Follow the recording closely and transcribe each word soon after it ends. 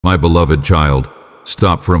My beloved child,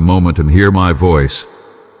 stop for a moment and hear my voice,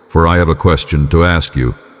 for I have a question to ask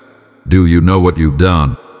you. Do you know what you've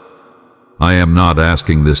done? I am not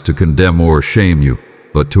asking this to condemn or shame you,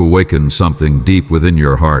 but to awaken something deep within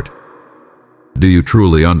your heart. Do you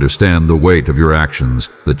truly understand the weight of your actions,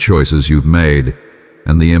 the choices you've made,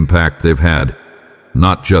 and the impact they've had,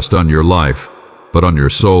 not just on your life, but on your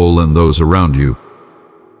soul and those around you?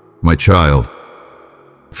 My child,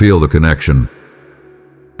 feel the connection.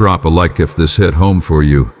 Drop a like if this hit home for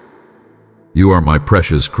you. You are my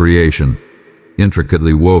precious creation,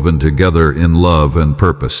 intricately woven together in love and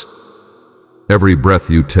purpose. Every breath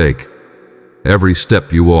you take, every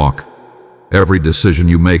step you walk, every decision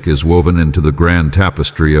you make is woven into the grand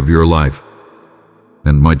tapestry of your life.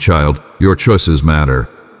 And my child, your choices matter.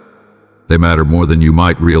 They matter more than you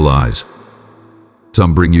might realize.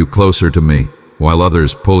 Some bring you closer to me, while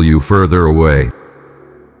others pull you further away.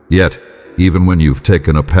 Yet, even when you've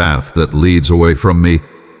taken a path that leads away from me,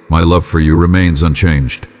 my love for you remains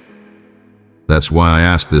unchanged. That's why I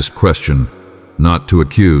ask this question, not to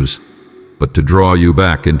accuse, but to draw you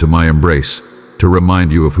back into my embrace, to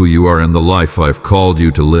remind you of who you are and the life I've called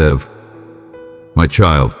you to live. My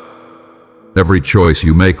child, every choice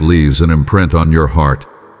you make leaves an imprint on your heart.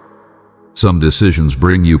 Some decisions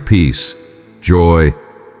bring you peace, joy,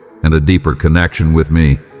 and a deeper connection with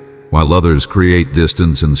me, while others create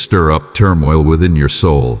distance and stir up turmoil within your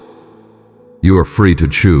soul. You are free to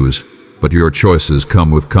choose, but your choices come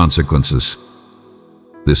with consequences.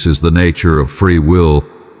 This is the nature of free will,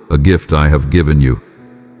 a gift I have given you.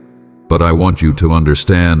 But I want you to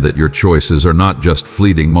understand that your choices are not just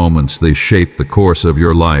fleeting moments, they shape the course of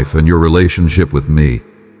your life and your relationship with me.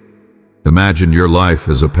 Imagine your life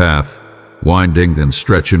as a path, winding and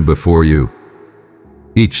stretching before you.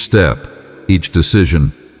 Each step, each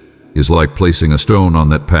decision, is like placing a stone on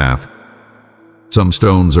that path. Some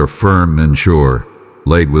stones are firm and sure,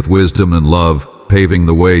 laid with wisdom and love, paving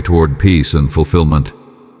the way toward peace and fulfillment.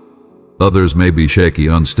 Others may be shaky,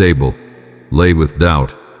 unstable, laid with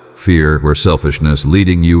doubt, fear, or selfishness,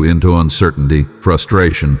 leading you into uncertainty,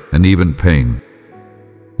 frustration, and even pain.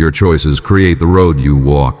 Your choices create the road you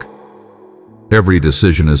walk. Every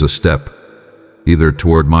decision is a step, either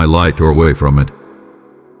toward my light or away from it.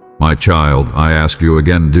 My child, I ask you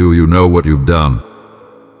again, do you know what you've done?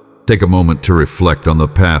 Take a moment to reflect on the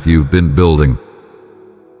path you've been building.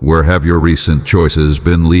 Where have your recent choices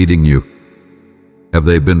been leading you? Have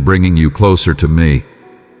they been bringing you closer to me,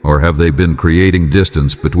 or have they been creating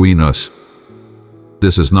distance between us?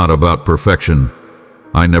 This is not about perfection.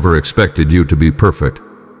 I never expected you to be perfect.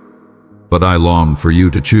 But I long for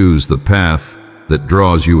you to choose the path that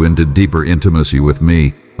draws you into deeper intimacy with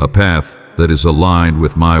me, a path that is aligned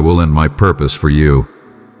with my will and my purpose for you.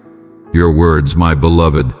 Your words, my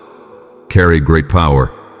beloved, carry great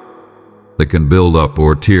power. They can build up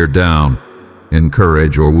or tear down,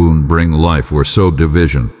 encourage or wound, bring life or sow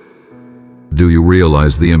division. Do you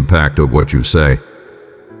realize the impact of what you say?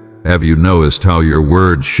 Have you noticed how your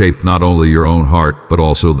words shape not only your own heart, but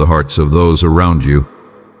also the hearts of those around you?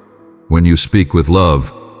 When you speak with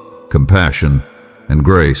love, compassion, and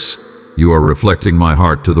grace, you are reflecting my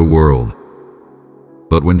heart to the world.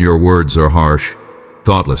 But when your words are harsh,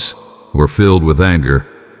 thoughtless, or filled with anger,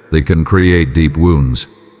 they can create deep wounds.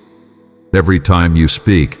 Every time you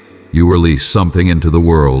speak, you release something into the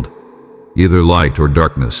world, either light or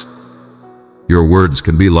darkness. Your words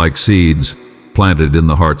can be like seeds planted in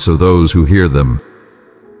the hearts of those who hear them.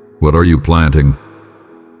 What are you planting?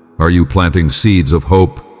 Are you planting seeds of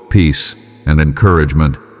hope, peace, and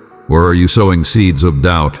encouragement, or are you sowing seeds of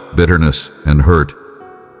doubt, bitterness, and hurt?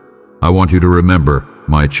 I want you to remember,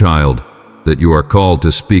 my child, that you are called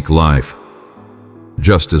to speak life.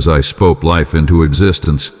 Just as I spoke life into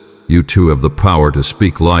existence, you too have the power to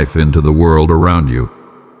speak life into the world around you.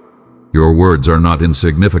 Your words are not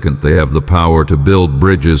insignificant. They have the power to build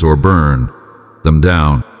bridges or burn them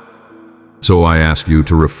down. So I ask you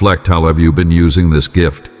to reflect, how have you been using this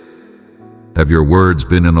gift? Have your words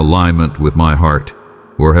been in alignment with my heart,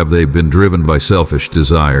 or have they been driven by selfish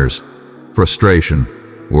desires, frustration,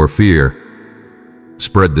 or fear?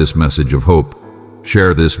 Spread this message of hope.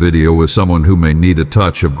 Share this video with someone who may need a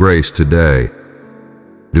touch of grace today.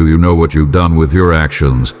 Do you know what you've done with your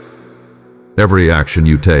actions? Every action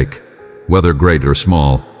you take, whether great or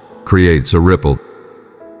small, creates a ripple.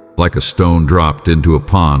 Like a stone dropped into a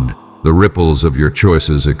pond, the ripples of your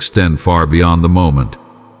choices extend far beyond the moment.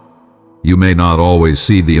 You may not always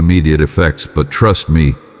see the immediate effects, but trust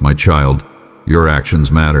me, my child, your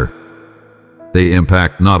actions matter. They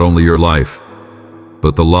impact not only your life,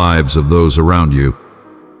 but the lives of those around you,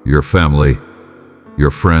 your family, your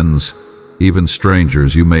friends, even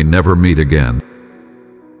strangers you may never meet again.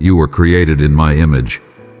 You were created in my image,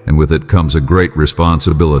 and with it comes a great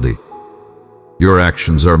responsibility. Your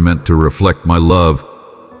actions are meant to reflect my love,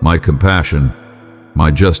 my compassion, my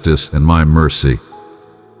justice, and my mercy.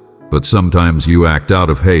 But sometimes you act out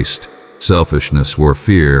of haste, selfishness, or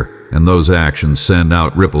fear, and those actions send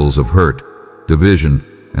out ripples of hurt, division,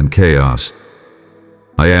 and chaos.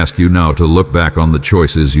 I ask you now to look back on the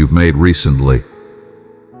choices you've made recently.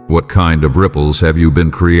 What kind of ripples have you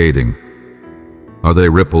been creating? Are they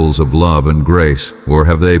ripples of love and grace, or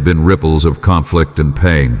have they been ripples of conflict and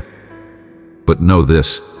pain? But know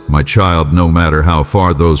this, my child, no matter how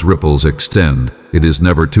far those ripples extend, it is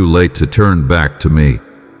never too late to turn back to me.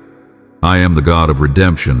 I am the God of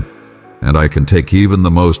redemption, and I can take even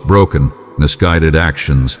the most broken, misguided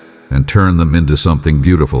actions and turn them into something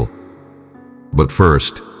beautiful. But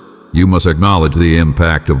first, you must acknowledge the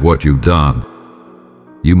impact of what you've done.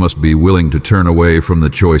 You must be willing to turn away from the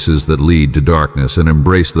choices that lead to darkness and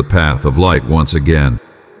embrace the path of light once again.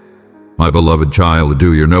 My beloved child,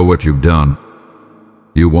 do you know what you've done?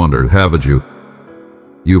 You wonder, haven't you?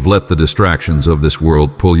 You've let the distractions of this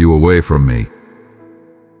world pull you away from me.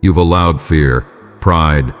 You've allowed fear,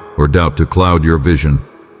 pride, or doubt to cloud your vision,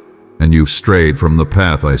 and you've strayed from the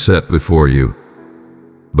path I set before you.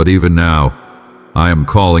 But even now, I am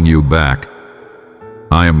calling you back.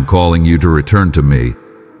 I am calling you to return to me.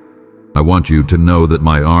 I want you to know that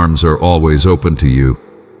my arms are always open to you.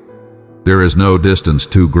 There is no distance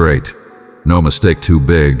too great, no mistake too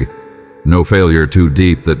big, no failure too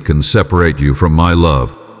deep that can separate you from my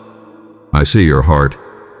love. I see your heart,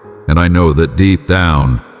 and I know that deep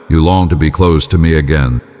down, you long to be close to me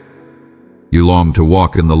again. You long to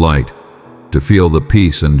walk in the light, to feel the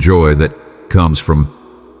peace and joy that comes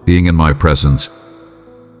from being in my presence.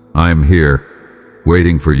 I am here,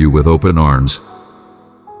 waiting for you with open arms.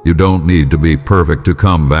 You don't need to be perfect to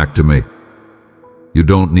come back to me. You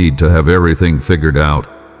don't need to have everything figured out.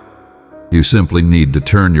 You simply need to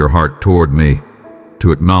turn your heart toward me,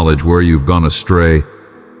 to acknowledge where you've gone astray,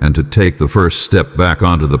 and to take the first step back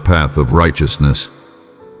onto the path of righteousness.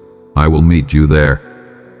 I will meet you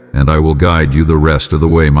there, and I will guide you the rest of the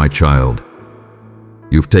way, my child.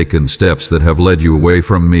 You've taken steps that have led you away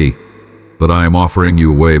from me, but I am offering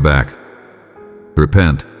you a way back.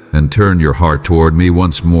 Repent and turn your heart toward me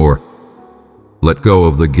once more. Let go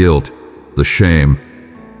of the guilt, the shame,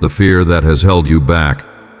 the fear that has held you back.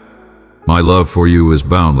 My love for you is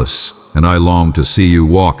boundless, and I long to see you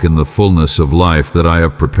walk in the fullness of life that I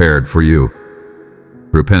have prepared for you.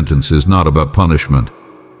 Repentance is not about punishment,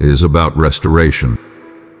 it is about restoration.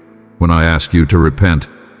 When I ask you to repent,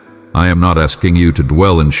 I am not asking you to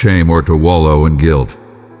dwell in shame or to wallow in guilt.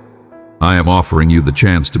 I am offering you the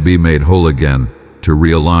chance to be made whole again, to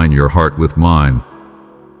realign your heart with mine,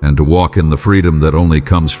 and to walk in the freedom that only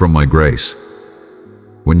comes from my grace.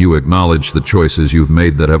 When you acknowledge the choices you've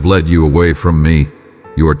made that have led you away from me,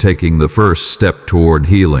 you are taking the first step toward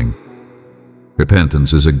healing.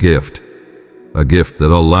 Repentance is a gift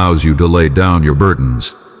that allows you to lay down your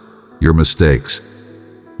burdens, your mistakes,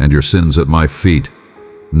 and your sins at my feet,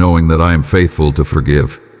 knowing that I am faithful to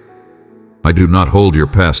forgive. I do not hold your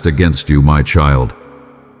past against you, my child.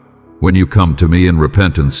 When you come to me in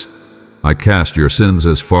repentance, I cast your sins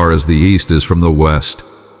as far as the east is from the west.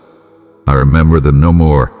 I remember them no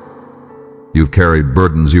more. You've carried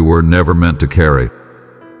burdens you were never meant to carry.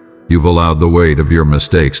 You've allowed the weight of your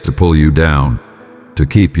mistakes to pull you down, to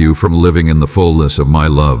keep you from living in the fullness of my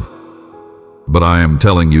love. But I am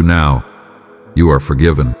telling you now, you are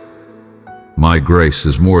forgiven. My grace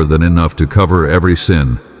is more than enough to cover every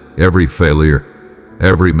sin, every failure,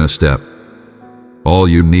 every misstep. All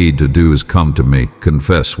you need to do is come to me,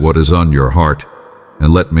 confess what is on your heart,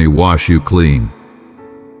 and let me wash you clean.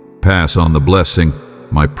 Pass on the blessing,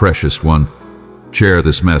 my precious one. Share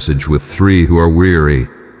this message with 3 who are weary,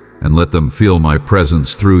 and let them feel my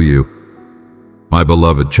presence through you. My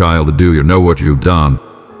beloved child, do you know what you've done?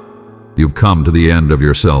 You've come to the end of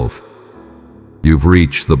yourself. You've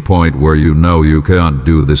reached the point where you know you can't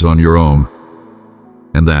do this on your own.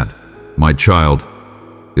 And that, my child,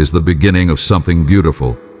 is the beginning of something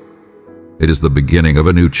beautiful. It is the beginning of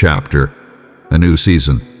a new chapter, a new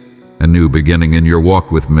season, a new beginning in your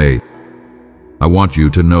walk with me. I want you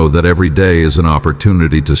to know that every day is an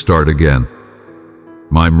opportunity to start again.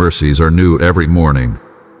 My mercies are new every morning.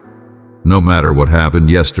 No matter what happened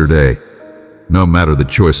yesterday, no matter the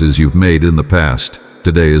choices you've made in the past,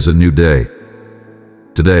 today is a new day.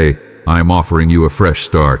 Today, I am offering you a fresh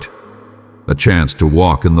start, a chance to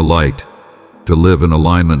walk in the light, to live in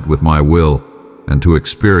alignment with my will, and to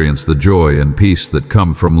experience the joy and peace that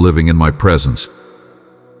come from living in my presence.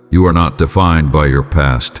 You are not defined by your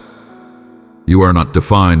past. You are not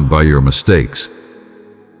defined by your mistakes.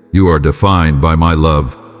 You are defined by my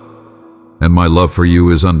love. And my love for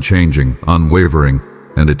you is unchanging, unwavering,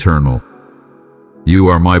 and eternal. You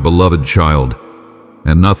are my beloved child,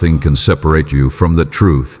 and nothing can separate you from the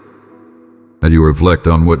truth. As you reflect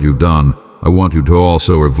on what you've done, I want you to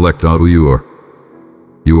also reflect on who you are.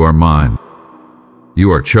 You are mine.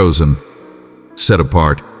 You are chosen, set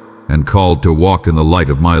apart, and called to walk in the light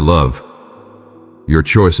of my love. Your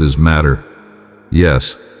choices matter,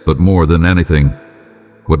 yes, but more than anything,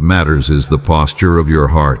 what matters is the posture of your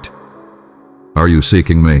heart. Are you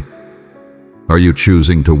seeking me? Are you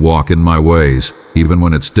choosing to walk in my ways, even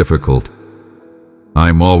when it's difficult? I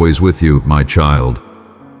am always with you, my child.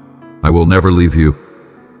 I will never leave you,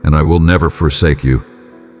 and I will never forsake you.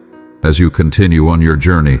 As you continue on your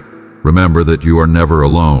journey, remember that you are never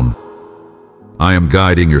alone. I am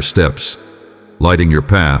guiding your steps, lighting your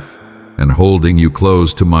path, and holding you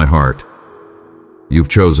close to my heart. You've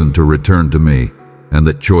chosen to return to me, and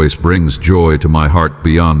that choice brings joy to my heart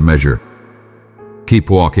beyond measure. Keep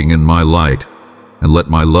walking in my light, and let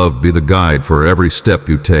my love be the guide for every step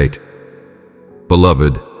you take.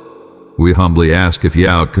 Beloved, we humbly ask if you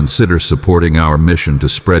would consider supporting our mission to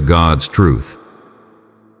spread God's truth.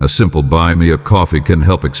 A simple buy me a coffee can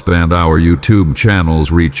help expand our YouTube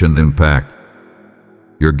channel's reach and impact.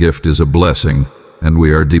 Your gift is a blessing, and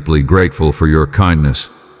we are deeply grateful for your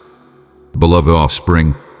kindness. Beloved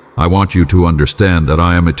offspring, I want you to understand that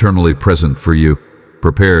I am eternally present for you,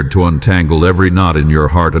 prepared to untangle every knot in your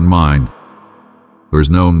heart and mind.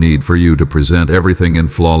 There's no need for you to present everything in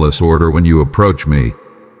flawless order when you approach me.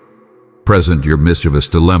 Present your mischievous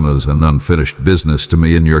dilemmas and unfinished business to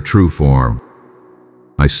me in your true form.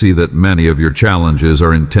 I see that many of your challenges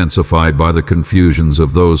are intensified by the confusions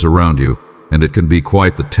of those around you, and it can be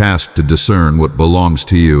quite the task to discern what belongs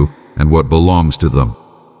to you and what belongs to them.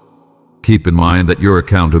 Keep in mind that your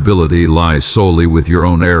accountability lies solely with your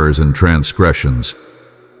own errors and transgressions,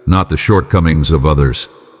 not the shortcomings of others.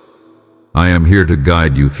 I am here to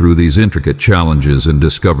guide you through these intricate challenges and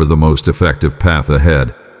discover the most effective path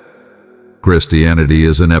ahead. Christianity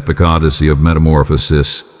is an epic odyssey of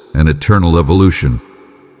metamorphosis and eternal evolution.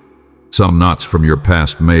 Some knots from your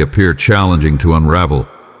past may appear challenging to unravel,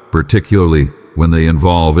 particularly when they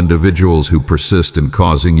involve individuals who persist in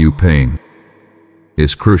causing you pain.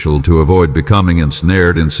 It's crucial to avoid becoming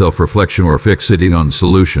ensnared in self-reflection or fixating on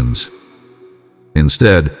solutions.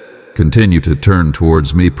 Instead, continue to turn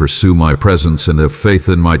towards me, pursue my presence, and have faith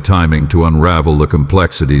in my timing to unravel the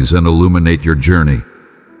complexities and illuminate your journey.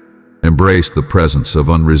 Embrace the presence of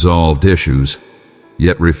unresolved issues,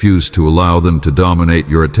 yet refuse to allow them to dominate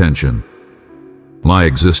your attention. My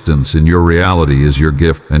existence in your reality is your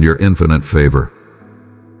gift and your infinite favor.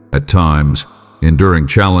 At times, enduring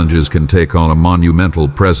challenges can take on a monumental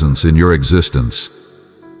presence in your existence.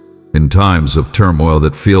 In times of turmoil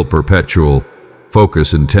that feel perpetual,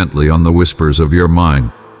 focus intently on the whispers of your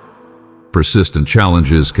mind. Persistent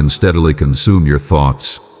challenges can steadily consume your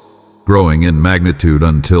thoughts, growing in magnitude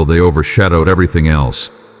until they overshadow everything else.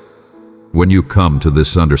 When you come to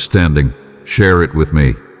this understanding, share it with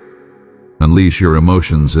me. Unleash your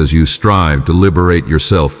emotions as you strive to liberate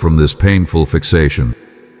yourself from this painful fixation.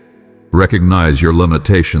 Recognize your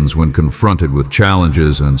limitations when confronted with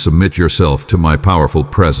challenges and submit yourself to my powerful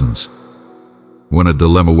presence. When a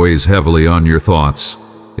dilemma weighs heavily on your thoughts,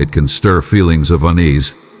 it can stir feelings of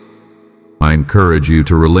unease. I encourage you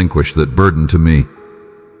to relinquish that burden to me,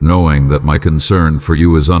 knowing that my concern for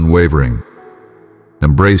you is unwavering.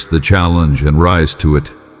 Embrace the challenge and rise to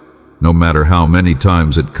it, no matter how many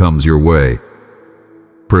times it comes your way.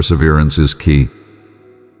 Perseverance is key.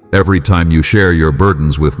 Every time you share your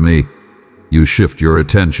burdens with me, you shift your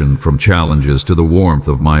attention from challenges to the warmth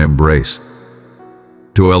of my embrace.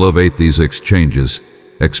 To elevate these exchanges,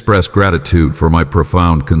 express gratitude for my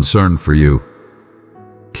profound concern for you.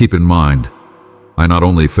 Keep in mind, I not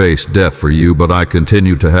only face death for you, but I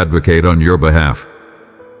continue to advocate on your behalf.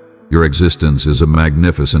 Your existence is a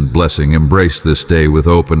magnificent blessing. Embrace this day with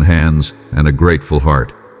open hands and a grateful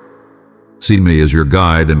heart. See me as your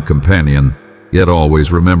guide and companion, yet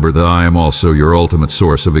always remember that I am also your ultimate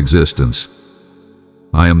source of existence.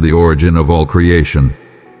 I am the origin of all creation.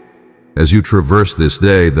 As you traverse this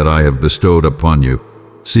day that I have bestowed upon you,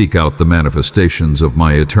 seek out the manifestations of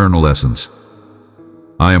my eternal essence.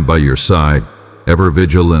 I am by your side, ever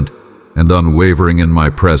vigilant and unwavering in my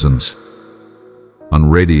presence. On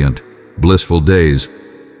radiant, blissful days,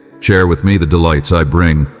 share with me the delights I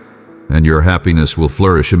bring, and your happiness will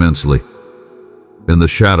flourish immensely. In the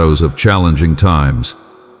shadows of challenging times,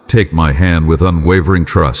 take my hand with unwavering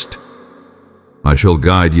trust. I shall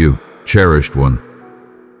guide you, cherished one.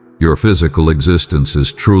 Your physical existence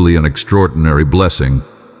is truly an extraordinary blessing,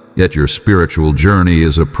 yet your spiritual journey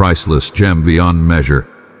is a priceless gem beyond measure.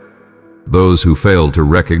 Those who fail to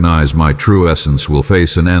recognize my true essence will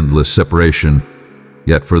face an endless separation,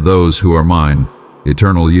 yet for those who are mine,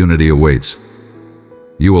 eternal unity awaits.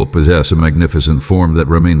 You will possess a magnificent form that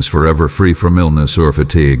remains forever free from illness or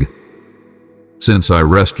fatigue. Since I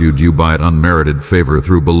rescued you by an unmerited favor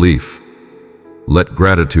through belief, let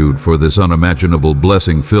gratitude for this unimaginable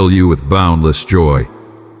blessing fill you with boundless joy.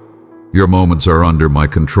 Your moments are under my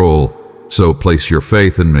control, so place your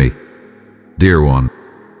faith in me. Dear one,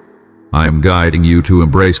 I am guiding you to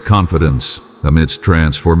embrace confidence amidst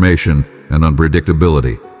transformation and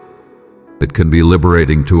unpredictability. It can be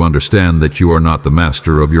liberating to understand that you are not the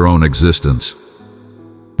master of your own existence.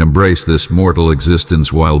 Embrace this mortal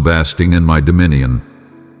existence while basking in my dominion,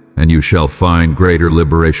 and you shall find greater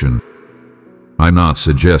liberation. I'm not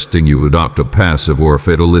suggesting you adopt a passive or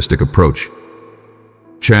fatalistic approach.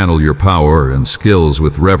 Channel your power and skills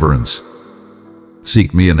with reverence.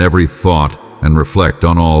 Seek me in every thought and reflect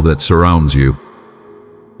on all that surrounds you.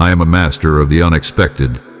 I am a master of the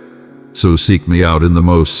unexpected, so seek me out in the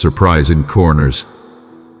most surprising corners.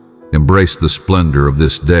 Embrace the splendor of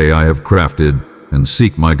this day I have crafted and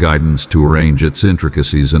seek my guidance to arrange its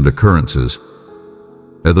intricacies and occurrences.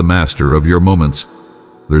 As the master of your moments,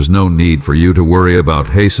 there's no need for you to worry about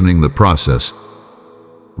hastening the process.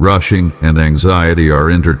 Rushing and anxiety are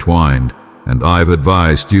intertwined, and I've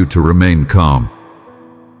advised you to remain calm.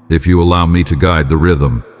 If you allow me to guide the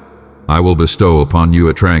rhythm, I will bestow upon you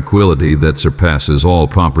a tranquility that surpasses all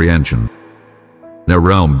comprehension. In a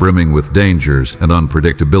realm brimming with dangers and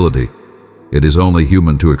unpredictability, it is only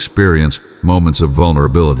human to experience moments of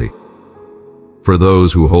vulnerability. For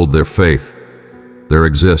those who hold their faith, there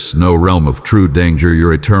exists no realm of true danger.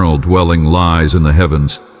 Your eternal dwelling lies in the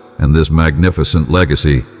heavens, and this magnificent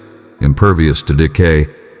legacy, impervious to decay,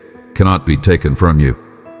 cannot be taken from you.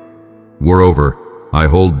 Moreover, I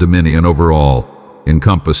hold dominion over all,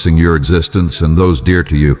 encompassing your existence and those dear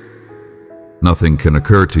to you. Nothing can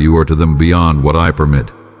occur to you or to them beyond what I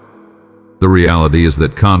permit. The reality is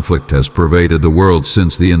that conflict has pervaded the world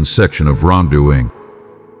since the inception of wrongdoing.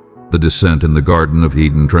 The descent in the Garden of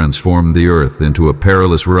Eden transformed the earth into a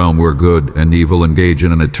perilous realm where good and evil engage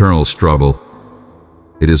in an eternal struggle.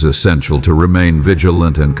 It is essential to remain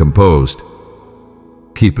vigilant and composed.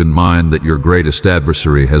 Keep in mind that your greatest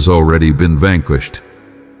adversary has already been vanquished.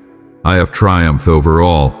 I have triumphed over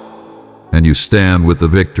all, and you stand with the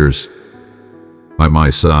victors by my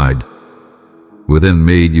side. Within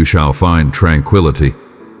me you shall find tranquility,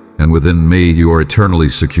 and within me you are eternally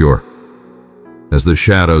secure. As the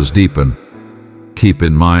shadows deepen, keep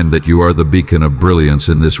in mind that you are the beacon of brilliance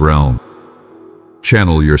in this realm.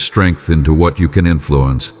 Channel your strength into what you can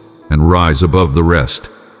influence, and rise above the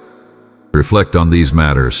rest. Reflect on these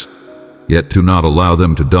matters, yet do not allow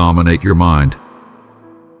them to dominate your mind.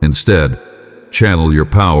 Instead, channel your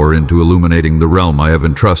power into illuminating the realm I have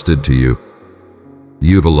entrusted to you.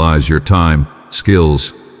 Utilize your time,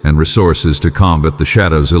 skills, and resources to combat the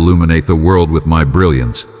shadows. Illuminate the world with my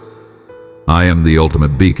brilliance. I am the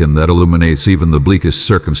ultimate beacon that illuminates even the bleakest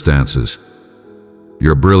circumstances.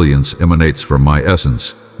 Your brilliance emanates from my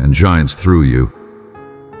essence and shines through you.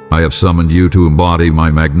 I have summoned you to embody my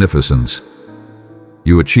magnificence.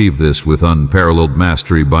 You achieve this with unparalleled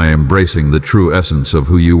mastery by embracing the true essence of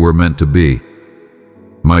who you were meant to be.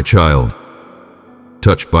 My child,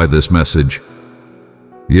 touched by this message,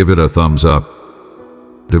 give it a thumbs up.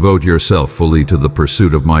 Devote yourself fully to the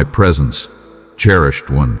pursuit of my presence, cherished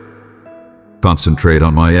one. Concentrate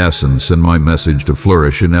on my essence and my message to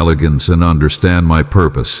flourish in elegance and understand my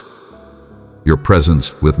purpose. Your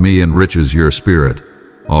presence with me enriches your spirit,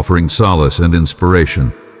 offering solace and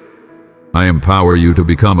inspiration. I empower you to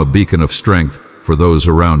become a beacon of strength for those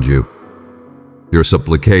around you. Your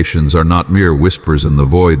supplications are not mere whispers in the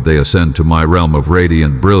void, they ascend to my realm of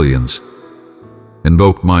radiant brilliance.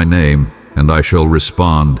 Invoke my name, and I shall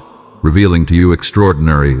respond, revealing to you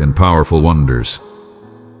extraordinary and powerful wonders.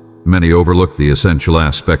 Many overlook the essential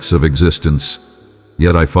aspects of existence,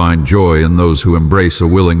 yet I find joy in those who embrace a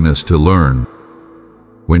willingness to learn.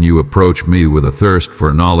 When you approach me with a thirst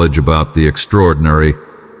for knowledge about the extraordinary,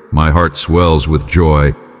 my heart swells with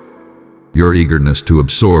joy. Your eagerness to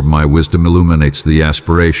absorb my wisdom illuminates the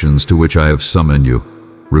aspirations to which I have summoned you,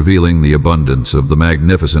 revealing the abundance of the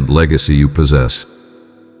magnificent legacy you possess.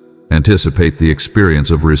 Anticipate the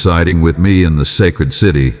experience of residing with me in the sacred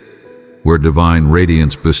city, where divine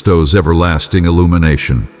radiance bestows everlasting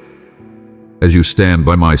illumination. As you stand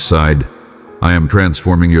by my side, I am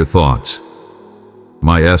transforming your thoughts.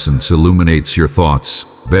 My essence illuminates your thoughts,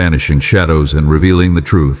 banishing shadows and revealing the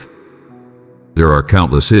truth. There are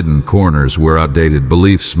countless hidden corners where outdated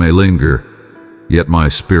beliefs may linger, yet my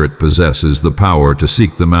spirit possesses the power to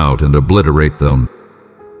seek them out and obliterate them.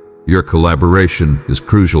 Your collaboration is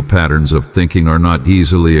crucial. Patterns of thinking are not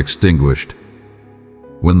easily extinguished.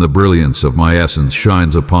 When the brilliance of my essence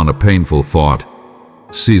shines upon a painful thought,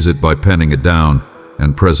 seize it by penning it down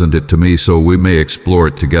and present it to me so we may explore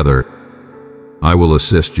it together. I will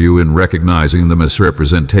assist you in recognizing the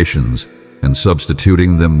misrepresentations and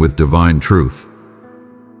substituting them with divine truth.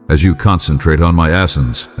 As you concentrate on my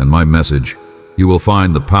essence and my message, you will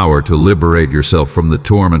find the power to liberate yourself from the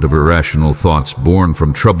torment of irrational thoughts born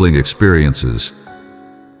from troubling experiences.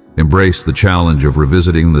 Embrace the challenge of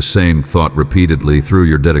revisiting the same thought repeatedly. Through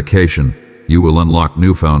your dedication, you will unlock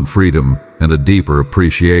newfound freedom and a deeper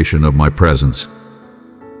appreciation of my presence.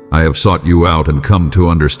 I have sought you out and come to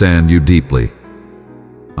understand you deeply.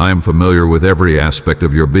 I am familiar with every aspect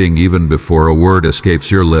of your being. Even before a word escapes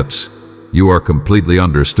your lips, you are completely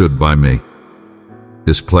understood by me.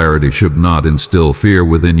 This clarity should not instill fear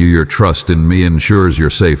within you. Your trust in me ensures your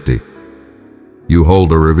safety. You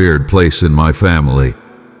hold a revered place in my family.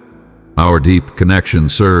 Our deep connection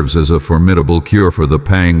serves as a formidable cure for the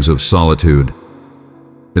pangs of solitude.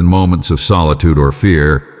 In moments of solitude or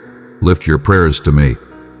fear, lift your prayers to me.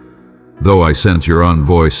 Though I sense your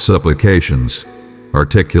unvoiced supplications,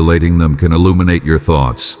 articulating them can illuminate your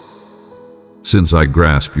thoughts. Since I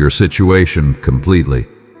grasp your situation completely,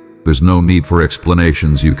 there's no need for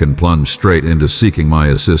explanations. You can plunge straight into seeking my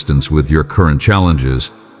assistance with your current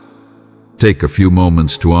challenges. Take a few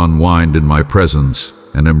moments to unwind in my presence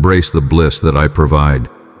and embrace the bliss that I provide.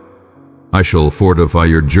 I shall fortify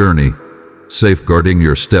your journey, safeguarding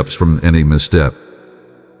your steps from any misstep.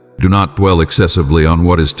 Do not dwell excessively on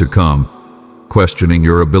what is to come, questioning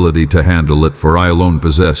your ability to handle it, for I alone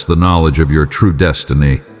possess the knowledge of your true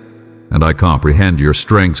destiny, and I comprehend your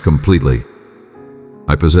strengths completely.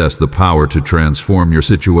 I possess the power to transform your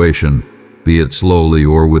situation, be it slowly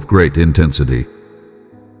or with great intensity.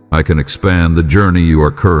 I can expand the journey you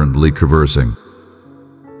are currently traversing.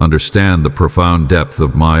 Understand the profound depth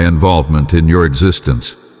of my involvement in your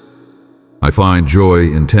existence. I find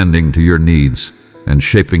joy in tending to your needs and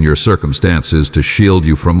shaping your circumstances to shield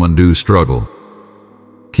you from undue struggle.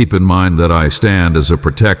 Keep in mind that I stand as a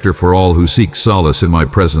protector for all who seek solace in my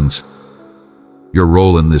presence. Your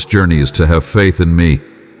role in this journey is to have faith in me,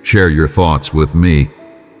 share your thoughts with me,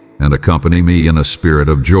 and accompany me in a spirit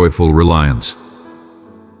of joyful reliance.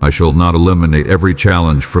 I shall not eliminate every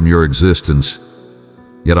challenge from your existence,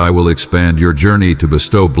 yet I will expand your journey to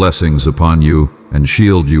bestow blessings upon you and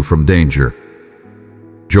shield you from danger.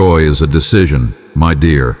 Joy is a decision, my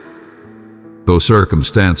dear. Though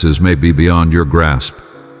circumstances may be beyond your grasp,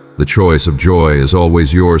 the choice of joy is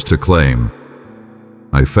always yours to claim.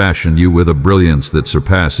 I fashioned you with a brilliance that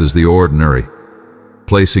surpasses the ordinary,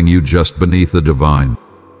 placing you just beneath the divine.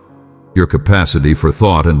 Your capacity for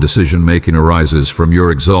thought and decision-making arises from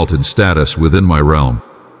your exalted status within my realm.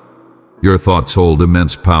 Your thoughts hold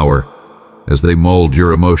immense power as they mold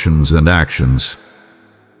your emotions and actions.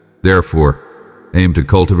 Therefore, aim to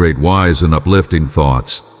cultivate wise and uplifting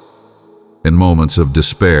thoughts. In moments of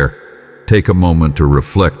despair, take a moment to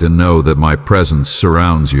reflect and know that my presence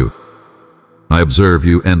surrounds you. I observe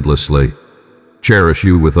you endlessly, cherish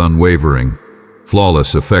you with unwavering,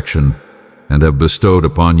 flawless affection, and have bestowed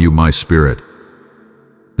upon you my spirit.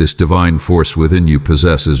 This divine force within you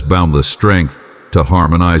possesses boundless strength to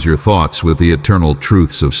harmonize your thoughts with the eternal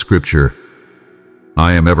truths of Scripture.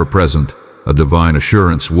 I am ever present, a divine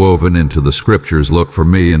assurance woven into the Scriptures. Look for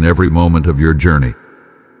me in every moment of your journey.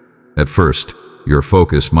 At first, your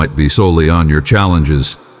focus might be solely on your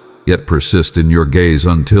challenges, yet persist in your gaze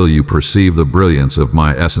until you perceive the brilliance of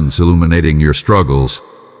my essence illuminating your struggles,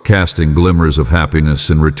 casting glimmers of happiness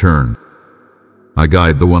in return. I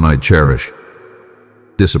guide the one I cherish.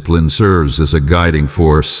 Discipline serves as a guiding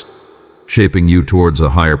force, shaping you towards a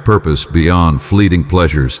higher purpose beyond fleeting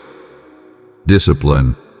pleasures.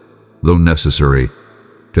 Discipline, though necessary,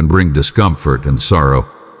 can bring discomfort and sorrow,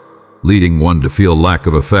 leading one to feel lack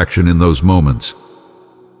of affection in those moments.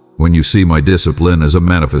 When you see my discipline as a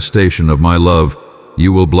manifestation of my love,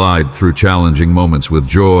 you will glide through challenging moments with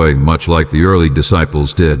joy, much like the early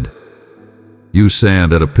disciples did. You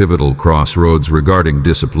stand at a pivotal crossroads regarding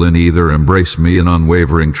discipline. Either embrace me in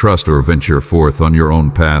unwavering trust or venture forth on your own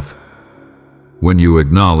path. When you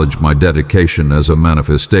acknowledge my dedication as a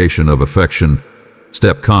manifestation of affection,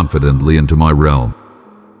 step confidently into my realm.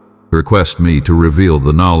 Request me to reveal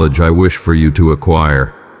the knowledge I wish for you to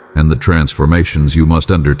acquire and the transformations you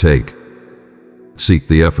must undertake. Seek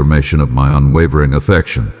the affirmation of my unwavering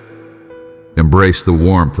affection. Embrace the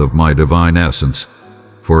warmth of my divine essence,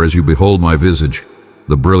 for as you behold my visage,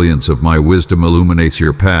 the brilliance of my wisdom illuminates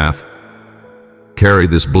your path. Carry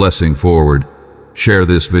this blessing forward. Share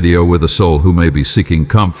this video with a soul who may be seeking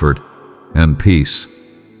comfort and peace.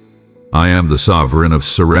 I am the sovereign of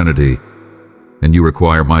serenity, and you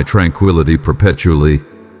require my tranquility perpetually,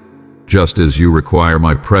 just as you require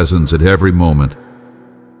my presence at every moment.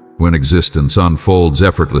 When existence unfolds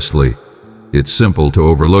effortlessly, it's simple to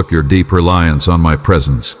overlook your deep reliance on my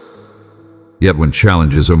presence. Yet when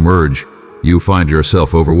challenges emerge, you find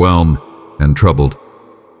yourself overwhelmed and troubled.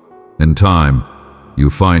 In time, you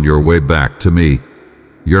find your way back to me,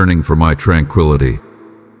 yearning for my tranquility.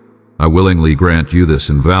 I willingly grant you this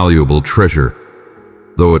invaluable treasure,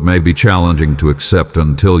 though it may be challenging to accept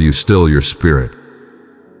until you still your spirit.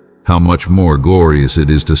 How much more glorious it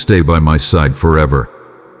is to stay by my side forever.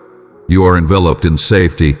 You are enveloped in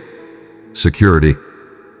safety, security,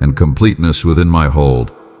 and completeness within my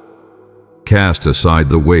hold. Cast aside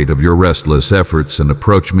the weight of your restless efforts and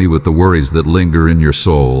approach me with the worries that linger in your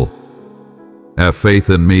soul. Have faith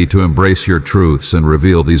in me to embrace your truths and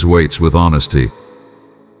reveal these weights with honesty.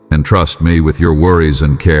 Entrust me with your worries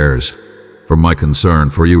and cares, for my concern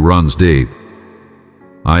for you runs deep.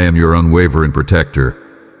 I am your unwavering protector,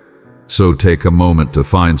 so take a moment to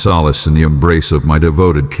find solace in the embrace of my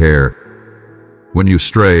devoted care. When you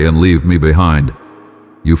stray and leave me behind,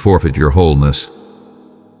 you forfeit your wholeness.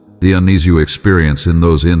 The unease you experience in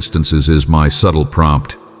those instances is my subtle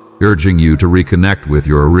prompt, urging you to reconnect with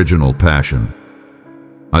your original passion.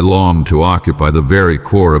 I long to occupy the very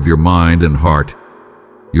core of your mind and heart,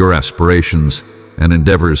 your aspirations and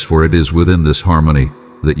endeavors, for it is within this harmony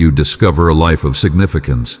that you discover a life of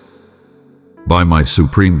significance. By my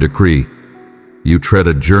supreme decree, you tread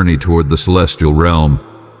a journey toward the celestial realm,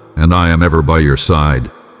 and I am ever by your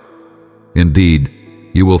side. Indeed,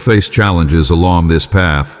 you will face challenges along this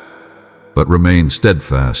path, but remain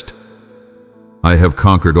steadfast. I have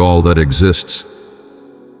conquered all that exists.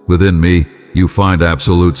 Within me, you find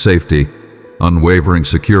absolute safety, unwavering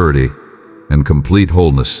security, and complete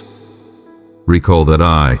wholeness. Recall that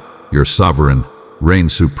I, your sovereign, reign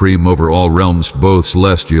supreme over all realms, both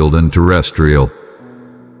celestial and terrestrial.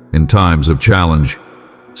 In times of challenge,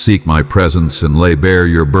 seek my presence and lay bare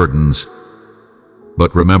your burdens.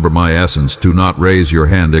 But remember my essence. Do not raise your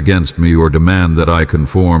hand against me or demand that I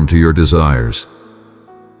conform to your desires.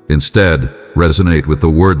 Instead, resonate with the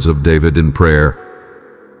words of David in prayer.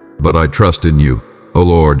 But I trust in you, O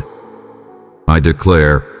Lord. I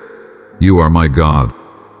declare, you are my God.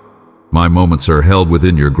 My moments are held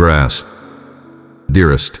within your grasp.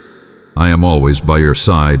 Dearest, I am always by your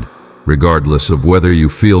side, regardless of whether you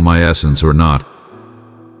feel my essence or not.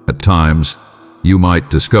 At times, you might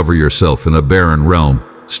discover yourself in a barren realm,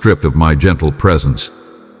 stripped of my gentle presence.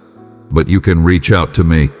 But you can reach out to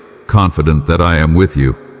me, confident that I am with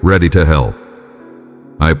you, ready to help.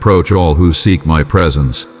 I approach all who seek my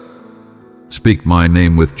presence. Speak my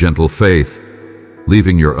name with gentle faith,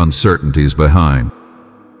 leaving your uncertainties behind.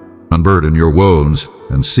 Unburden your woes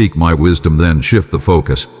and seek my wisdom, then shift the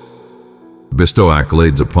focus. Bestow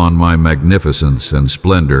accolades upon my magnificence and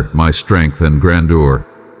splendor, my strength and grandeur.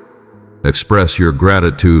 Express your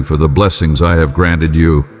gratitude for the blessings I have granted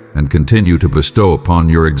you and continue to bestow upon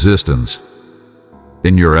your existence.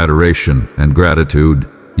 In your adoration and gratitude,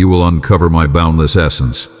 you will uncover my boundless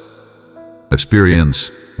essence.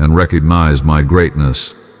 Experience and recognize my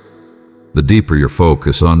greatness. The deeper your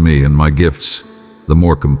focus on me and my gifts, the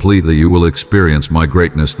more completely you will experience my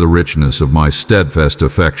greatness, the richness of my steadfast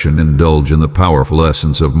affection. Indulge in the powerful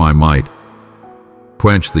essence of my might.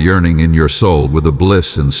 Quench the yearning in your soul with the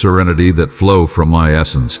bliss and serenity that flow from my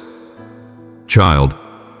essence. Child,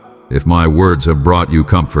 if my words have brought you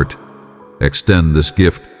comfort, extend this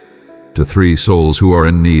gift to 3 souls who are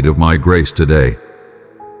in need of my grace today.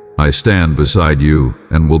 I stand beside you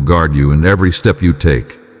and will guard you in every step you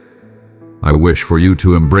take. I wish for you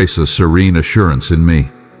to embrace a serene assurance in me,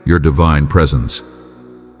 your divine presence.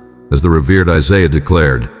 As the revered Isaiah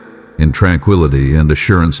declared, in tranquility and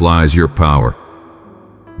assurance lies your power.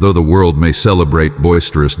 Though the world may celebrate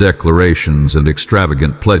boisterous declarations and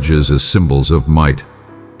extravagant pledges as symbols of might,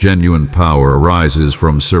 genuine power arises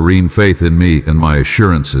from serene faith in me and my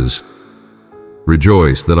assurances.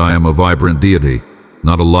 Rejoice that I am a vibrant deity,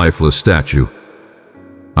 not a lifeless statue.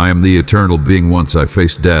 I am the eternal being. Once I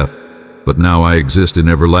faced death, but now I exist in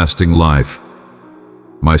everlasting life.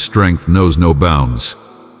 My strength knows no bounds,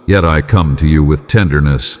 yet I come to you with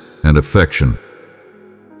tenderness and affection.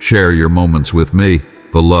 Share your moments with me,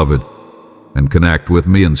 beloved, and connect with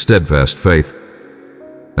me in steadfast faith.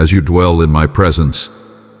 As you dwell in my presence,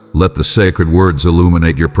 let the sacred words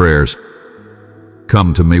illuminate your prayers.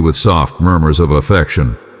 Come to me with soft murmurs of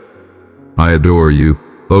affection. I adore you,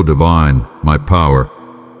 O divine, my power.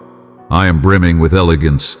 I am brimming with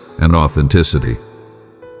elegance and authenticity.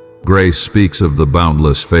 Grace speaks of the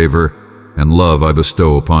boundless favor and love I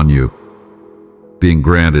bestow upon you. Being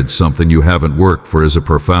granted something you haven't worked for is a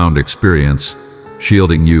profound experience,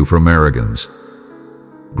 shielding you from arrogance.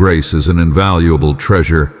 Grace is an invaluable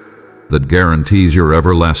treasure that guarantees your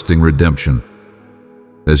everlasting redemption.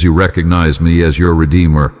 As you recognize me as your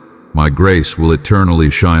Redeemer, my grace will eternally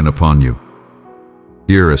shine upon you.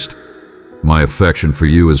 Dearest, my affection for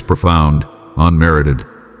you is profound, unmerited,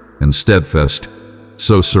 and steadfast,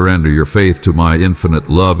 so surrender your faith to my infinite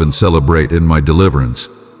love and celebrate in my deliverance.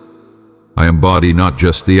 I embody not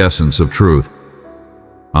just the essence of truth,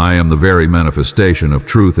 I am the very manifestation of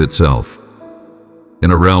truth itself. In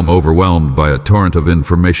a realm overwhelmed by a torrent of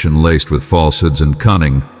information laced with falsehoods and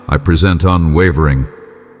cunning, I present unwavering,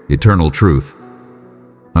 eternal truth.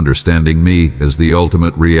 Understanding me as the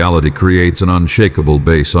ultimate reality creates an unshakable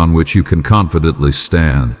base on which you can confidently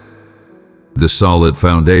stand. This solid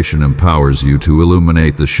foundation empowers you to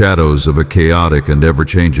illuminate the shadows of a chaotic and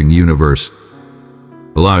ever-changing universe.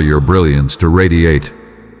 Allow your brilliance to radiate,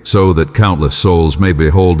 so that countless souls may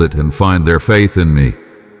behold it and find their faith in me.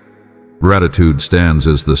 Gratitude stands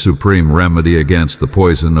as the supreme remedy against the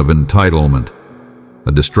poison of entitlement,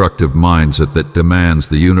 a destructive mindset that demands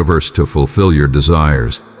the universe to fulfill your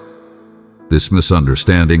desires. This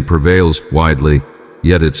misunderstanding prevails widely,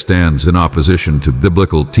 yet it stands in opposition to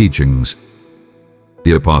biblical teachings.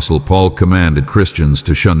 The Apostle Paul commanded Christians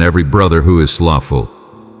to shun every brother who is slothful.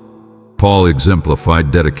 Paul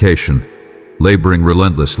exemplified dedication, laboring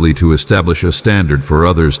relentlessly to establish a standard for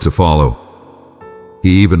others to follow.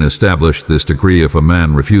 He even established this decree: if a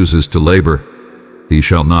man refuses to labor, he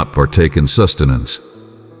shall not partake in sustenance.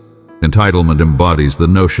 Entitlement embodies the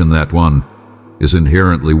notion that one is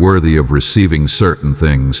inherently worthy of receiving certain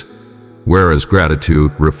things, whereas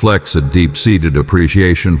gratitude reflects a deep-seated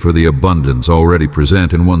appreciation for the abundance already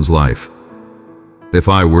present in one's life. If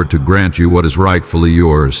I were to grant you what is rightfully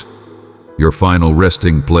yours, your final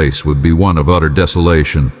resting place would be one of utter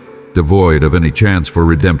desolation, devoid of any chance for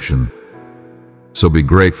redemption. So be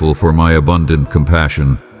grateful for my abundant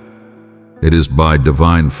compassion. It is by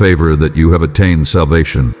divine favor that you have attained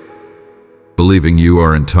salvation. Believing you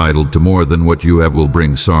are entitled to more than what you have will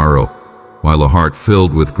bring sorrow, while a heart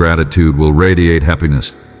filled with gratitude will radiate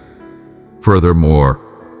happiness. Furthermore,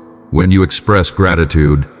 when you express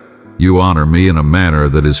gratitude, you honor me in a manner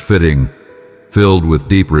that is fitting, filled with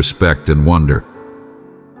deep respect and wonder.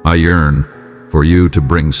 I yearn for you to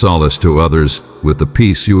bring solace to others with the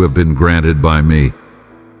peace you have been granted by me.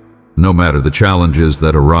 No matter the challenges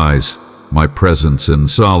that arise, my presence and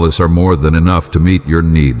solace are more than enough to meet your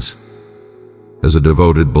needs. As a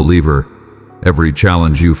devoted believer, every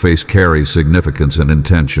challenge you face carries significance and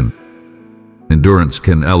intention. Endurance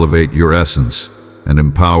can elevate your essence and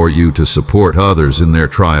empower you to support others in their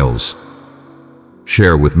trials.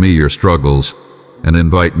 Share with me your struggles and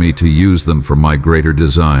invite me to use them for my greater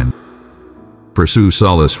design. Pursue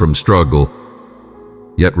solace from struggle,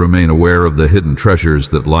 yet remain aware of the hidden treasures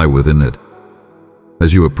that lie within it.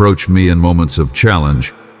 As you approach me in moments of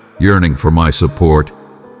challenge, yearning for my support,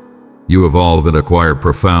 you evolve and acquire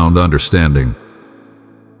profound understanding.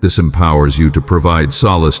 This empowers you to provide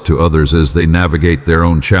solace to others as they navigate their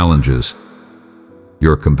own challenges.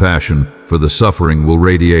 Your compassion for the suffering will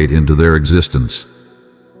radiate into their existence.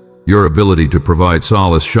 Your ability to provide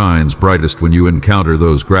solace shines brightest when you encounter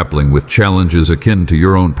those grappling with challenges akin to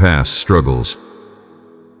your own past struggles.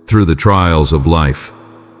 Through the trials of life,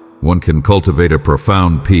 one can cultivate a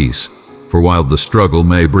profound peace, for while the struggle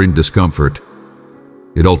may bring discomfort,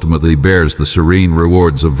 it ultimately bears the serene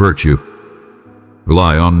rewards of virtue.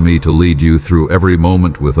 Rely on me to lead you through every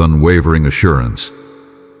moment with unwavering assurance.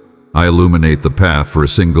 I illuminate the path for a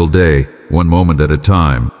single day, one moment at a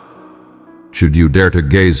time. Should you dare to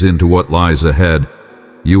gaze into what lies ahead,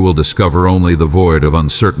 you will discover only the void of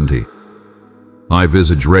uncertainty. My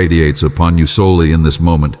visage radiates upon you solely in this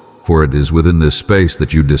moment, for it is within this space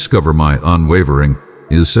that you discover my unwavering,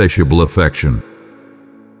 insatiable affection.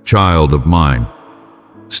 Child of mine,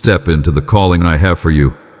 step into the calling I have for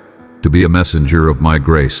you, to be a messenger of my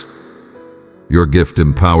grace. Your gift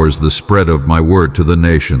empowers the spread of my word to the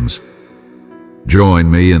nations.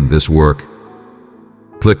 Join me in this work.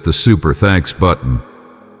 Click the super thanks button,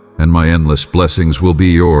 and my endless blessings will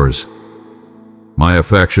be yours. My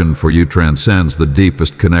affection for you transcends the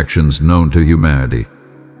deepest connections known to humanity.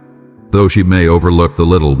 Though she may overlook the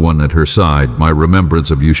little one at her side, my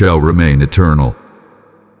remembrance of you shall remain eternal.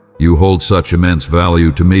 you hold such immense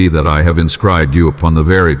value to me that I have inscribed you upon the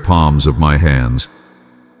very palms of my hands.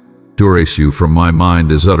 To erase you from my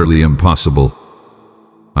mind is utterly impossible.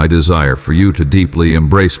 I desire for you to deeply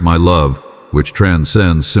embrace my love, which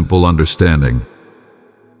transcends simple understanding.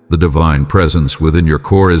 The divine presence within your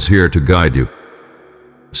core is here to guide you.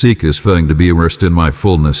 Seek His filling to be immersed in my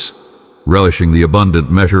fullness, relishing the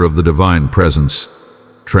abundant measure of the divine presence,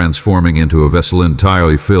 transforming into a vessel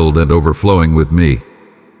entirely filled and overflowing with me.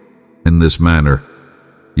 In this manner,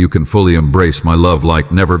 you can fully embrace my love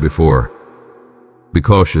like never before. Be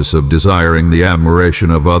cautious of desiring the admiration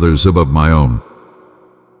of others above my own.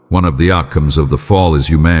 One of the outcomes of the fall is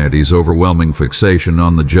humanity's overwhelming fixation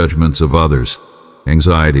on the judgments of others,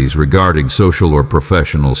 anxieties regarding social or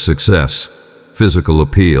professional success, physical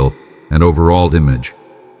appeal, and overall image.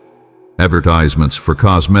 Advertisements for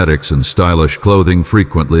cosmetics and stylish clothing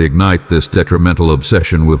frequently ignite this detrimental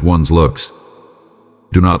obsession with one's looks.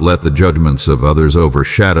 Do not let the judgments of others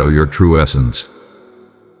overshadow your true essence.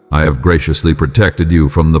 I have graciously protected you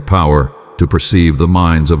from the power to perceive the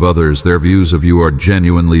minds of others. Their views of you are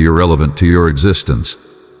genuinely irrelevant to your existence.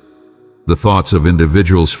 The thoughts of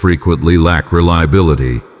individuals frequently lack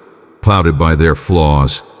reliability, clouded by their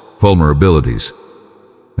flaws, vulnerabilities,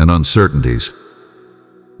 and uncertainties.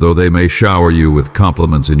 Though they may shower you with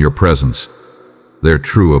compliments in your presence, their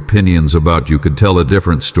true opinions about you could tell a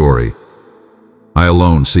different story. I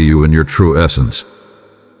alone see you in your true essence.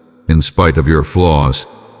 In spite of your flaws,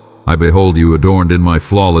 I behold you adorned in my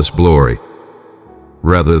flawless glory.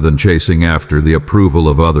 Rather than chasing after the approval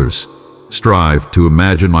of others, strive to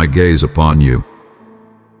imagine my gaze upon you.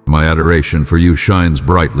 My adoration for you shines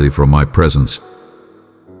brightly from my presence.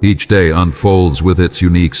 Each day unfolds with its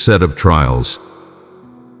unique set of trials.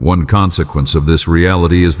 One consequence of this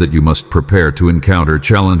reality is that you must prepare to encounter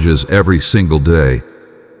challenges every single day.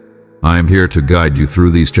 I am here to guide you through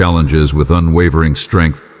these challenges with unwavering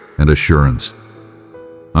strength and assurance.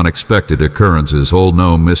 Unexpected occurrences hold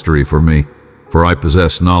no mystery for me, for I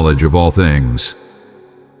possess knowledge of all things.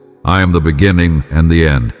 I am the beginning and the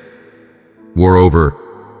end.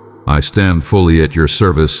 Moreover, I stand fully at your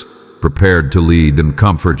service, prepared to lead and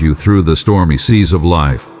comfort you through the stormy seas of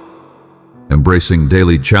life. Embracing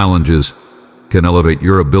daily challenges can elevate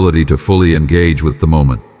your ability to fully engage with the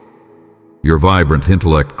moment. Your vibrant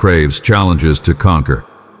intellect craves challenges to conquer.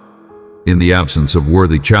 In the absence of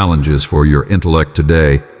worthy challenges for your intellect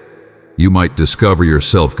today, you might discover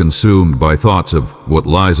yourself consumed by thoughts of what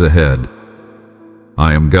lies ahead.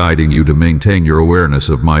 I am guiding you to maintain your awareness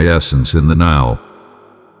of my essence in the now.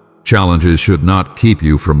 Challenges should not keep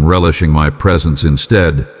you from relishing my presence.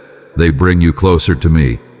 Instead, they bring you closer to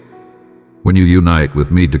me. When you unite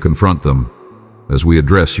with me to confront them, as we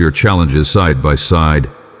address your challenges side by side,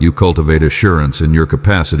 you cultivate assurance in your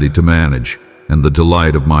capacity to manage, and the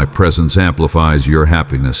delight of my presence amplifies your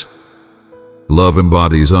happiness. Love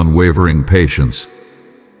embodies unwavering patience.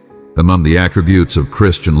 Among the attributes of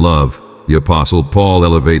Christian love, the Apostle Paul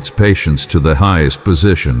elevates patience to the highest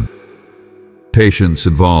position. Patience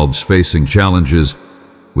involves facing challenges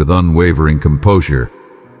with unwavering composure,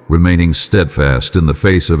 remaining steadfast in the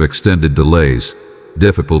face of extended delays,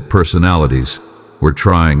 difficult personalities, or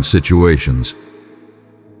trying situations.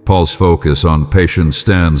 Paul's focus on patience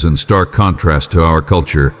stands in stark contrast to our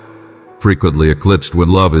culture, frequently eclipsed when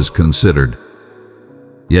love is considered.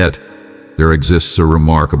 Yet, there exists a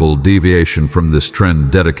remarkable deviation from this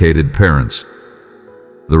trend. Dedicated parents.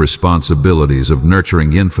 The responsibilities of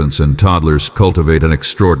nurturing infants and toddlers cultivate an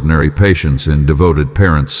extraordinary patience in devoted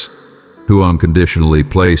parents, who unconditionally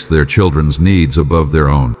place their children's needs above their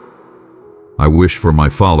own. I wish for my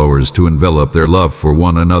followers to envelop their love for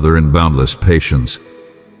one another in boundless patience.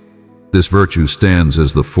 This virtue stands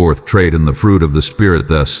as the fourth trait in the fruit of the Spirit.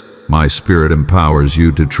 Thus, my Spirit empowers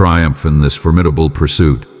you to triumph in this formidable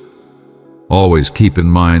pursuit. Always keep in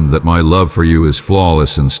mind that my love for you is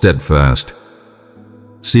flawless and steadfast.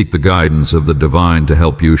 Seek the guidance of the divine to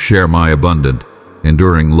help you share my abundant,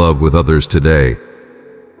 enduring love with others today.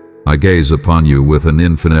 I gaze upon you with an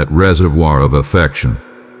infinite reservoir of affection.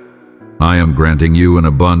 I am granting you an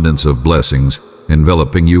abundance of blessings,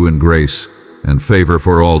 enveloping you in grace and favor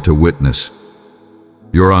for all to witness.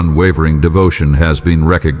 Your unwavering devotion has been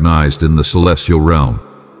recognized in the celestial realm.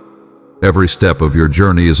 Every step of your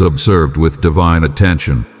journey is observed with divine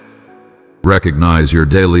attention. Recognize your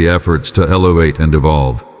daily efforts to elevate and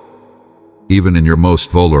evolve. Even in your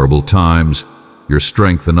most vulnerable times, your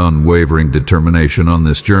strength and unwavering determination on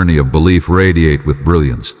this journey of belief radiate with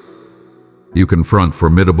brilliance. You confront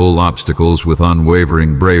formidable obstacles with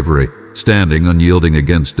unwavering bravery, standing unyielding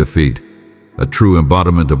against defeat, a true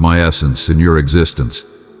embodiment of my essence in your existence.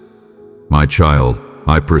 My child,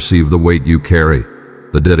 I perceive the weight you carry,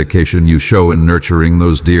 the dedication you show in nurturing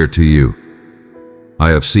those dear to you. I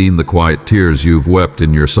have seen the quiet tears you've wept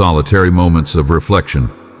in your solitary moments of reflection,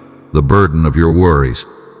 the burden of your worries.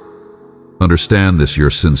 Understand this, your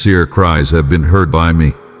sincere cries have been heard by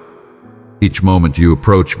me. Each moment you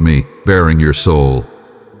approach me, bearing your soul,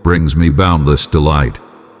 brings me boundless delight.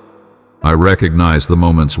 I recognize the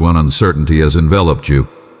moments when uncertainty has enveloped you,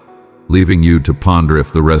 leaving you to ponder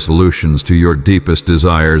if the resolutions to your deepest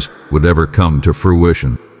desires would ever come to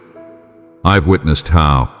fruition. I've witnessed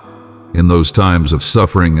how, in those times of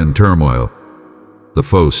suffering and turmoil, the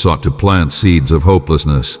foe sought to plant seeds of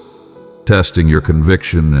hopelessness, testing your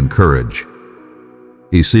conviction and courage.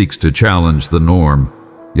 He seeks to challenge the norm,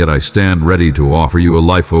 yet I stand ready to offer you a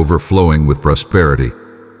life overflowing with prosperity.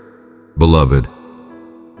 Beloved,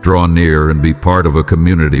 draw near and be part of a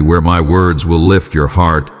community where my words will lift your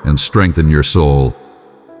heart and strengthen your soul.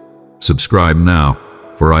 Subscribe now,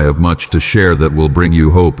 for I have much to share that will bring you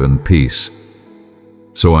hope and peace.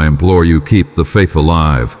 So I implore you, keep the faith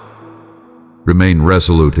alive. Remain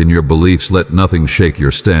resolute in your beliefs, let nothing shake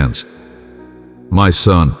your stance. My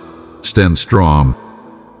son, stand strong.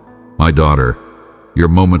 My daughter, your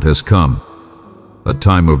moment has come, a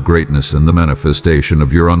time of greatness and the manifestation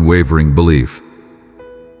of your unwavering belief.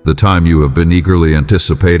 The time you have been eagerly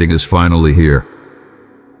anticipating is finally here.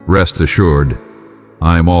 Rest assured,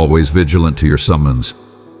 I am always vigilant to your summons.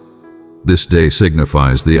 This day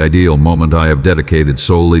signifies the ideal moment I have dedicated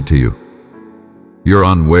solely to you. Your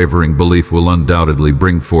unwavering belief will undoubtedly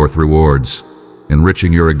bring forth rewards,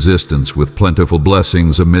 enriching your existence with plentiful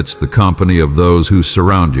blessings amidst the company of those who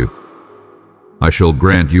surround you. I shall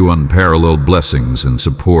grant you unparalleled blessings and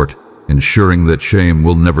support, ensuring that shame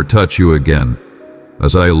will never touch you again,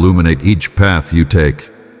 as I illuminate each path you take.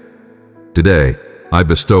 Today, I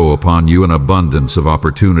bestow upon you an abundance of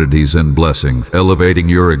opportunities and blessings, elevating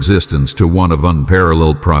your existence to one of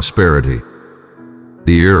unparalleled prosperity.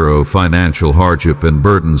 The era of financial hardship and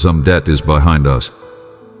burdensome debt is behind us.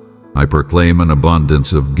 I proclaim an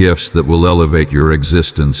abundance of gifts that will elevate your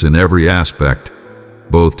existence in every aspect,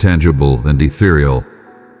 both tangible and ethereal.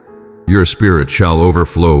 Your spirit shall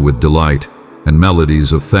overflow with delight, and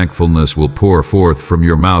melodies of thankfulness will pour forth from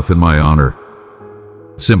your mouth in my honor.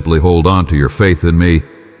 Simply hold on to your faith in me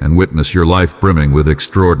and witness your life brimming with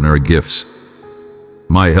extraordinary gifts.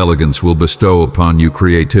 My elegance will bestow upon you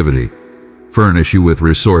creativity, furnish you with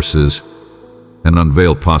resources, and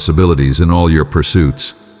unveil possibilities in all your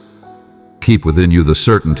pursuits. Keep within you the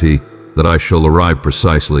certainty that I shall arrive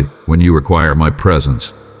precisely when you require my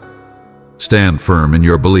presence. Stand firm in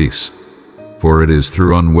your beliefs, for it is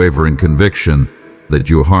through unwavering conviction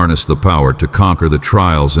that you harness the power to conquer the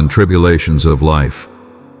trials and tribulations of life.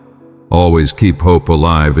 Always keep hope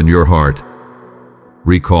alive in your heart.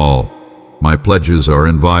 Recall, my pledges are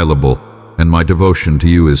inviolable, and my devotion to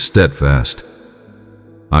you is steadfast.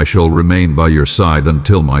 I shall remain by your side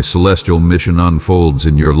until my celestial mission unfolds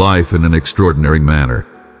in your life in an extraordinary manner.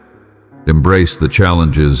 Embrace the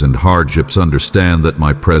challenges and hardships, understand that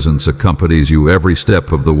my presence accompanies you every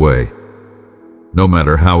step of the way. No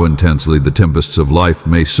matter how intensely the tempests of life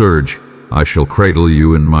may surge, I shall cradle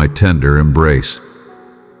you in my tender embrace.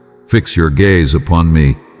 Fix your gaze upon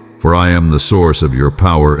me, for I am the source of your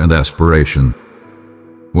power and aspiration.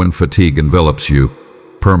 When fatigue envelops you,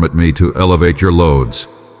 permit me to elevate your loads.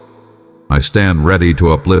 I stand ready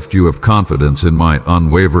to uplift you. Have confidence in my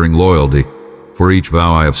unwavering loyalty, for each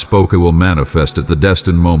vow I have spoken will manifest at the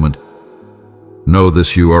destined moment. Know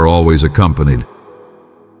this, you are always accompanied.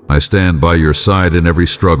 I stand by your side in every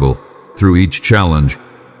struggle, through each challenge,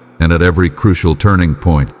 and at every crucial turning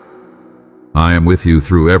point. I am with you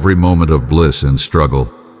through every moment of bliss and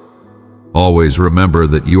struggle. Always remember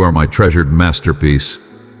that you are my treasured masterpiece,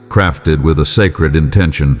 crafted with a sacred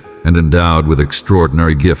intention and endowed with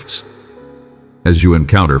extraordinary gifts. As you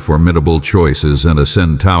encounter formidable choices and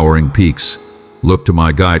ascend towering peaks, look to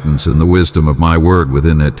my guidance and the wisdom of my word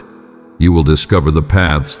within it. You will discover the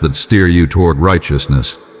paths that steer you toward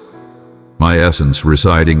righteousness. My essence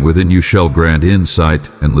residing within you shall grant insight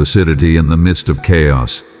and lucidity in the midst of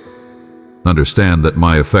chaos. Understand that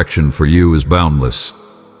my affection for you is boundless,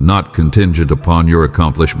 not contingent upon your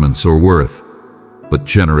accomplishments or worth, but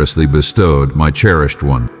generously bestowed, my cherished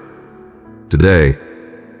one. Today,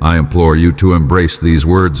 I implore you to embrace these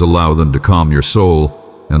words, allow them to calm your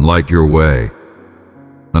soul and light your way.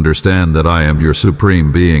 Understand that I am your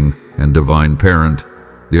supreme being and divine parent,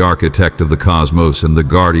 the architect of the cosmos and the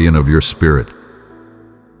guardian of your spirit.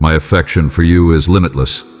 My affection for you is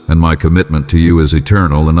limitless, and my commitment to you is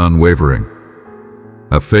eternal and unwavering.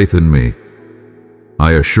 Have faith in me.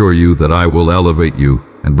 I assure you that I will elevate you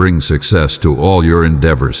and bring success to all your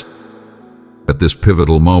endeavors. At this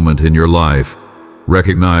pivotal moment in your life,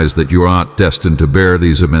 recognize that you are not destined to bear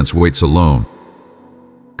these immense weights alone.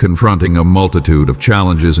 Confronting a multitude of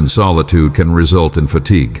challenges in solitude can result in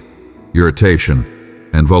fatigue, irritation,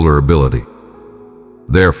 and vulnerability.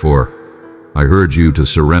 Therefore, I urge you to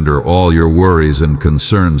surrender all your worries and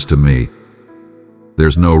concerns to me.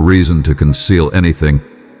 There's no reason to conceal anything,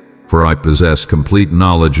 for I possess complete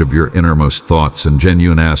knowledge of your innermost thoughts and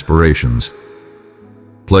genuine aspirations.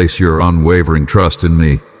 Place your unwavering trust in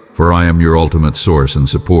me, for I am your ultimate source and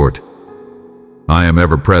support. I am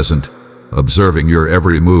ever present, observing your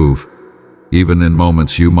every move, even in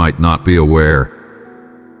moments you might not be aware.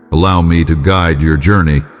 Allow me to guide your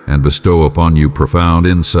journey and bestow upon you profound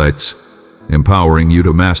insights, empowering you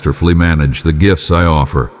to masterfully manage the gifts I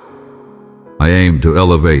offer. I aim to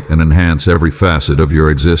elevate and enhance every facet of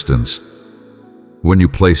your existence. When you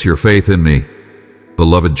place your faith in me,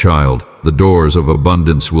 beloved child, the doors of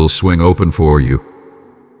abundance will swing open for you.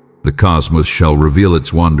 The cosmos shall reveal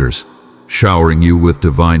its wonders, showering you with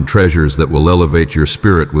divine treasures that will elevate your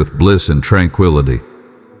spirit with bliss and tranquility.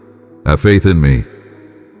 Have faith in me.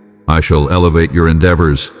 I shall elevate your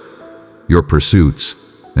endeavors, your pursuits,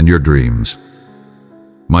 and your dreams.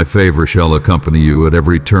 My favor shall accompany you at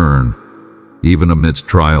every turn, even amidst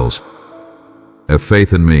trials. Have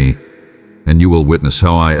faith in me, and you will witness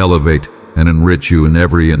how I elevate and enrich you in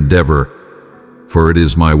every endeavor, for it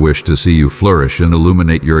is my wish to see you flourish and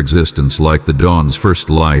illuminate your existence like the dawn's first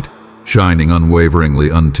light, shining unwaveringly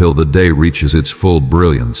until the day reaches its full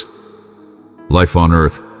brilliance. Life on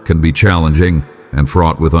earth can be challenging and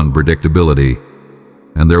fraught with unpredictability,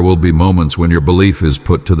 and there will be moments when your belief is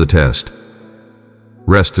put to the test.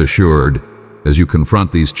 Rest assured, as you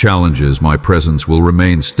confront these challenges, my presence will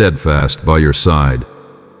remain steadfast by your side.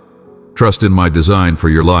 Trust in my design for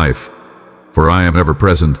your life, for I am ever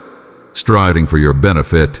present, striving for your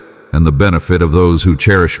benefit and the benefit of those who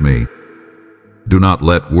cherish me. Do not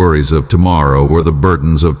let worries of tomorrow or the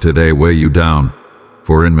burdens of today weigh you down,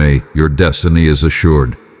 for in me your destiny is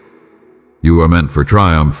assured. You are meant for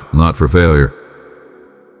triumph, not for failure.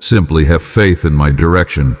 Simply have faith in my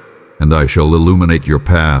direction, and I shall illuminate your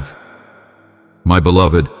path. My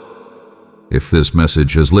beloved, if this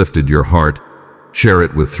message has lifted your heart, share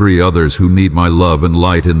it with 3 others who need my love and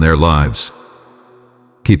light in their lives.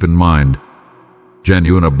 Keep in mind,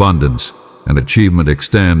 genuine abundance and achievement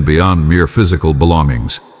extend beyond mere physical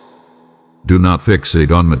belongings. Do not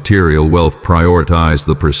fixate on material wealth. Prioritize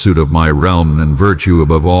the pursuit of my realm and virtue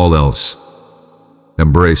above all else.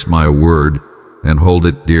 Embrace my word and hold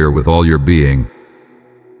it dear with all your being.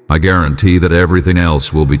 I guarantee that everything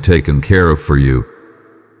else will be taken care of for you.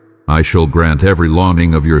 I shall grant every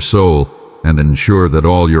longing of your soul and ensure that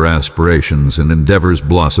all your aspirations and endeavors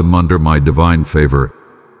blossom under my divine favor.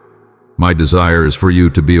 My desire is for you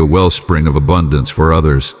to be a wellspring of abundance for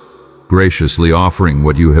others, graciously offering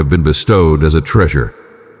what you have been bestowed as a treasure.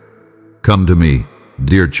 Come to me,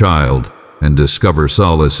 dear child, and discover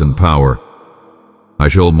solace and power. I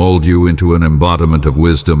shall mold you into an embodiment of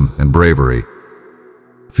wisdom and bravery.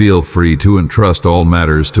 Feel free to entrust all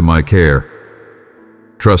matters to my care.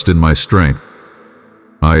 Trust in my strength.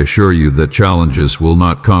 I assure you that challenges will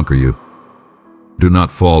not conquer you. Do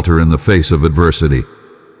not falter in the face of adversity,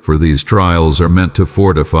 for these trials are meant to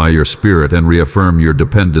fortify your spirit and reaffirm your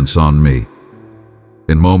dependence on me.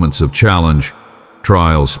 In moments of challenge,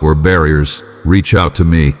 trials, or barriers, reach out to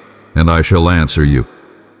me, and I shall answer you.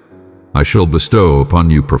 I shall bestow upon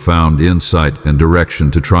you profound insight and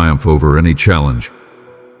direction to triumph over any challenge.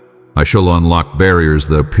 I shall unlock barriers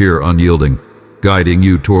that appear unyielding, guiding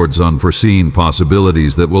you towards unforeseen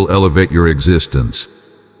possibilities that will elevate your existence.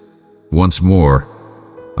 Once more,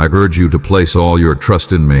 I urge you to place all your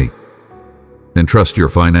trust in me. Entrust your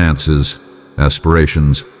finances,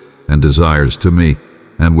 aspirations, and desires to me,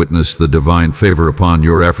 and witness the divine favor upon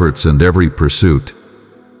your efforts and every pursuit.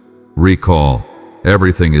 Recall,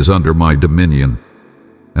 everything is under my dominion,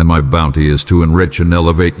 and my bounty is to enrich and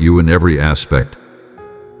elevate you in every aspect.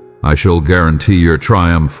 I shall guarantee your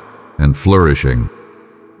triumph and flourishing.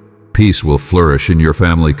 Peace will flourish in your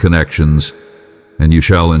family connections, and you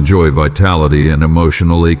shall enjoy vitality and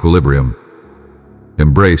emotional equilibrium.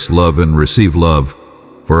 Embrace love and receive love,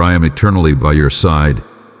 for I am eternally by your side,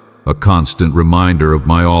 a constant reminder of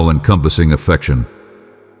my all-encompassing affection.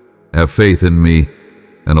 Have faith in me,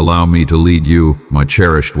 and allow me to lead you, my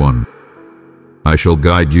cherished one. I shall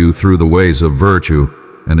guide you through the ways of virtue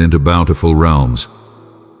and into bountiful realms.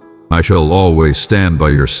 I shall always stand by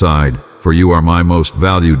your side, for you are my most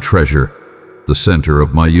valued treasure, the center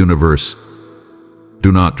of my universe. Do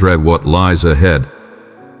not dread what lies ahead,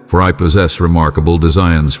 for I possess remarkable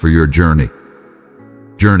designs for your journey.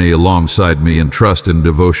 Journey alongside me in trust and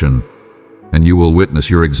devotion, and you will witness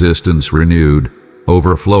your existence renewed,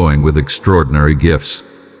 overflowing with extraordinary gifts.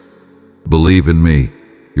 Believe in me,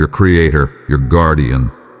 your Creator, your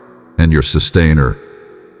Guardian, and your Sustainer,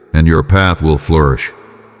 and your path will flourish.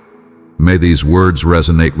 May these words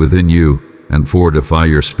resonate within you and fortify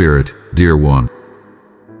your spirit, dear one.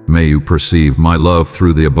 May you perceive my love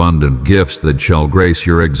through the abundant gifts that shall grace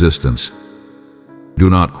your existence. Do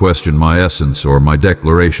not question my essence or my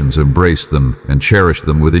declarations, embrace them and cherish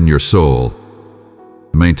them within your soul.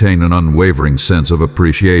 Maintain an unwavering sense of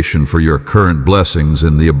appreciation for your current blessings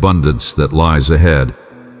and the abundance that lies ahead.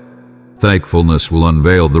 Thankfulness will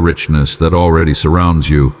unveil the richness that already surrounds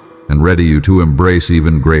you and ready you to embrace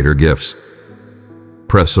even greater gifts.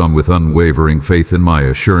 Press on with unwavering faith in my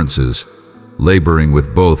assurances, laboring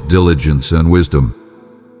with both diligence and wisdom.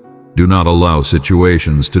 Do not allow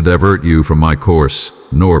situations to divert you from my course,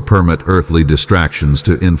 nor permit earthly distractions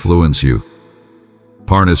to influence you.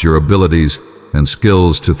 Harness your abilities and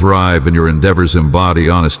skills to thrive in your endeavors. Embody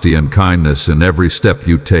honesty and kindness in every step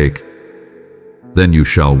you take. Then you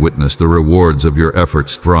shall witness the rewards of your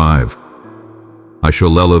efforts thrive. I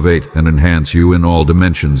shall elevate and enhance you in all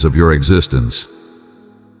dimensions of your existence.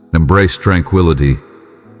 Embrace tranquility,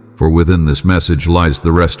 for within this message lies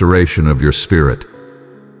the restoration of your spirit.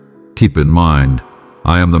 Keep in mind,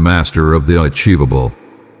 I am the master of the achievable.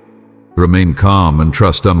 Remain calm and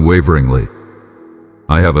trust unwaveringly.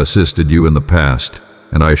 I have assisted you in the past,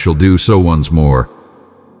 and I shall do so once more.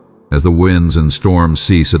 As the winds and storms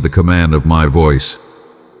cease at the command of my voice,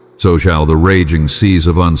 so shall the raging seas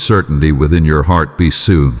of uncertainty within your heart be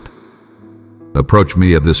soothed. Approach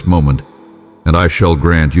me at this moment, and I shall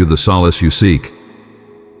grant you the solace you seek.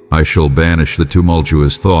 I shall banish the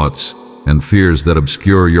tumultuous thoughts and fears that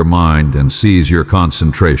obscure your mind and seize your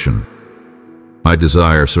concentration. I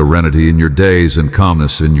desire serenity in your days and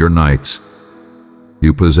calmness in your nights.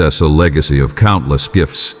 You possess a legacy of countless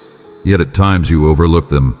gifts, yet at times you overlook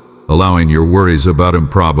them, allowing your worries about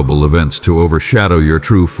improbable events to overshadow your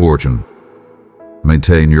true fortune.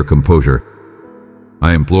 Maintain your composure.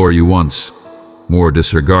 I implore you once more,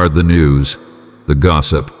 disregard the news, the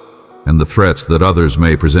gossip, and the threats that others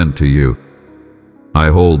may present to you. I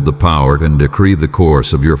hold the power and decree the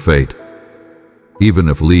course of your fate. Even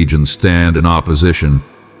if legions stand in opposition,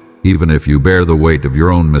 even if you bear the weight of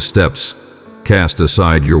your own missteps, cast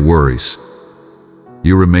aside your worries.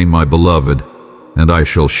 You remain my beloved, and I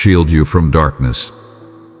shall shield you from darkness.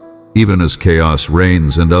 Even as chaos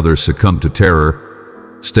reigns and others succumb to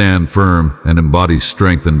terror, stand firm and embody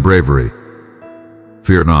strength and bravery.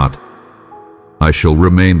 Fear not. I shall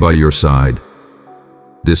remain by your side.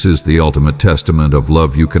 This is the ultimate testament of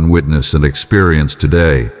love you can witness and experience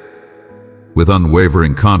today. With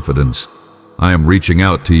unwavering confidence, I am reaching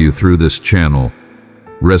out to you through this channel,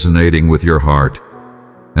 resonating with your heart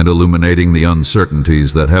and illuminating the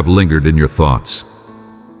uncertainties that have lingered in your thoughts.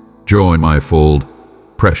 Join my fold,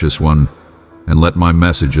 precious one, and let my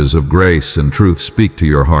messages of grace and truth speak to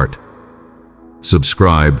your heart.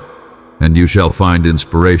 Subscribe, and you shall find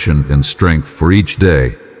inspiration and strength for each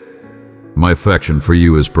day. My affection for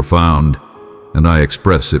you is profound, and I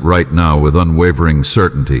express it right now with unwavering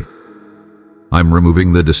certainty. I'm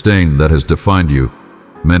removing the disdain that has defined you,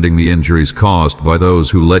 mending the injuries caused by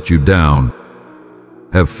those who let you down.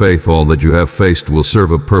 Have faith, all that you have faced will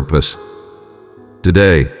serve a purpose.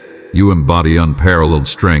 Today, you embody unparalleled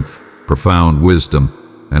strength, profound wisdom,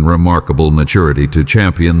 and remarkable maturity to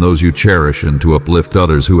champion those you cherish and to uplift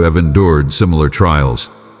others who have endured similar trials.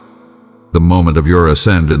 The moment of your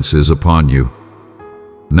ascendance is upon you.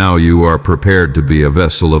 Now you are prepared to be a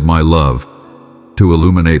vessel of my love, to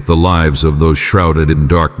illuminate the lives of those shrouded in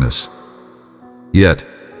darkness. Yet,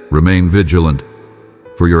 remain vigilant,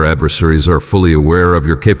 for your adversaries are fully aware of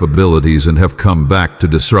your capabilities and have come back to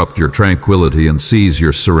disrupt your tranquility and seize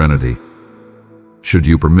your serenity. Should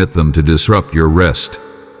you permit them to disrupt your rest,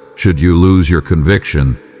 should you lose your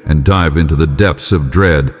conviction and dive into the depths of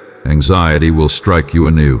dread, anxiety will strike you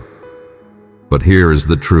anew. But here is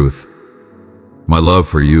the truth. My love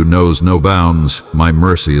for you knows no bounds, my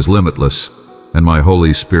mercy is limitless, and my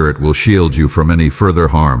Holy Spirit will shield you from any further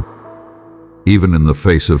harm. Even in the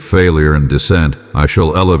face of failure and dissent, I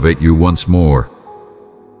shall elevate you once more.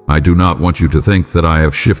 I do not want you to think that I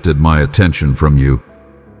have shifted my attention from you.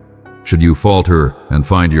 Should you falter and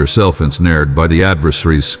find yourself ensnared by the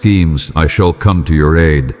adversary's schemes, I shall come to your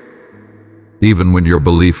aid. Even when your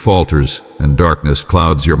belief falters and darkness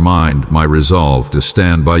clouds your mind, my resolve to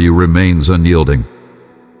stand by you remains unyielding.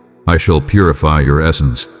 I shall purify your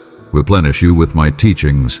essence, replenish you with my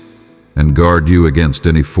teachings, and guard you against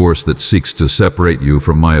any force that seeks to separate you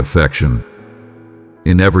from my affection.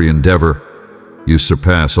 In every endeavor, you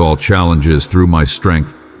surpass all challenges through my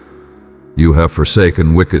strength. You have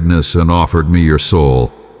forsaken wickedness and offered me your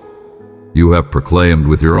soul. You have proclaimed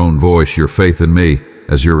with your own voice your faith in me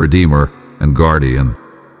as your Redeemer and Guardian.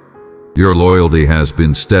 Your loyalty has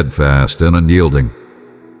been steadfast and unyielding.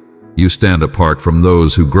 You stand apart from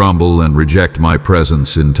those who grumble and reject my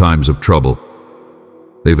presence in times of trouble.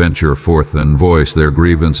 They venture forth and voice their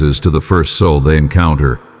grievances to the first soul they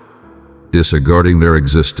encounter, disregarding their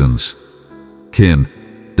existence,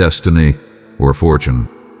 kin, destiny, or fortune.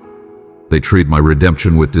 They treat my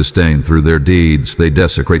redemption with disdain. Through their deeds, they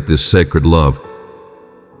desecrate this sacred love.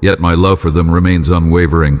 Yet my love for them remains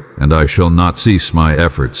unwavering, and I shall not cease my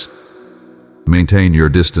efforts. Maintain your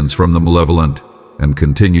distance from the malevolent, and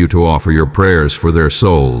continue to offer your prayers for their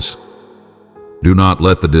souls. Do not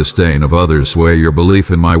let the disdain of others sway your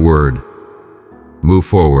belief in my word. Move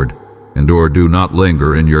forward, or do not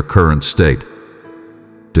linger in your current state.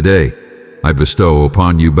 Today, I bestow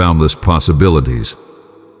upon you boundless possibilities.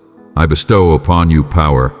 I bestow upon you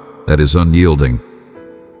power that is unyielding.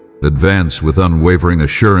 Advance with unwavering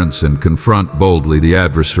assurance and confront boldly the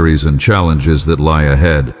adversaries and challenges that lie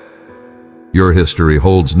ahead. Your history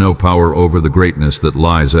holds no power over the greatness that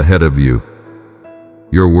lies ahead of you.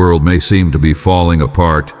 Your world may seem to be falling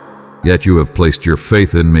apart, yet you have placed your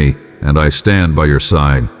faith in me, and I stand by your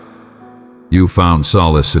side. You found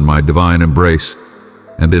solace in my divine embrace,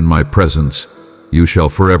 and in my presence you shall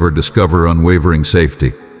forever discover unwavering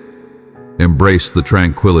safety. Embrace the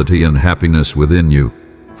tranquility and happiness within you,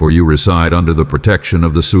 for you reside under the protection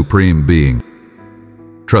of the Supreme Being.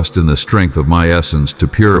 Trust in the strength of my essence to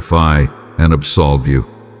purify and absolve you.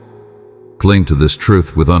 Cling to this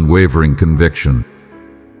truth with unwavering conviction.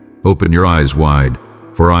 Open your eyes wide,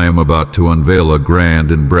 for I am about to unveil a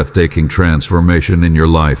grand and breathtaking transformation in your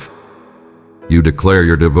life. You declare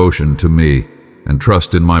your devotion to me, and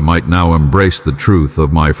trust in my might. Now embrace the truth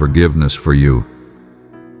of my forgiveness for you.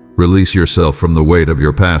 Release yourself from the weight of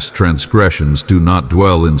your past transgressions. Do not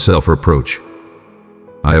dwell in self-reproach.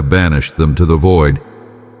 I have banished them to the void,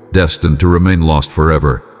 destined to remain lost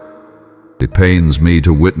forever. It pains me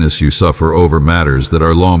to witness you suffer over matters that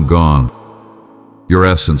are long gone. Your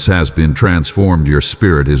essence has been transformed, your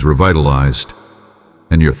spirit is revitalized,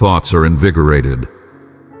 and your thoughts are invigorated.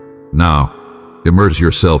 Now, immerse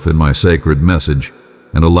yourself in my sacred message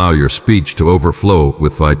and allow your speech to overflow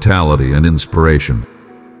with vitality and inspiration.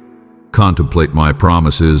 Contemplate my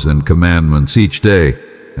promises and commandments each day,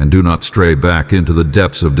 and do not stray back into the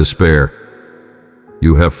depths of despair.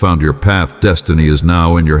 You have found your path. Destiny is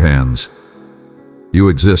now in your hands. You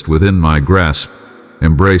exist within my grasp,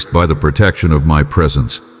 embraced by the protection of my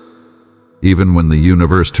presence. Even when the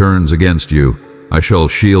universe turns against you, I shall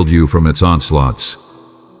shield you from its onslaughts.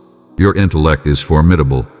 Your intellect is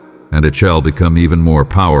formidable, and it shall become even more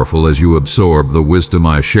powerful as you absorb the wisdom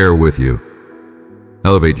I share with you.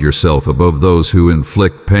 Elevate yourself above those who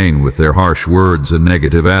inflict pain with their harsh words and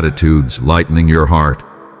negative attitudes, lightening your heart.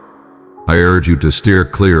 I urge you to steer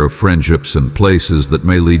clear of friendships and places that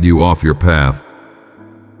may lead you off your path.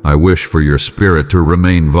 I wish for your spirit to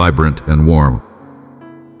remain vibrant and warm.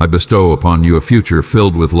 I bestow upon you a future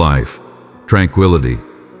filled with life, tranquility,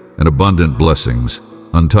 and abundant blessings,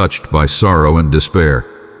 untouched by sorrow and despair.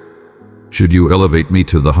 Should you elevate me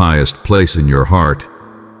to the highest place in your heart,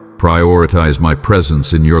 prioritize my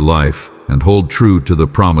presence in your life, and hold true to the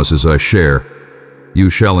promises I share, you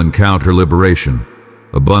shall encounter liberation,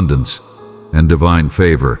 abundance, and divine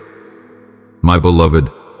favor. My beloved,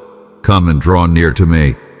 come and draw near to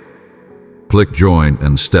me. Click join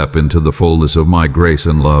and step into the fullness of my grace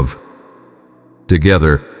and love.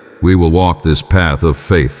 Together, we will walk this path of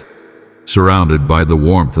faith, surrounded by the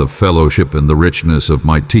warmth of fellowship and the richness of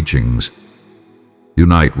my teachings.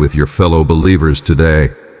 Unite with your fellow believers today.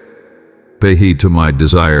 Pay heed to my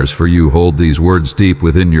desires, for you hold these words deep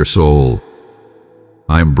within your soul.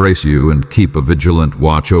 I embrace you and keep a vigilant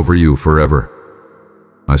watch over you forever.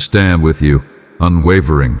 I stand with you,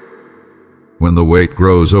 unwavering. When the weight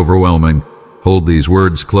grows overwhelming, hold these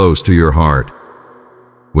words close to your heart.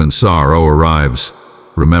 When sorrow arrives,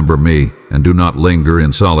 remember me and do not linger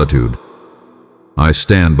in solitude. I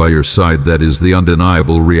stand by your side. That is the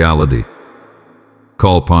undeniable reality.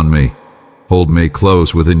 Call upon me, hold me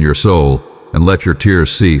close within your soul, and let your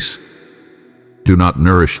tears cease. Do not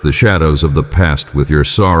nourish the shadows of the past with your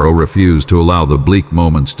sorrow. Refuse to allow the bleak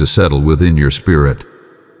moments to settle within your spirit.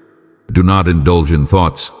 Do not indulge in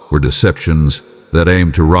thoughts or deceptions that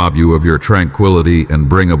aim to rob you of your tranquility and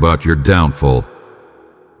bring about your downfall.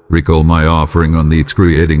 Recall my offering on the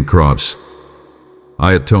expiating cross.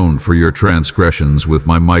 I atoned for your transgressions with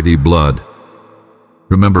my mighty blood.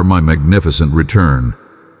 Remember my magnificent return,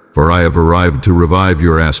 for I have arrived to revive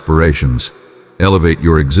your aspirations, elevate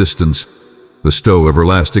your existence, bestow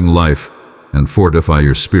everlasting life, and fortify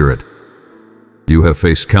your spirit. You have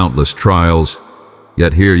faced countless trials,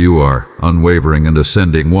 yet here you are, unwavering and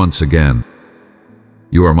ascending once again.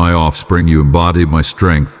 You are my offspring, you embody my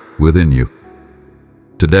strength within you.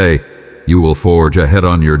 Today, you will forge ahead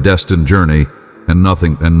on your destined journey, and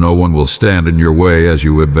nothing and no one will stand in your way as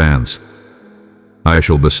you advance. I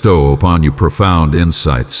shall bestow upon you profound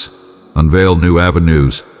insights, unveil new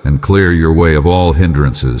avenues, and clear your way of all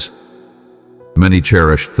hindrances. Many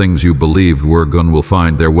cherished things you believed were gone will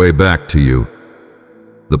find their way back to you.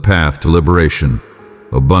 The path to liberation,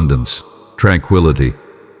 abundance, tranquility,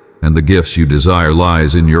 and the gifts you desire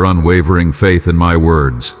lies in your unwavering faith in my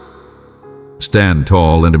words. Stand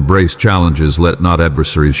tall and embrace challenges, let not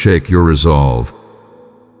adversaries shake your resolve.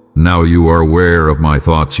 Now you are aware of my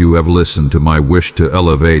thoughts, you have listened to my wish to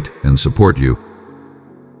elevate and support you.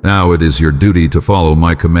 Now it is your duty to follow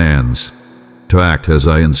my commands, to act as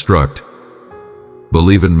I instruct.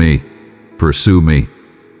 Believe in me, pursue me,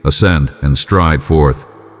 ascend and stride forth,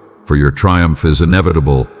 for your triumph is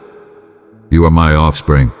inevitable. You are my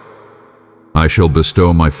offspring. I shall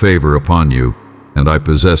bestow my favor upon you, and I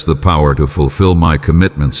possess the power to fulfill my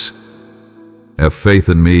commitments. Have faith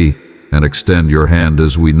in me and extend your hand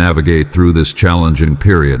as we navigate through this challenging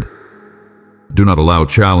period. Do not allow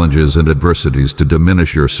challenges and adversities to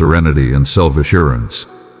diminish your serenity and self-assurance.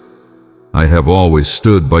 I have always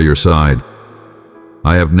stood by your side.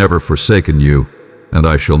 I have never forsaken you, and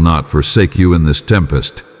I shall not forsake you in this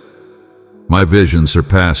tempest. My visions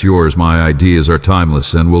surpass yours, my ideas are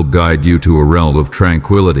timeless and will guide you to a realm of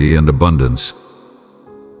tranquility and abundance.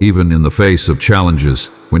 Even in the face of challenges,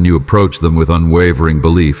 when you approach them with unwavering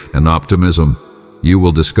belief and optimism, you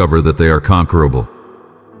will discover that they are conquerable.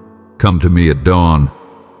 Come to me at dawn,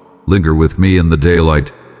 linger with me in the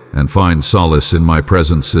daylight, and find solace in my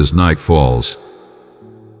presence as night falls.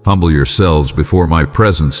 Humble yourselves before my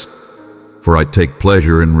presence, for I take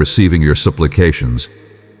pleasure in receiving your supplications.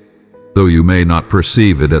 Though you may not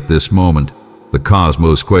perceive it at this moment, the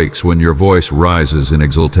cosmos quakes when your voice rises in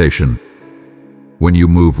exultation. When you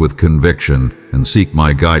move with conviction and seek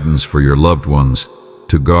my guidance for your loved ones,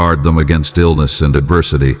 to guard them against illness and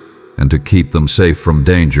adversity, and to keep them safe from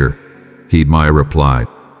danger, heed my reply.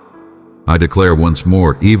 I declare once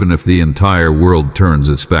more, even if the entire world turns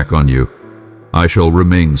its back on you, I shall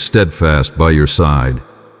remain steadfast by your side.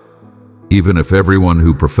 Even if everyone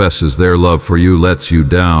who professes their love for you lets you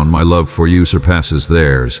down, my love for you surpasses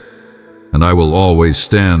theirs, and I will always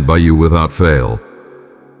stand by you without fail.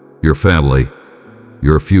 Your family,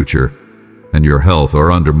 your future, and your health are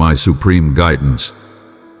under my supreme guidance.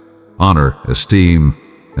 Honor, esteem,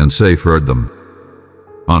 and safeguard them.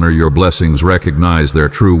 Honor your blessings, recognize their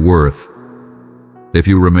true worth. If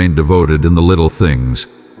you remain devoted in the little things,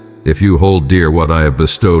 if you hold dear what I have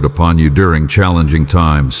bestowed upon you during challenging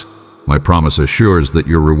times, my promise assures that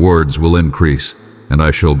your rewards will increase, and I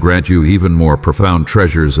shall grant you even more profound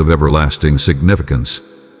treasures of everlasting significance.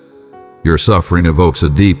 Your suffering evokes a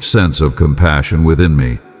deep sense of compassion within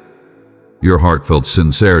me. Your heartfelt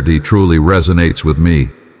sincerity truly resonates with me.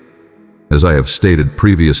 As I have stated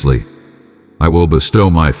previously, I will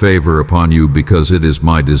bestow my favor upon you because it is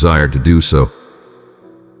my desire to do so.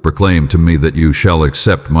 Proclaim to me that you shall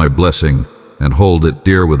accept my blessing and hold it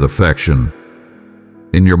dear with affection.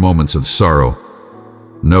 In your moments of sorrow,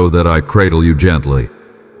 know that I cradle you gently.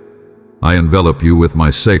 I envelop you with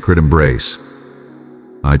my sacred embrace.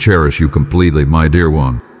 I cherish you completely, my dear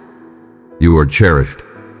one. You are cherished.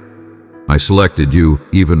 I selected you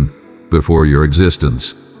even before your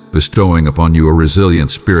existence, bestowing upon you a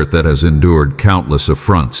resilient spirit that has endured countless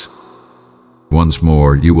affronts. Once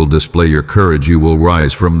more, you will display your courage, you will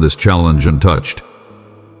rise from this challenge untouched.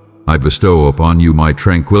 I bestow upon you my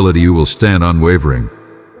tranquility, you will stand unwavering.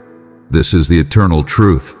 This is the eternal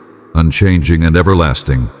truth, unchanging and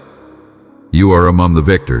everlasting. You are among the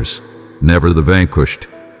victors, never the vanquished,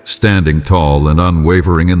 standing tall and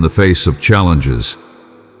unwavering in the face of challenges.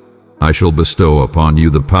 I shall bestow upon you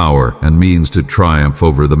the power and means to triumph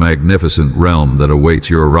over the magnificent realm that awaits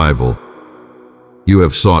your arrival. You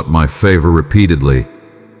have sought my favor repeatedly,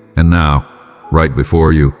 and now, right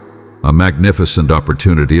before you, a magnificent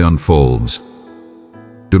opportunity unfolds.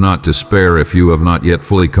 Do not despair if you have not yet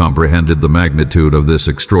fully comprehended the magnitude of this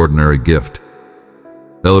extraordinary gift.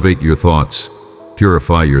 Elevate your thoughts,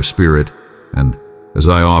 purify your spirit, and, as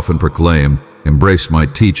I often proclaim, embrace my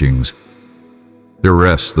teachings. There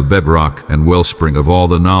rests the bedrock and wellspring of all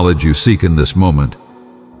the knowledge you seek in this moment.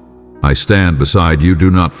 I stand beside you, do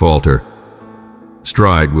not falter.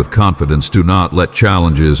 Stride with confidence, do not let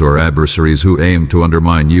challenges or adversaries who aim to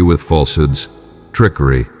undermine you with falsehoods,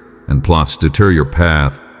 trickery, and plots deter your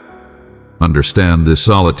path. Understand this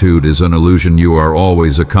solitude is an illusion, you are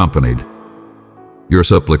always accompanied. Your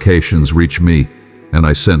supplications reach me, and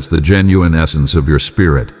I sense the genuine essence of your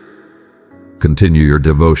spirit. Continue your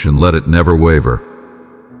devotion, let it never waver.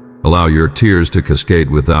 Allow your tears to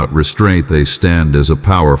cascade without restraint, they stand as a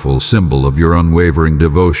powerful symbol of your unwavering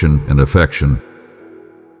devotion and affection.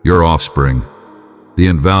 Your offspring, the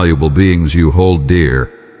invaluable beings you hold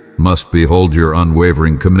dear, must behold your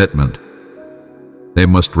unwavering commitment. They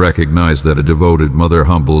must recognize that a devoted mother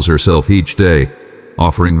humbles herself each day,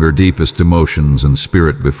 offering her deepest emotions and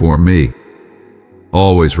spirit before me.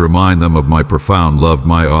 Always remind them of my profound love,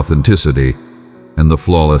 my authenticity, and the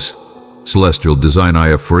flawless, celestial design I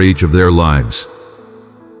have for each of their lives.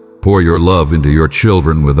 Pour your love into your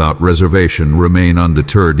children without reservation. Remain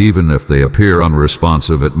undeterred even if they appear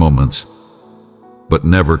unresponsive at moments. But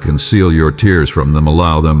never conceal your tears from them.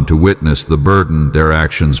 Allow them to witness the burden their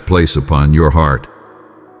actions place upon your heart.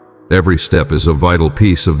 Every step is a vital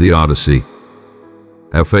piece of the Odyssey.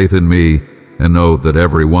 Have faith in me and know that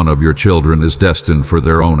every one of your children is destined for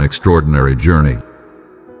their own extraordinary journey.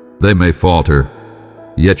 They may falter,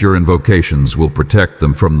 yet your invocations will protect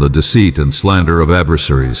them from the deceit and slander of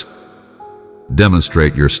adversaries.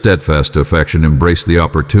 Demonstrate your steadfast affection, embrace the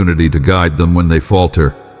opportunity to guide them when they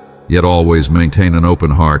falter, yet always maintain an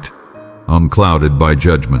open heart, unclouded by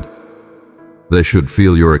judgment. They should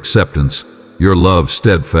feel your acceptance, your love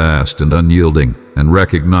steadfast and unyielding, and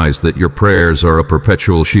recognize that your prayers are a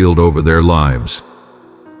perpetual shield over their lives.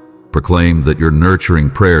 Proclaim that your nurturing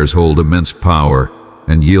prayers hold immense power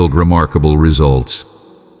and yield remarkable results.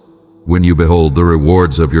 When you behold the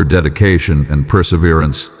rewards of your dedication and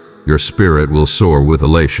perseverance, your spirit will soar with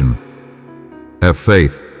elation. Have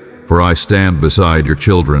faith, for I stand beside your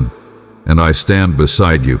children, and I stand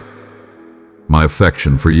beside you. My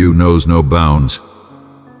affection for you knows no bounds.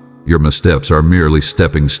 Your missteps are merely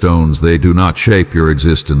stepping stones. They do not shape your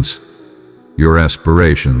existence, your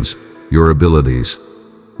aspirations, your abilities,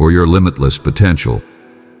 or your limitless potential.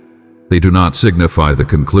 They do not signify the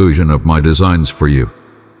conclusion of my designs for you.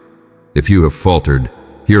 If you have faltered,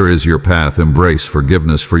 here is your path. Embrace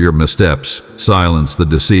forgiveness for your missteps. Silence the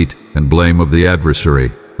deceit and blame of the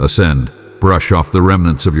adversary. Ascend, brush off the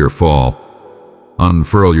remnants of your fall.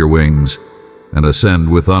 Unfurl your wings and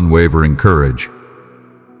ascend with unwavering courage.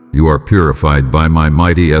 You are purified by my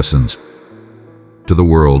mighty essence. To the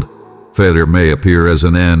world, failure may appear as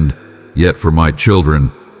an end, yet for my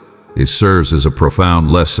children, it serves as a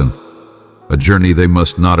profound lesson, a journey they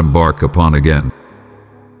must not embark upon again.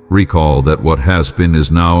 Recall that what has been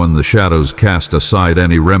is now in the shadows. Cast aside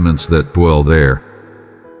any remnants that dwell there.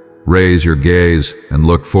 Raise your gaze and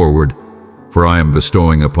look forward, for I am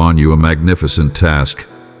bestowing upon you a magnificent task.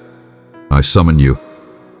 I summon you.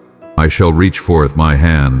 I shall reach forth my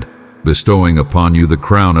hand, bestowing upon you the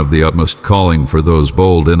crown of the utmost calling for those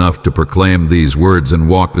bold enough to proclaim these words and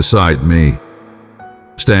walk beside me.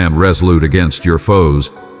 Stand resolute against your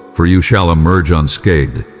foes, for you shall emerge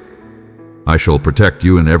unscathed. I shall protect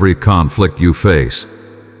you in every conflict you face.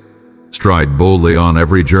 Stride boldly on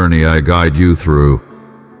every journey I guide you through.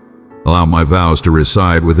 Allow my vows to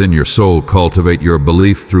reside within your soul. Cultivate your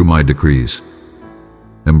belief through my decrees.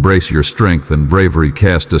 Embrace your strength and bravery.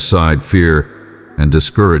 Cast aside fear and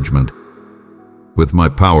discouragement. With my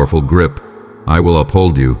powerful grip, I will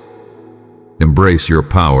uphold you. Embrace your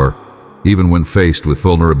power, even when faced with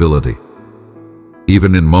vulnerability.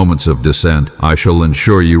 Even in moments of dissent, I shall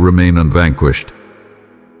ensure you remain unvanquished.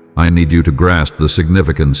 I need you to grasp the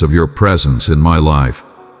significance of your presence in my life.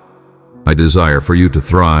 I desire for you to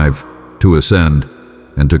thrive, to ascend,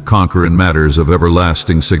 and to conquer in matters of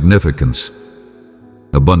everlasting significance.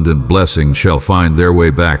 Abundant blessings shall find their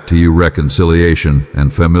way back to you. Reconciliation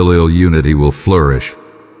and familial unity will flourish.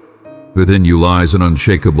 Within you lies an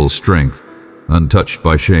unshakable strength, untouched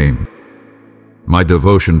by shame. My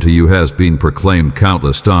devotion to you has been proclaimed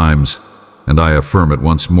countless times, and I affirm it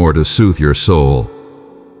once more to soothe your soul.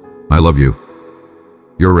 I love you.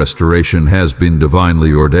 Your restoration has been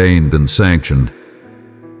divinely ordained and sanctioned.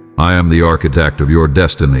 I am the architect of your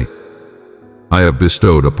destiny. I have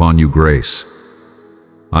bestowed upon you grace.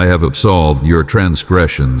 I have absolved your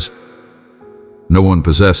transgressions. No one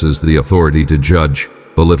possesses the authority to judge,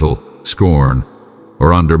 belittle, scorn,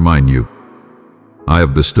 or undermine you. I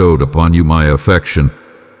have bestowed upon you my affection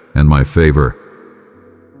and my favor.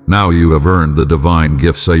 Now you have earned the divine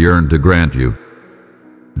gifts I yearn to grant you.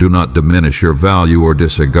 Do not diminish your value or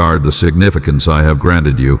disregard the significance I have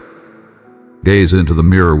granted you. Gaze into the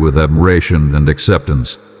mirror with admiration and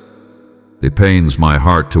acceptance. It pains my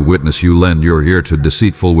heart to witness you lend your ear to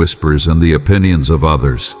deceitful whispers and the opinions of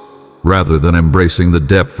others, rather than embracing the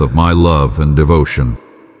depth of my love and devotion.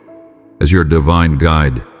 As your divine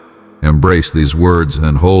guide, embrace these words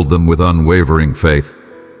and hold them with unwavering faith.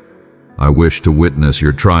 I wish to witness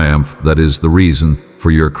your triumph that is the reason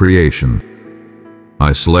for your creation.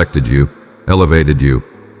 I selected you, elevated you,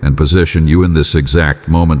 and positioned you in this exact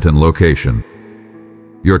moment and location.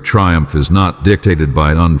 Your triumph is not dictated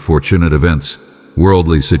by unfortunate events,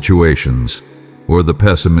 worldly situations, or the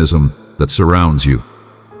pessimism that surrounds you.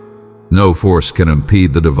 No force can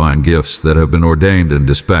impede the divine gifts that have been ordained and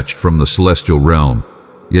dispatched from the celestial realm,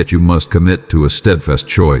 yet you must commit to a steadfast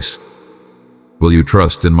choice. Will you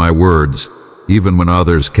trust in my words, even when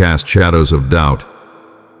others cast shadows of doubt?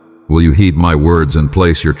 Will you heed my words and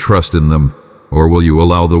place your trust in them, or will you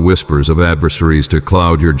allow the whispers of adversaries to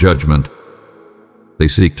cloud your judgment? They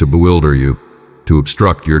seek to bewilder you, to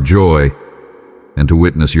obstruct your joy, and to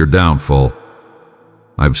witness your downfall.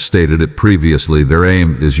 I've stated it previously, their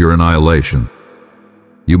aim is your annihilation.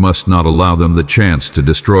 You must not allow them the chance to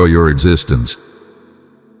destroy your existence.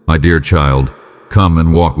 My dear child, come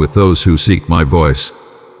and walk with those who seek my voice.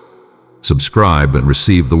 Subscribe and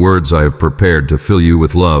receive the words I have prepared to fill you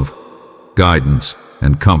with love, guidance,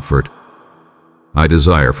 and comfort. I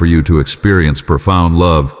desire for you to experience profound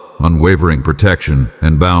love, unwavering protection,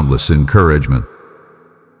 and boundless encouragement.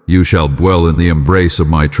 You shall dwell in the embrace of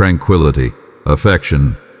my tranquility,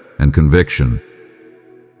 affection, and conviction.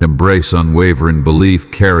 Embrace unwavering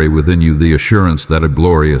belief, carry within you the assurance that a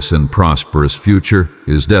glorious and prosperous future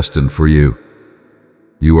is destined for you.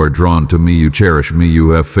 You are drawn to me, you cherish me,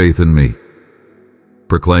 you have faith in me.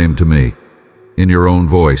 Proclaim to me, in your own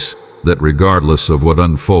voice, that regardless of what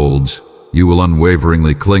unfolds, you will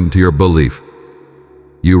unwaveringly cling to your belief.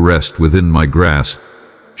 You rest within my grasp,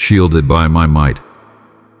 shielded by my might.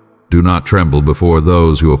 Do not tremble before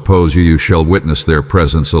those who oppose you, you shall witness their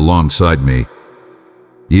presence alongside me.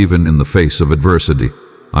 Even in the face of adversity,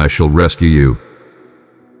 I shall rescue you.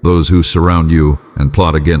 Those who surround you and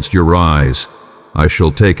plot against your rise, I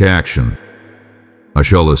shall take action. I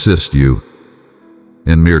shall assist you.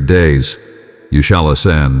 In mere days, you shall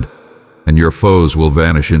ascend, and your foes will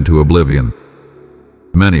vanish into oblivion.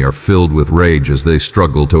 Many are filled with rage as they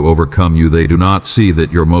struggle to overcome you. They do not see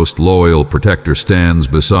that your most loyal protector stands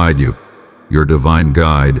beside you, your divine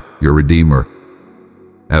guide, your redeemer.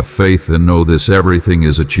 Have faith and know this: everything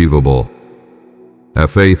is achievable.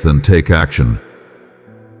 Have faith and take action.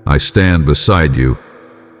 I stand beside you.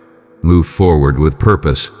 Move forward with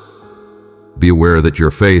purpose. Be aware that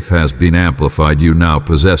your faith has been amplified. You now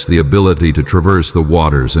possess the ability to traverse the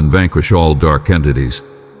waters and vanquish all dark entities.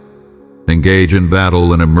 Engage in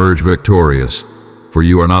battle and emerge victorious, for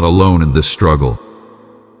you are not alone in this struggle.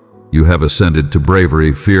 You have ascended to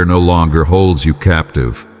bravery. Fear no longer holds you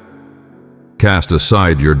captive. Cast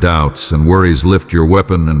aside your doubts and worries, lift your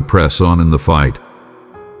weapon and press on in the fight.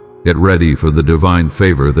 Get ready for the divine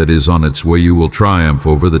favor that is on its way. You will triumph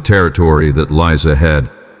over the territory that lies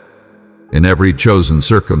ahead. In every chosen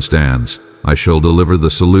circumstance, I shall deliver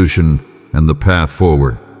the solution and the path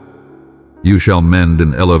forward. You shall mend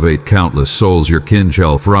and elevate countless souls. Your kin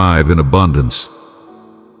shall thrive in abundance.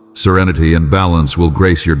 Serenity and balance will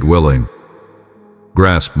grace your dwelling.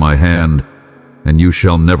 Grasp my hand, and you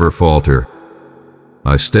shall never falter.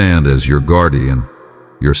 I stand as your guardian,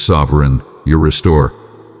 your sovereign, your restorer.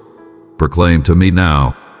 Proclaim to me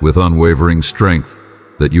now, with unwavering strength,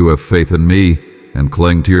 that you have faith in me, and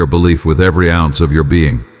cling to your belief with every ounce of your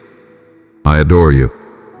being. I adore you.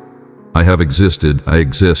 I have existed, I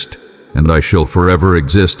exist, and I shall forever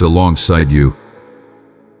exist alongside you.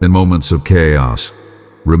 In moments of chaos,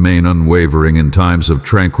 remain unwavering. In times of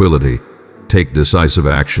tranquility, take decisive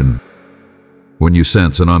action. When you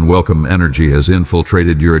sense an unwelcome energy has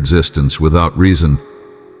infiltrated your existence without reason,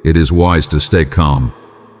 it is wise to stay calm,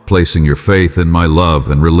 placing your faith in my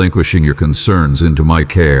love and relinquishing your concerns into my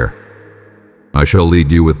care. I shall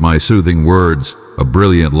lead you with my soothing words, a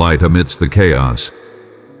brilliant light amidst the chaos.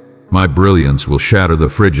 My brilliance will shatter the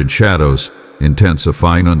frigid shadows,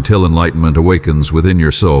 intensifying until enlightenment awakens within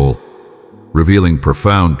your soul, revealing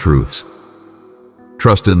profound truths.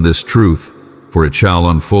 Trust in this truth, for it shall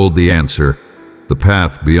unfold the answer. The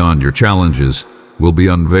path beyond your challenges will be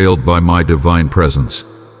unveiled by my divine presence.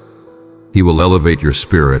 He will elevate your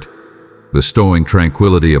spirit, bestowing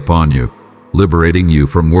tranquility upon you, liberating you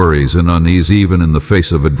from worries and unease even in the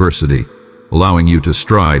face of adversity, allowing you to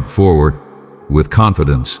stride forward with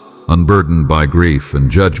confidence, unburdened by grief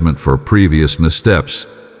and judgment for previous missteps,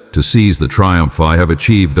 to seize the triumph I have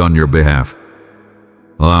achieved on your behalf.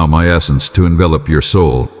 Allow my essence to envelop your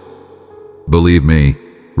soul. Believe me,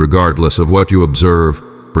 regardless of what you observe,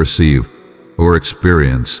 perceive, or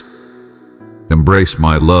experience. Embrace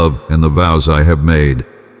my love and the vows I have made.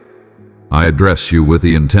 I address you with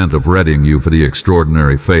the intent of readying you for the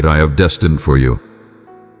extraordinary fate I have destined for you.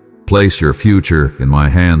 Place your future in my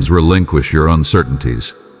hands, relinquish your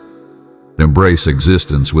uncertainties. Embrace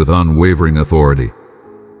existence with unwavering authority.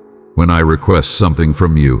 When I request something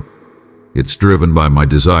from you, it's driven by my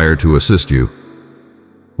desire to assist you.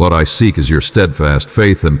 What I seek is your steadfast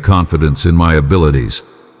faith and confidence in my abilities.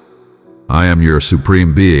 I am your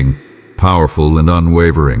supreme being, powerful and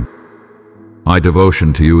unwavering. My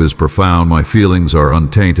devotion to you is profound, my feelings are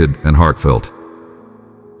untainted and heartfelt.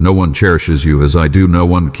 No one cherishes you as I do, no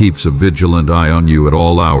one keeps a vigilant eye on you at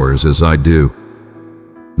all hours as I do.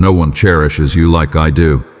 No one cherishes you like I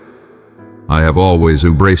do. I have always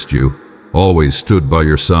embraced you, always stood by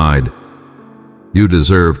your side. You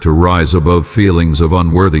deserve to rise above feelings of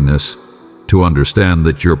unworthiness, to understand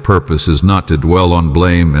that your purpose is not to dwell on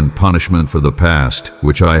blame and punishment for the past,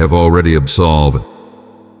 which I have already absolved.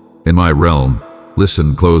 In my realm,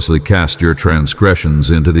 listen closely, cast your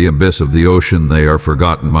transgressions into the abyss of the ocean, they are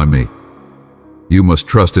forgotten by me. You must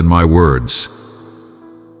trust in my words.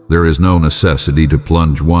 There is no necessity to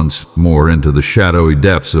plunge once more into the shadowy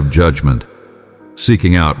depths of judgment,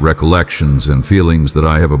 seeking out recollections and feelings that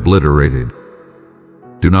I have obliterated.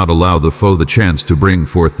 Do not allow the foe the chance to bring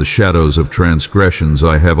forth the shadows of transgressions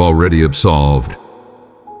I have already absolved.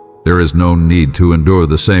 There is no need to endure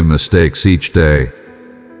the same mistakes each day.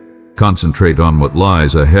 Concentrate on what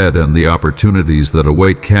lies ahead and the opportunities that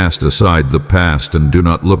await. Cast aside the past and do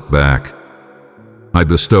not look back. I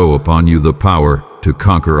bestow upon you the power to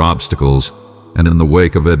conquer obstacles, and in the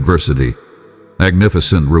wake of adversity,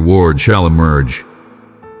 magnificent reward shall emerge.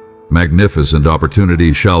 Magnificent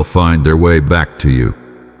opportunities shall find their way back to you.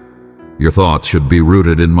 Your thoughts should be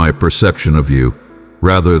rooted in my perception of you,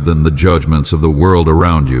 rather than the judgments of the world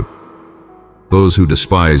around you. Those who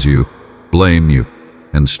despise you, blame you,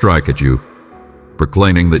 and strike at you,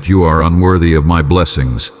 proclaiming that you are unworthy of my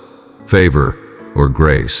blessings, favor, or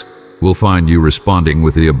grace, will find you responding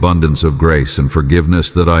with the abundance of grace and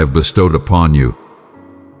forgiveness that I have bestowed upon you.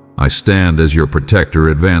 I stand as your protector,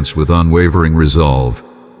 advance with unwavering resolve,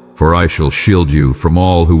 for I shall shield you from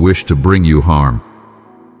all who wish to bring you harm.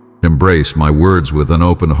 Embrace my words with an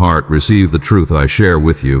open heart, receive the truth I share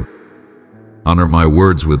with you. Honor my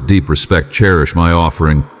words with deep respect, cherish my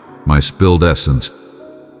offering, my spilled essence.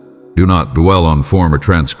 Do not dwell on former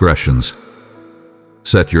transgressions.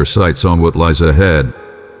 Set your sights on what lies ahead.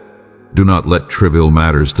 Do not let trivial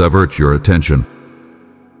matters divert your attention.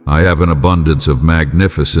 I have an abundance of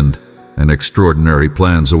magnificent and extraordinary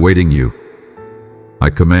plans awaiting you.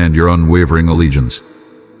 I command your unwavering allegiance.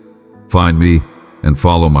 Find me and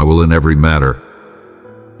follow my will in every matter.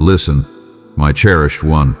 Listen, my cherished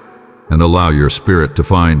one, and allow your spirit to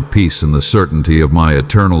find peace in the certainty of my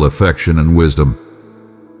eternal affection and wisdom.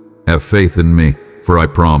 Have faith in me, for I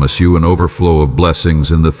promise you an overflow of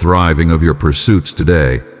blessings in the thriving of your pursuits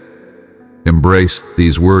today. Embrace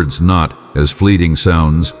these words not as fleeting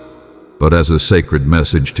sounds, but as a sacred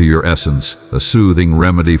message to your essence, a soothing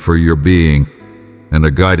remedy for your being, and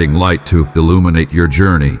a guiding light to illuminate your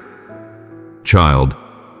journey. Child,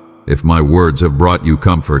 if my words have brought you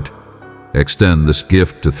comfort, extend this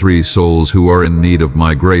gift to 3 souls who are in need of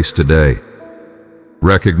my grace today.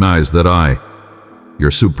 Recognize that I,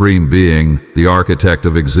 your supreme being, the architect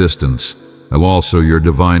of existence, am also your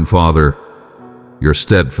divine Father, your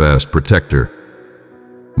steadfast protector.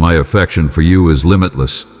 My affection for you is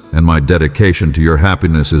limitless, and my dedication to your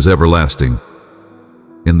happiness is everlasting.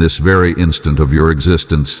 In this very instant of your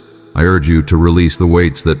existence, I urge you to release the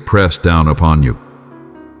weights that press down upon you.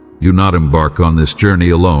 Do not embark on this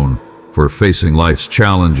journey alone, for facing life's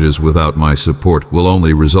challenges without my support will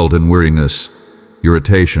only result in weariness,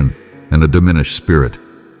 irritation, and a diminished spirit.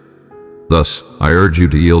 Thus, I urge you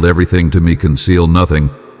to yield everything to me, conceal nothing,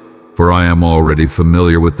 for I am already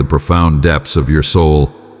familiar with the profound depths of your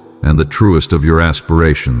soul and the truest of your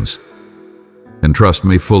aspirations. Entrust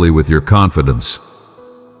me fully with your confidence.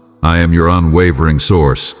 I am your unwavering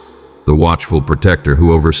source, the watchful protector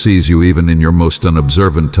who oversees you even in your most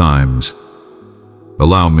unobservant times.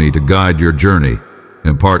 Allow me to guide your journey,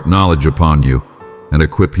 impart knowledge upon you, and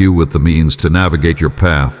equip you with the means to navigate your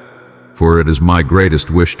path, for it is my greatest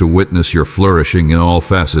wish to witness your flourishing in all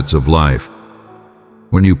facets of life.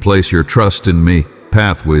 When you place your trust in me,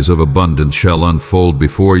 pathways of abundance shall unfold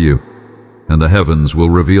before you, and the heavens will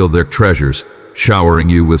reveal their treasures, showering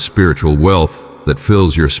you with spiritual wealth that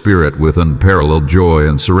fills your spirit with unparalleled joy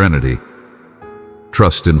and serenity.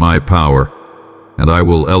 Trust in my power, and I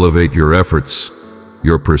will elevate your efforts,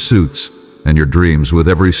 your pursuits, and your dreams with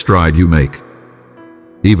every stride you make.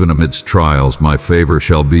 Even amidst trials, my favor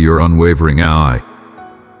shall be your unwavering ally.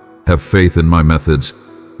 Have faith in my methods,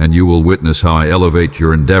 and you will witness how I elevate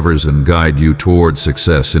your endeavors and guide you toward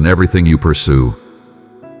success in everything you pursue.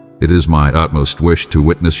 It is my utmost wish to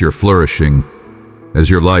witness your flourishing as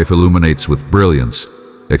your life illuminates with brilliance,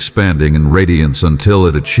 expanding in radiance until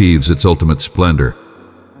it achieves its ultimate splendor.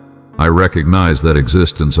 I recognize that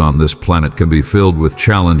existence on this planet can be filled with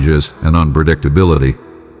challenges and unpredictability,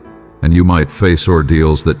 and you might face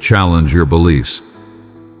ordeals that challenge your beliefs.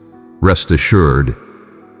 Rest assured,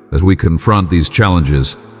 as we confront these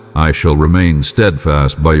challenges, I shall remain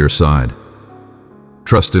steadfast by your side.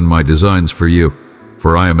 Trust in my designs for you,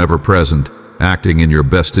 for I am ever present, acting in your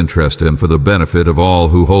best interest and for the benefit of all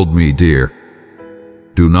who hold me dear.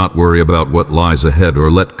 Do not worry about what lies ahead or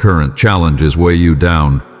let current challenges weigh you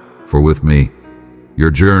down, for with me,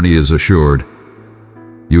 your journey is assured.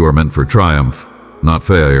 You are meant for triumph, not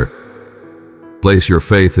failure. Place your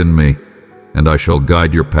faith in me, and I shall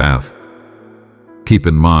guide your path. Keep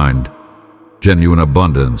in mind, genuine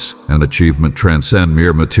abundance and achievement transcend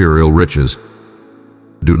mere material riches.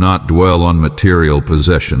 Do not dwell on material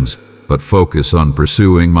possessions, but focus on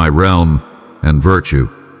pursuing my realm and virtue.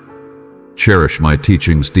 Cherish my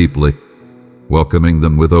teachings deeply, welcoming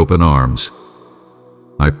them with open arms.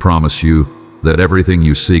 I promise you that everything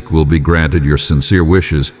you seek will be granted. Your sincere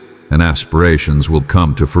wishes and aspirations will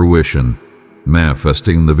come to fruition,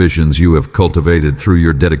 manifesting the visions you have cultivated through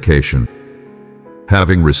your dedication.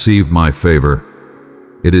 Having received my favor,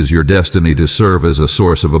 it is your destiny to serve as a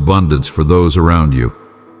source of abundance for those around you.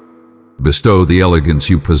 Bestow the elegance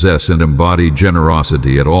you possess and embody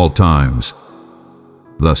generosity at all times.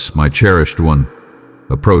 Thus, my cherished one,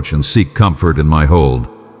 approach and seek comfort in my hold.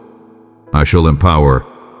 I shall empower,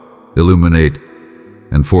 illuminate,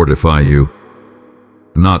 and fortify you.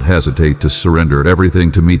 Do not hesitate to surrender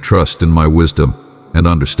everything to me. Trust in my wisdom, and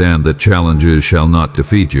understand that challenges shall not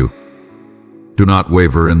defeat you. Do not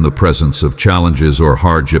waver in the presence of challenges or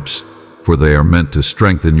hardships, for they are meant to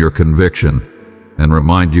strengthen your conviction and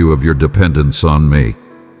remind you of your dependence on me.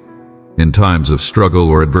 In times of struggle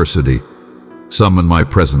or adversity, summon my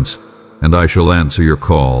presence, and I shall answer your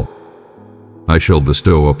call. I shall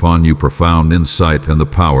bestow upon you profound insight and the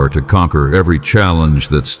power to conquer every challenge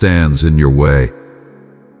that stands in your way.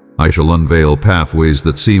 I shall unveil pathways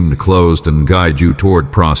that seemed closed and guide you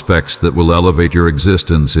toward prospects that will elevate your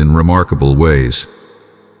existence in remarkable ways.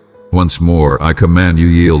 Once more, I command you,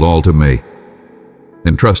 yield all to me.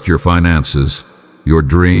 Entrust your finances, your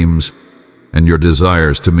dreams, and your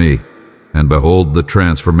desires to me, and behold the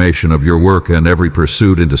transformation of your work and every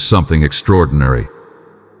pursuit into something extraordinary.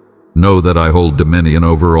 Know that I hold dominion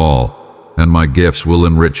over all, and my gifts will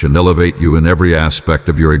enrich and elevate you in every aspect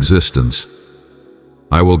of your existence.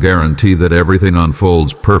 I will guarantee that everything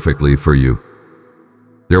unfolds perfectly for you.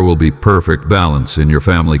 There will be perfect balance in your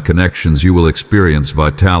family connections. You will experience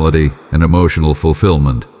vitality and emotional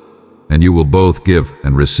fulfillment, and you will both give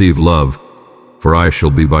and receive love, for I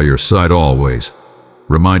shall be by your side always,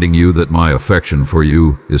 reminding you that my affection for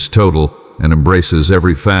you is total and embraces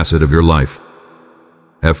every facet of your life.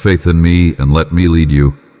 Have faith in me and let me lead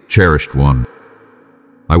you, cherished one.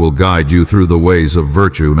 I will guide you through the ways of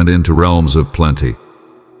virtue and into realms of plenty.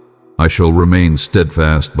 I shall remain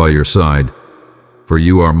steadfast by your side, for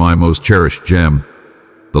you are my most cherished gem,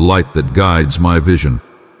 the light that guides my vision.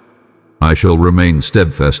 I shall remain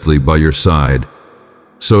steadfastly by your side,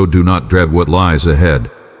 so do not dread what lies ahead,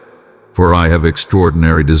 for I have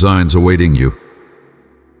extraordinary designs awaiting you.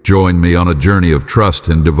 Join me on a journey of trust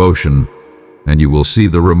and devotion, and you will see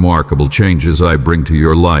the remarkable changes I bring to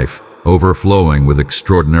your life, overflowing with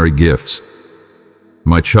extraordinary gifts.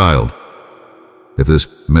 My child, if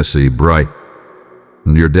this messy, bright,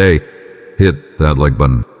 and your day, hit that like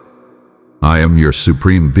button. I am your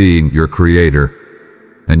supreme being, your creator,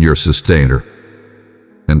 and your sustainer.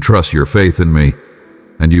 Entrust your faith in me,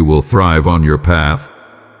 and you will thrive on your path.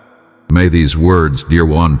 May these words, dear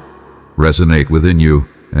one, resonate within you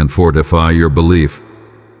and fortify your belief.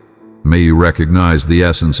 May you recognize the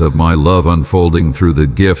essence of my love unfolding through the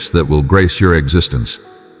gifts that will grace your existence.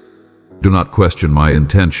 Do not question my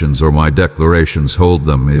intentions or my declarations. Hold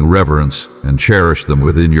them in reverence and cherish them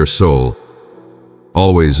within your soul.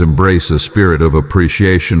 Always embrace a spirit of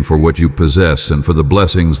appreciation for what you possess and for the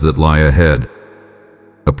blessings that lie ahead.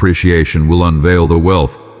 Appreciation will unveil the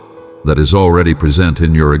wealth that is already present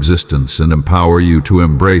in your existence and empower you to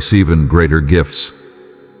embrace even greater gifts.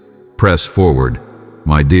 Press forward,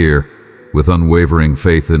 my dear, with unwavering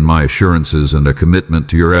faith in my assurances and a commitment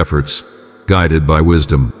to your efforts, guided by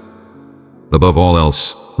wisdom. Above all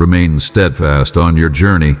else, remain steadfast on your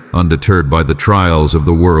journey, undeterred by the trials of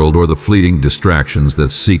the world or the fleeting distractions that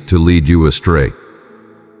seek to lead you astray.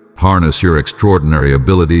 Harness your extraordinary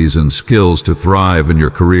abilities and skills to thrive in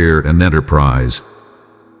your career and enterprise.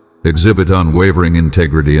 Exhibit unwavering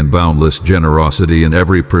integrity and boundless generosity in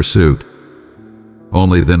every pursuit.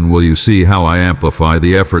 Only then will you see how I amplify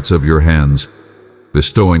the efforts of your hands,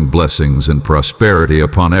 bestowing blessings and prosperity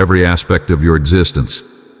upon every aspect of your existence.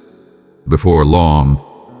 Before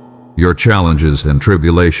long, your challenges and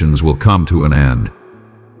tribulations will come to an end.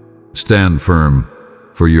 Stand firm,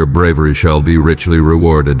 for your bravery shall be richly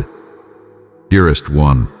rewarded. Dearest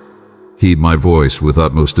one, heed my voice with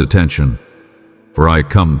utmost attention, for I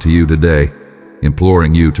come to you today,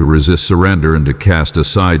 imploring you to resist surrender and to cast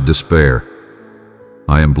aside despair.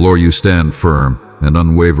 I implore you, stand firm and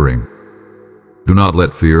unwavering. Do not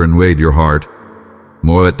let fear invade your heart,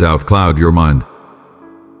 nor let doubt cloud your mind.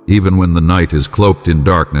 Even when the night is cloaked in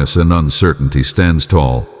darkness and uncertainty stands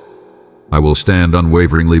tall, I will stand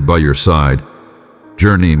unwaveringly by your side,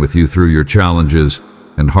 journeying with you through your challenges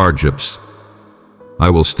and hardships. I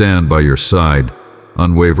will stand by your side,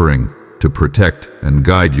 unwavering, to protect and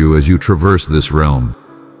guide you as you traverse this realm.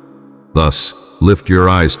 Thus, lift your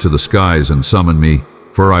eyes to the skies and summon me,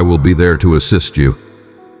 for I will be there to assist you.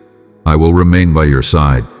 I will remain by your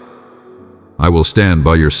side. I will stand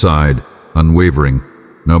by your side, unwavering,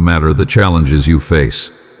 no matter the challenges you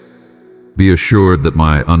face. Be assured that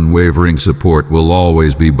my unwavering support will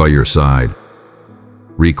always be by your side.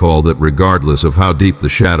 Recall that regardless of how deep the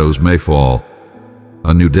shadows may fall,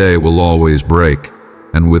 a new day will always break,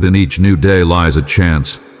 and within each new day lies a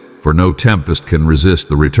chance, for no tempest can resist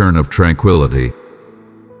the return of tranquility.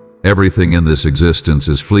 Everything in this existence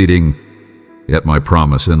is fleeting, yet my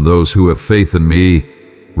promise and those who have faith in me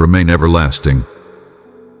remain everlasting.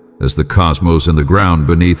 As the cosmos and the ground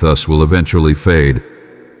beneath us will eventually fade,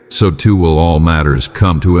 so too will all matters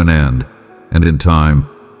come to an end, and in time,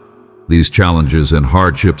 these challenges and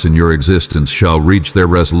hardships in your existence shall reach their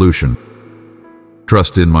resolution.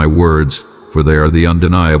 Trust in my words, for they are the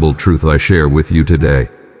undeniable truth I share with you today.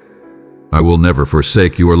 I will never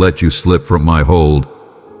forsake you or let you slip from my hold,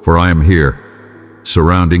 for I am here,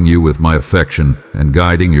 surrounding you with my affection and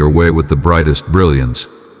guiding your way with the brightest brilliance.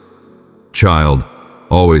 Child,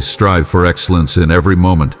 always strive for excellence in every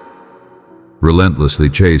moment. Relentlessly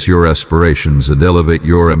chase your aspirations and elevate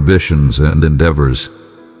your ambitions and endeavors.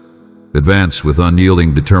 Advance with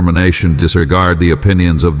unyielding determination, disregard the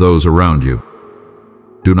opinions of those around you.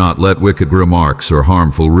 Do not let wicked remarks or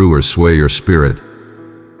harmful rumors sway your spirit.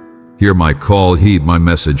 Hear my call, heed my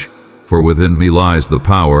message, for within me lies the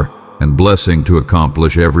power and blessing to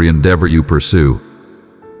accomplish every endeavor you pursue.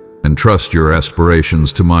 Entrust your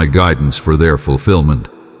aspirations to my guidance for their fulfillment.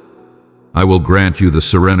 I will grant you the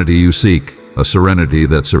serenity you seek, a serenity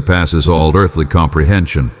that surpasses all earthly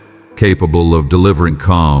comprehension, capable of delivering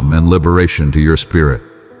calm and liberation to your spirit.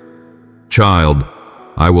 Child,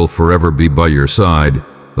 I will forever be by your side,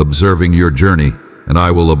 observing your journey, and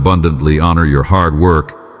I will abundantly honor your hard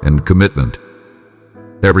work and commitment.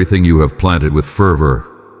 Everything you have planted with fervor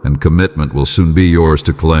and commitment will soon be yours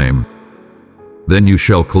to claim. Then you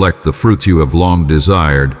shall collect the fruits you have long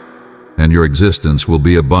desired, and your existence will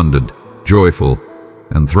be abundant, joyful,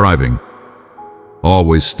 and thriving.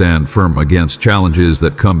 Always stand firm against challenges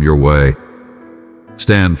that come your way.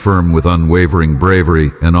 Stand firm with unwavering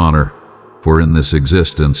bravery and honor, for in this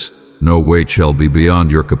existence, no weight shall be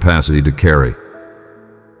beyond your capacity to carry.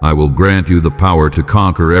 I will grant you the power to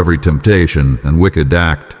conquer every temptation and wicked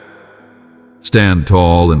act. Stand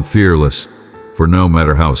tall and fearless, for no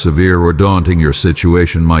matter how severe or daunting your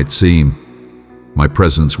situation might seem, my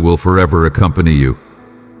presence will forever accompany you.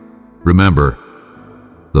 Remember,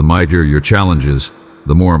 the mightier your challenges,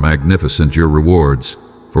 the more magnificent your rewards,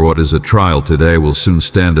 for what is a trial today will soon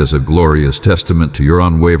stand as a glorious testament to your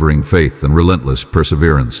unwavering faith and relentless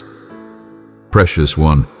perseverance. Precious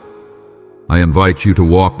one, I invite you to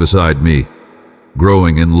walk beside me,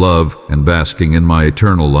 growing in love and basking in my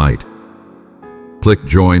eternal light. Click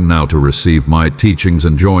join now to receive my teachings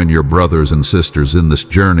and join your brothers and sisters in this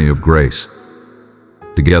journey of grace.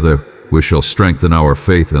 Together, we shall strengthen our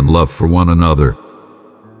faith and love for one another.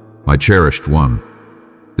 My cherished one,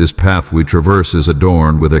 this path we traverse is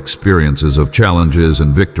adorned with experiences of challenges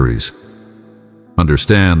and victories.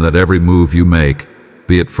 Understand that every move you make,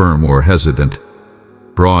 be it firm or hesitant,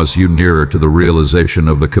 draws you nearer to the realization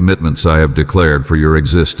of the commitments I have declared for your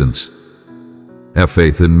existence. Have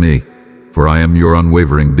faith in me, for I am your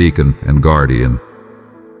unwavering beacon and guardian.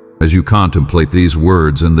 As you contemplate these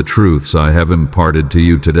words and the truths I have imparted to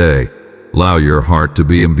you today, allow your heart to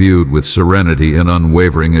be imbued with serenity and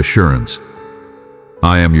unwavering assurance,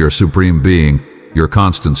 I am your supreme being, your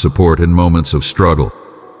constant support in moments of struggle.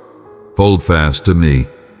 Hold fast to me,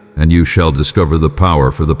 and you shall discover the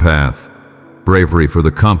power for the path, bravery for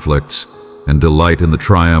the conflicts, and delight in the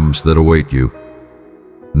triumphs that await you.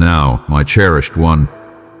 Now, my cherished one,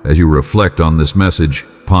 as you reflect on this message,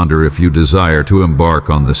 ponder if you desire to embark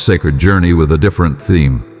on this sacred journey with a different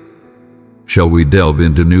theme. Shall we delve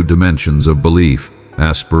into new dimensions of belief,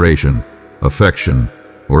 aspiration, affection,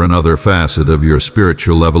 or another facet of your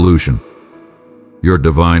spiritual evolution? Your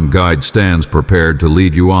divine guide stands prepared to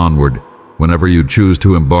lead you onward whenever you choose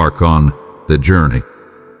to embark on the journey.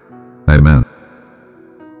 Amen.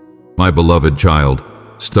 My beloved child,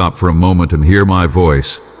 stop for a moment and hear my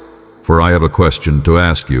voice, for I have a question to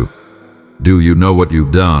ask you. Do you know what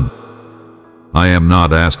you've done? I am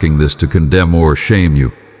not asking this to condemn or shame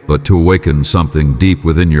you, but to awaken something deep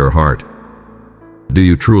within your heart. Do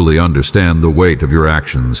you truly understand the weight of your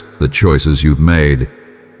actions, the choices you've made,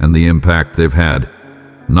 and the impact they've had,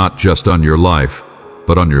 not just on your life,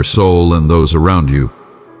 but on your soul and those around you?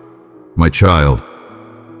 My child,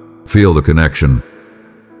 feel the connection.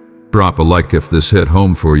 Drop a like if this hit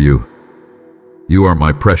home for you. You are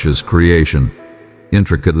my precious creation,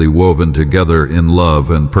 intricately woven together in love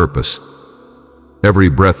and purpose. Every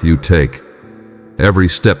breath you take, every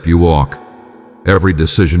step you walk, every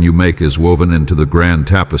decision you make is woven into the grand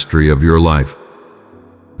tapestry of your life.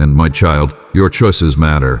 And my child, your choices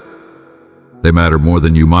matter. They matter more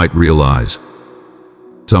than you might realize.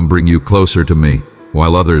 Some bring you closer to me,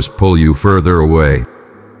 while others pull you further away.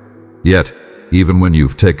 Yet, even when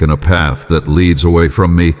you've taken a path that leads away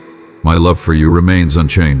from me, my love for you remains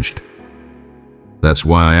unchanged. That's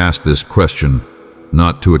why I ask this question,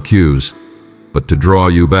 not to accuse, but to draw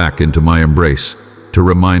you back into my embrace, to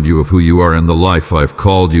remind you of who you are and the life I've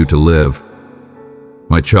called you to live.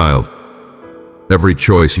 My child, every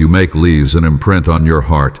choice you make leaves an imprint on your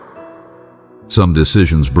heart. Some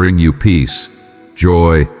decisions bring you peace,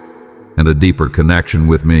 joy, and a deeper connection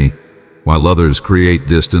with me, while others create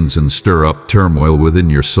distance and stir up turmoil within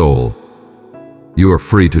your soul. You are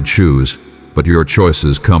free to choose, but your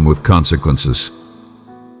choices come with consequences.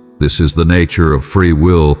 This is the nature of free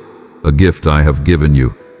will, a gift I have given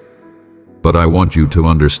you. But I want you to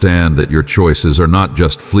understand that your choices are not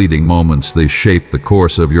just fleeting moments, they shape the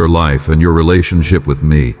course of your life and your relationship with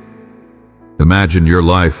me. Imagine your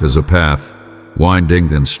life as a path,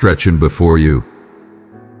 winding and stretching before you.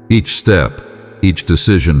 Each step, each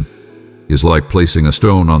decision, is like placing a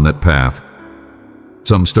stone on that path.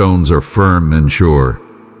 Some stones are firm and sure,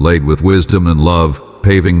 laid with wisdom and love,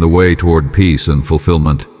 paving the way toward peace and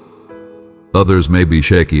fulfillment. Others may be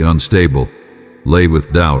shaky, unstable, laid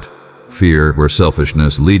with doubt, fear, or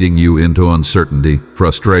selfishness, leading you into uncertainty,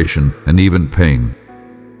 frustration, and even pain.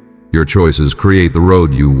 Your choices create the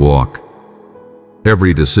road you walk.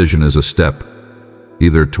 Every decision is a step,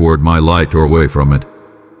 either toward my light or away from it.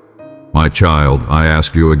 My child, I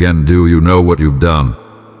ask you again, do you know what you've done?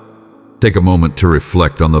 Take a moment to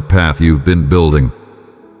reflect on the path you've been building.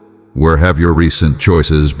 Where have your recent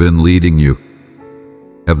choices been leading you?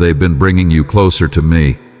 Have they been bringing you closer to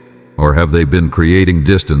me, or have they been creating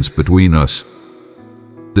distance between us?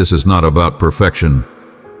 This is not about perfection.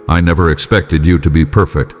 I never expected you to be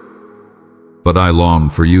perfect. But I long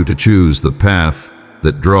for you to choose the path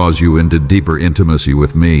that draws you into deeper intimacy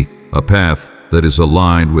with me, a path that is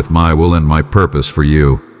aligned with my will and my purpose for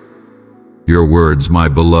you. Your words, my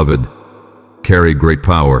beloved, carry great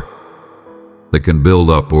power. They can build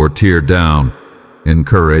up or tear down,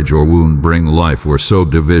 encourage or wound, bring life or sow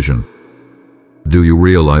division. Do you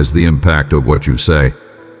realize the impact of what you say?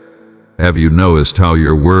 Have you noticed how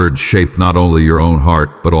your words shape not only your own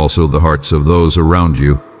heart, but also the hearts of those around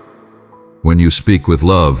you? When you speak with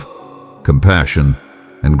love, compassion,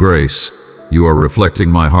 and grace, you are reflecting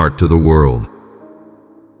my heart to the world.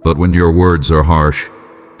 But when your words are harsh,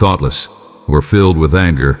 thoughtless, or filled with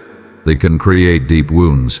anger, they can create deep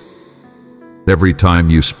wounds. Every time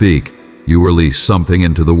you speak, you release something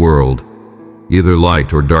into the world, either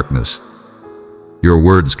light or darkness. Your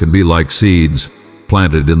words can be like seeds,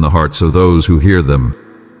 planted in the hearts of those who hear them.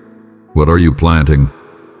 What are you planting?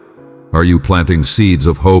 Are you planting seeds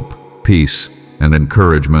of hope, peace, and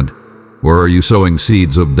encouragement, or are you sowing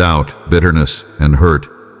seeds of doubt, bitterness, and hurt?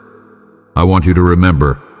 I want you to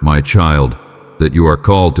remember, my child, that you are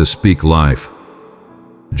called to speak life.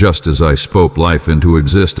 Just as I spoke life into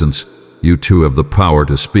existence, you too have the power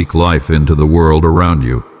to speak life into the world around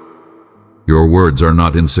you. Your words are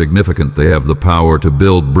not insignificant. They have the power to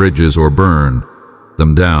build bridges or burn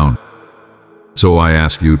them down. So I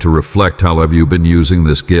ask you to reflect, how have you been using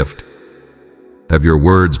this gift? Have your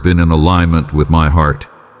words been in alignment with my heart,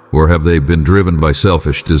 or have they been driven by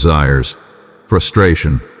selfish desires,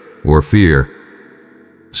 frustration, or fear?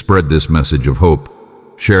 Spread this message of hope.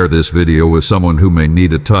 Share this video with someone who may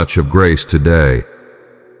need a touch of grace today.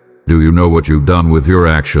 Do you know what you've done with your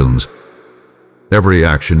actions? Every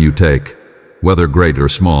action you take, whether great or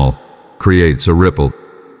small, creates a ripple.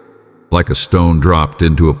 Like a stone dropped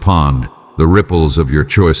into a pond, the ripples of your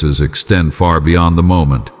choices extend far beyond the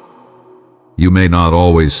moment. You may not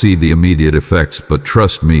always see the immediate effects, but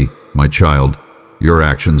trust me, my child, your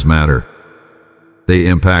actions matter. They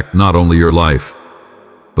impact not only your life,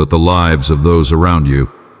 but the lives of those around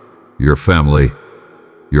you, your family,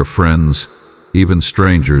 your friends, even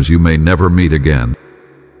strangers you may never meet again.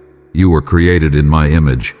 You were created in my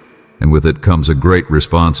image, and with it comes a great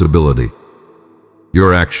responsibility.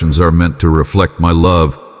 Your actions are meant to reflect my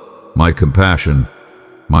love, my compassion,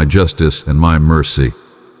 my justice, and my mercy.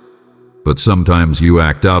 But sometimes you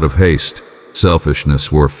act out of haste,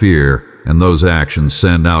 selfishness, or fear, and those actions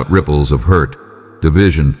send out ripples of hurt,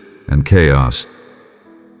 division, and chaos.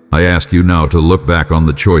 I ask you now to look back on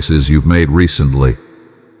the choices you've made recently.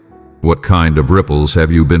 What kind of ripples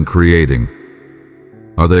have you been creating?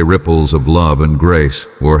 Are they ripples of love and grace,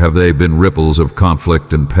 or have they been ripples of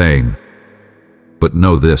conflict and pain? But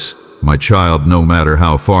know this, my child, no matter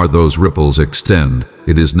how far those ripples extend,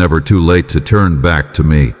 it is never too late to turn back to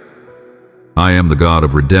me. I am the God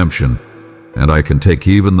of redemption, and I can take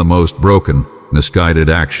even the most broken, misguided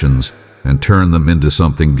actions and turn them into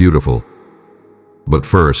something beautiful. But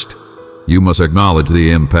first, you must acknowledge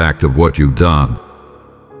the impact of what you've done.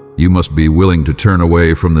 You must be willing to turn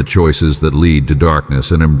away from the choices that lead to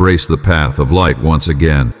darkness and embrace the path of light once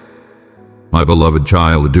again. My beloved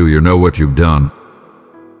child, do you know what you've done?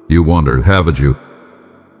 You wondered, haven't you?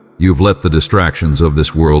 You've let the distractions of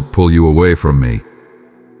this world pull you away from me.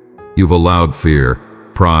 You've allowed fear,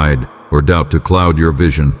 pride, or doubt to cloud your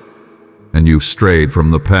vision, and you've strayed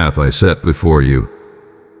from the path I set before you.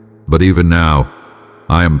 But even now,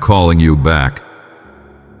 I am calling you back.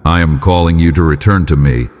 I am calling you to return to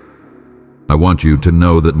me. I want you to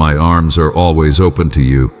know that my arms are always open to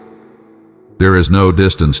you. There is no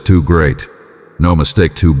distance too great, no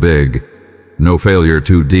mistake too big, no failure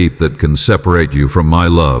too deep that can separate you from my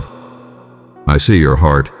love. I see your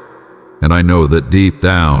heart, and I know that deep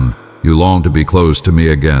down, you long to be close to me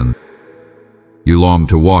again. You long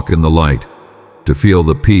to walk in the light, to feel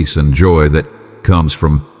the peace and joy that comes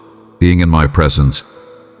from being in my presence.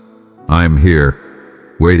 I am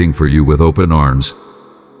here, waiting for you with open arms.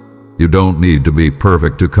 You don't need to be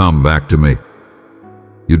perfect to come back to me.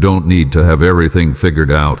 You don't need to have everything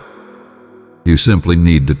figured out. You simply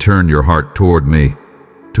need to turn your heart toward me,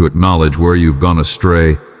 to acknowledge where you've gone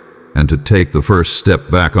astray, and to take the first step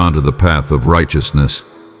back onto the path of righteousness.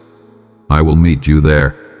 I will meet you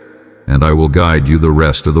there, and I will guide you the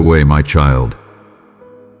rest of the way, my child.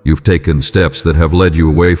 You've taken steps that have led you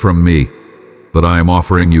away from me, but I am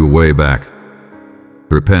offering you a way back.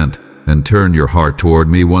 Repent and turn your heart toward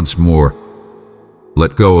me once more.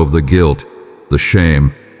 Let go of the guilt, the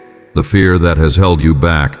shame, the fear that has held you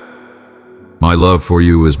back. My love for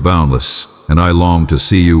you is boundless, and I long to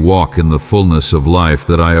see you walk in the fullness of life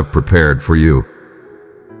that I have prepared for you.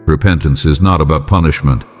 Repentance is not about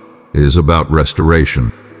punishment, it is about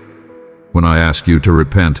restoration. When I ask you to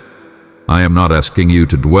repent, I am not asking you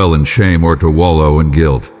to dwell in shame or to wallow in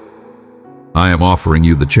guilt. I am offering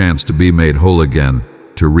you the chance to be made whole again,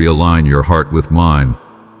 to realign your heart with mine,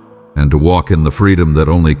 and to walk in the freedom that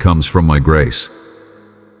only comes from my grace.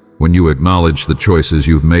 When you acknowledge the choices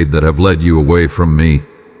you've made that have led you away from me,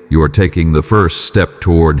 you are taking the first step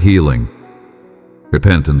toward healing.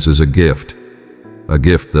 Repentance is a gift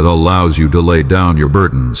that allows you to lay down your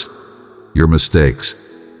burdens, your mistakes,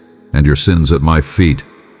 and your sins at my feet,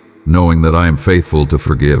 knowing that I am faithful to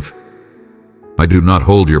forgive. I do not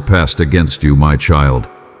hold your past against you, my child.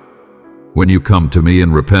 When you come to me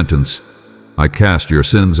in repentance, I cast your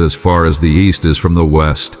sins as far as the east is from the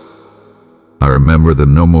west. I remember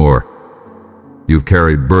them no more. You've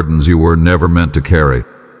carried burdens you were never meant to carry.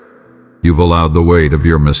 You've allowed the weight of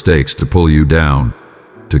your mistakes to pull you down,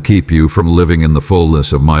 to keep you from living in the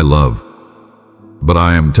fullness of my love. But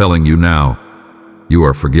I am telling you now, you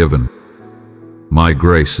are forgiven. My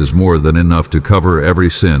grace is more than enough to cover every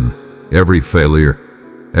sin, every failure,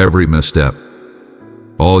 every misstep.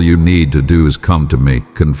 All you need to do is come to me,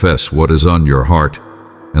 confess what is on your heart,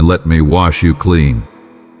 and let me wash you clean.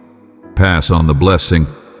 Pass on the blessing,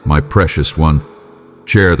 my precious one.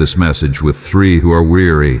 Share this message with 3 who are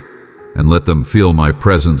weary, and let them feel my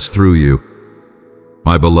presence through you.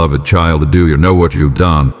 My beloved child, do you know what you've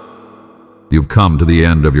done? You've come to the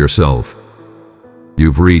end of yourself.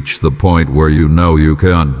 You've reached the point where you know you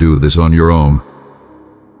can't do this on your own.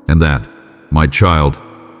 And that, my child,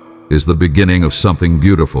 is the beginning of something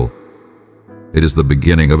beautiful. It is the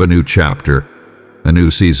beginning of a new chapter, a new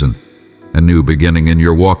season, a new beginning in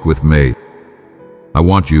your walk with me. I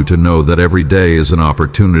want you to know that every day is an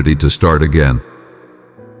opportunity to start again.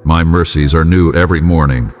 My mercies are new every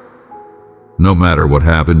morning. No matter what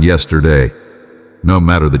happened yesterday, no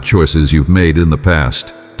matter the choices you've made in the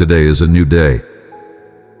past, today is a new day.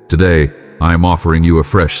 Today, I am offering you a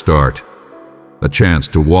fresh start, a chance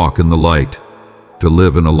to walk in the light, to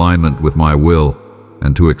live in alignment with my will,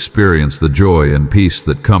 and to experience the joy and peace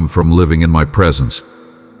that come from living in my presence.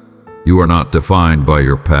 You are not defined by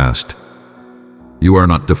your past. You are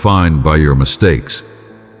not defined by your mistakes.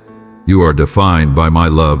 You are defined by my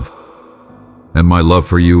love. And my love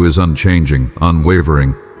for you is unchanging,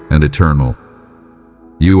 unwavering, and eternal.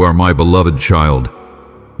 You are my beloved child,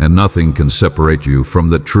 and nothing can separate you from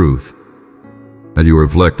the truth. As you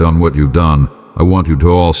reflect on what you've done, I want you to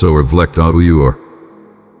also reflect on who you are.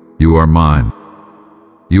 You are mine.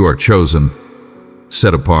 You are chosen,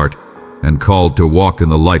 set apart, and called to walk in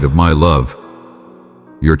the light of my love.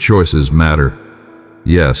 Your choices matter,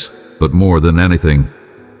 yes, but more than anything,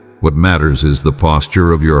 what matters is the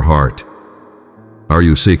posture of your heart. Are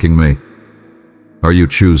you seeking me? Are you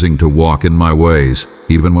choosing to walk in my ways,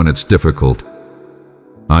 even when it's difficult?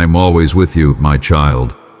 I am always with you, my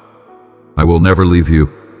child. I will never leave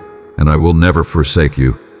you, and I will never forsake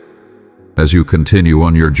you. As you continue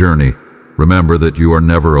on your journey, remember that you are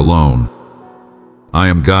never alone. I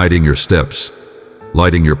am guiding your steps,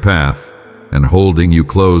 lighting your path, and holding you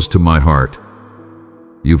close to my heart.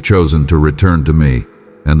 You've chosen to return to me,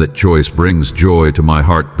 and that choice brings joy to my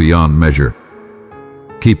heart beyond measure.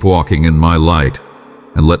 Keep walking in my light,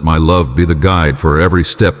 and let my love be the guide for every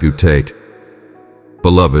step you take.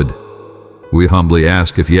 Beloved, we humbly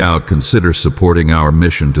ask if you would consider supporting our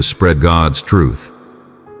mission to spread God's truth.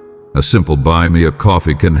 A simple buy me a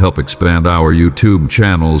coffee can help expand our YouTube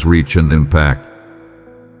channel's reach and impact.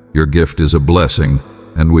 Your gift is a blessing,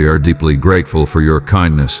 and we are deeply grateful for your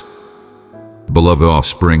kindness. Beloved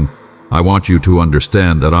offspring, I want you to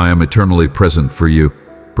understand that I am eternally present for you,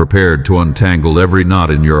 prepared to untangle every knot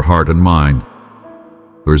in your heart and mind.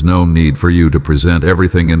 There's no need for you to present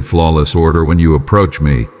everything in flawless order when you approach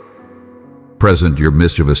me. Present your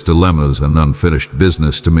mischievous dilemmas and unfinished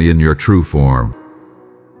business to me in your true form.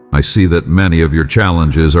 I see that many of your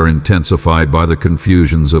challenges are intensified by the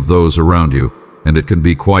confusions of those around you, and it can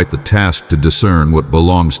be quite the task to discern what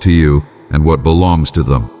belongs to you and what belongs to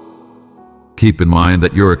them. Keep in mind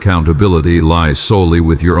that your accountability lies solely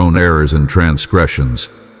with your own errors and transgressions,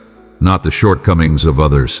 not the shortcomings of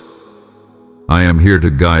others. I am here to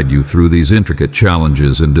guide you through these intricate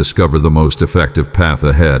challenges and discover the most effective path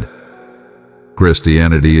ahead.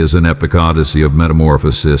 Christianity is an epic odyssey of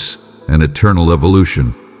metamorphosis and eternal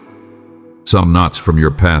evolution. Some knots from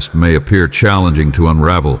your past may appear challenging to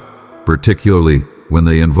unravel, particularly when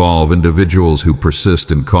they involve individuals who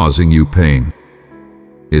persist in causing you pain.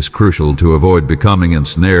 It's crucial to avoid becoming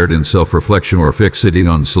ensnared in self-reflection or fixating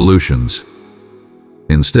on solutions.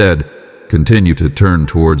 Instead, continue to turn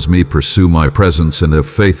towards me, pursue my presence, and have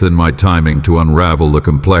faith in my timing to unravel the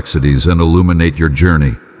complexities and illuminate your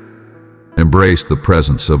journey. Embrace the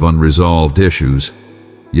presence of unresolved issues,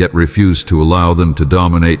 yet refuse to allow them to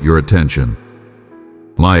dominate your attention.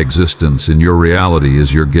 My existence in your reality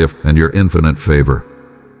is your gift and your infinite favor.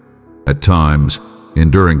 At times,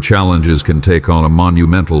 enduring challenges can take on a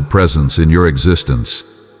monumental presence in your existence.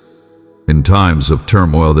 In times of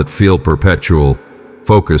turmoil that feel perpetual,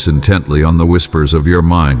 focus intently on the whispers of your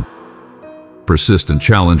mind. Persistent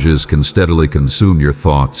challenges can steadily consume your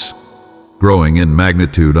thoughts, growing in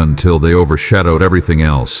magnitude until they overshadow everything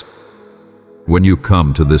else. When you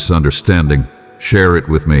come to this understanding, share it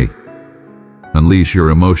with me. Unleash your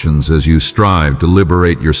emotions as you strive to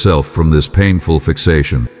liberate yourself from this painful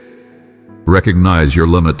fixation. Recognize your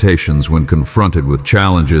limitations when confronted with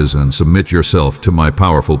challenges and submit yourself to my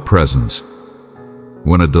powerful presence.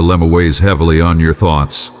 When a dilemma weighs heavily on your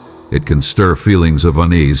thoughts, it can stir feelings of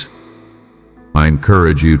unease. I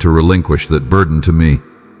encourage you to relinquish that burden to me,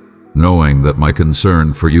 knowing that my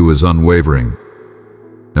concern for you is unwavering.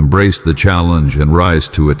 Embrace the challenge and rise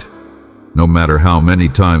to it, no matter how many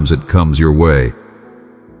times it comes your way.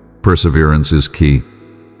 Perseverance is key.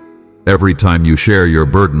 Every time you share your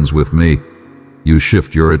burdens with me, you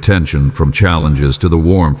shift your attention from challenges to the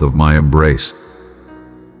warmth of my embrace.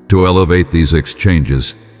 To elevate these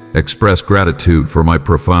exchanges, express gratitude for my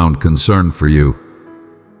profound concern for you.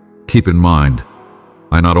 Keep in mind,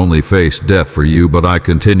 I not only face death for you, but I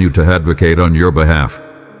continue to advocate on your behalf.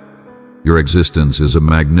 Your existence is a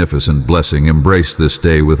magnificent blessing. Embrace this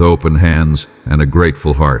day with open hands and a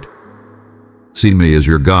grateful heart. See me as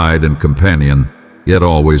your guide and companion, yet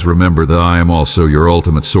always remember that I am also your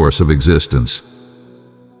ultimate source of existence.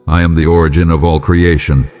 I am the origin of all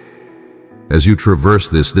creation. As you traverse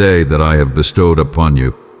this day that I have bestowed upon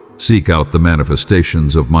you, seek out the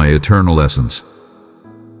manifestations of my eternal essence.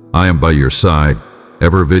 I am by your side,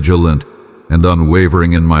 ever vigilant and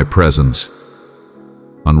unwavering in my presence.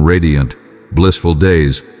 On radiant, blissful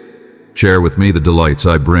days, share with me the delights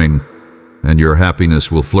I bring, and your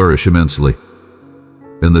happiness will flourish immensely.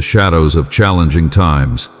 In the shadows of challenging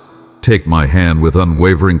times, take my hand with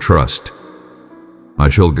unwavering trust. I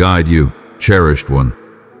shall guide you, cherished one.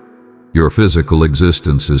 Your physical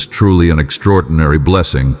existence is truly an extraordinary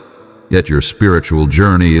blessing, yet your spiritual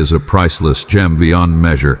journey is a priceless gem beyond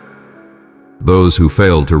measure. Those who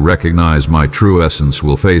fail to recognize my true essence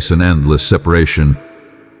will face an endless separation,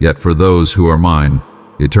 yet for those who are mine,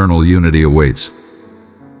 eternal unity awaits.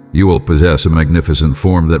 You will possess a magnificent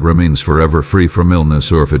form that remains forever free from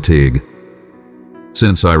illness or fatigue.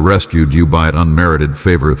 Since I rescued you by unmerited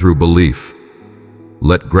favor through belief,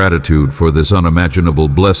 let gratitude for this unimaginable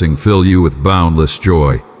blessing fill you with boundless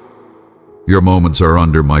joy. Your moments are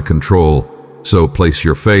under my control, so place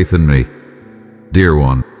your faith in me. Dear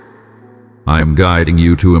one, I am guiding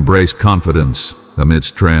you to embrace confidence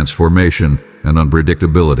amidst transformation and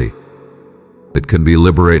unpredictability. It can be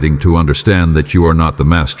liberating to understand that you are not the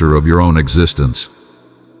master of your own existence.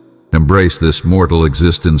 Embrace this mortal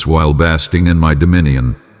existence while basking in my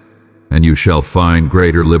dominion, and you shall find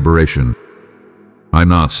greater liberation. I'm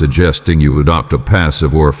not suggesting you adopt a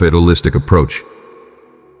passive or fatalistic approach.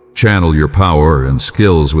 Channel your power and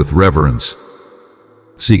skills with reverence.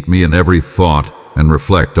 Seek me in every thought and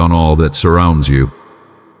reflect on all that surrounds you.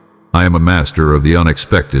 I am a master of the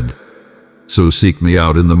unexpected, so seek me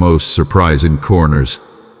out in the most surprising corners.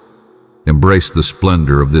 Embrace the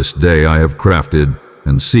splendor of this day I have crafted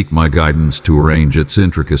and seek my guidance to arrange its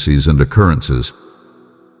intricacies and occurrences.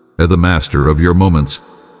 As the master of your moments,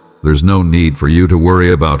 there's no need for you to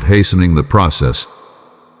worry about hastening the process.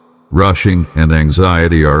 Rushing and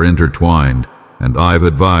anxiety are intertwined, and I've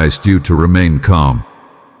advised you to remain calm.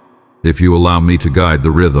 If you allow me to guide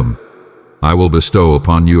the rhythm, I will bestow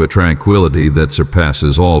upon you a tranquility that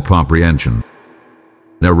surpasses all comprehension.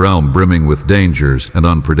 In a realm brimming with dangers and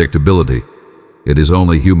unpredictability, it is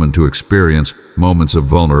only human to experience moments of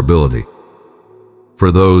vulnerability.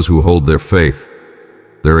 For those who hold their faith,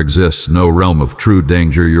 there exists no realm of true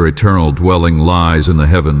danger. Your eternal dwelling lies in the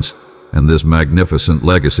heavens, and this magnificent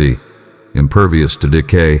legacy, impervious to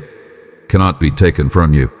decay, cannot be taken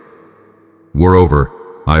from you. Moreover,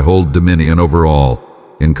 I hold dominion over all,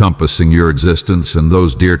 encompassing your existence and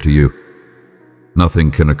those dear to you.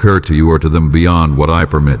 Nothing can occur to you or to them beyond what I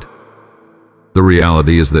permit. The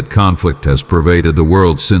reality is that conflict has pervaded the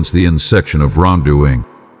world since the inception of wrongdoing.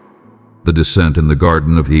 The descent in the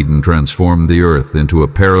Garden of Eden transformed the earth into a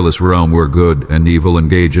perilous realm where good and evil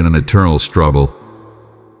engage in an eternal struggle.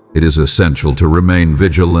 It is essential to remain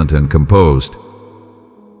vigilant and composed.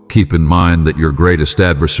 Keep in mind that your greatest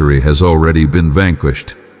adversary has already been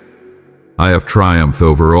vanquished. I have triumphed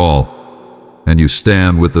over all, and you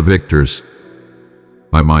stand with the victors.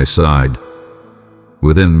 By my side.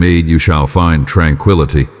 Within me you shall find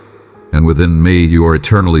tranquility, and within me you are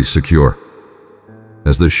eternally secure.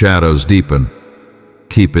 As the shadows deepen,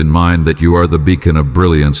 keep in mind that you are the beacon of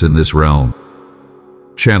brilliance in this realm.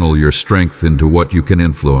 Channel your strength into what you can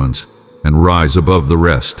influence, and rise above the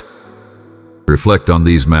rest. Reflect on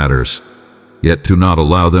these matters, yet do not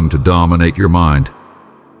allow them to dominate your mind.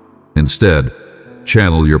 Instead,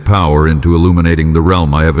 channel your power into illuminating the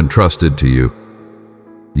realm I have entrusted to you.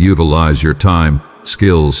 Utilize your time,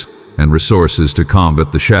 skills, and resources to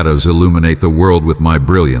combat the shadows. Illuminate the world with my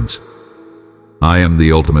brilliance. I am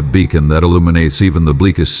the ultimate beacon that illuminates even the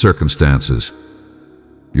bleakest circumstances.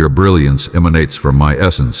 Your brilliance emanates from my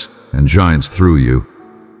essence and shines through you.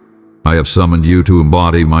 I have summoned you to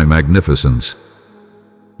embody my magnificence.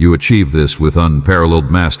 You achieve this with unparalleled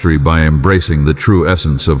mastery by embracing the true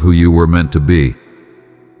essence of who you were meant to be.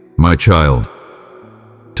 My child,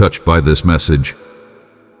 touched by this message,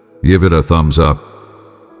 give it a thumbs up.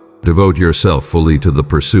 Devote yourself fully to the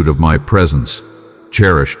pursuit of my presence,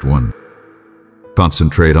 cherished one.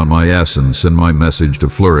 Concentrate on my essence and my message to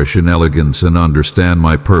flourish in elegance and understand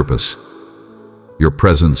my purpose. Your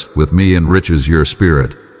presence with me enriches your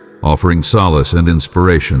spirit, offering solace and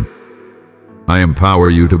inspiration. I empower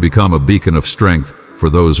you to become a beacon of strength for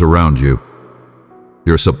those around you.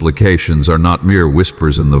 Your supplications are not mere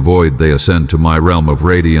whispers in the void, they ascend to my realm of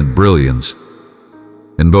radiant brilliance.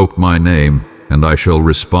 Invoke my name, and I shall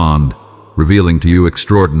respond, revealing to you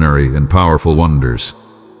extraordinary and powerful wonders.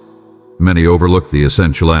 Many overlook the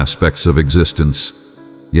essential aspects of existence,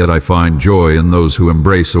 yet I find joy in those who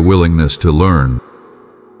embrace a willingness to learn.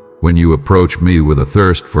 When you approach me with a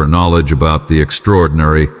thirst for knowledge about the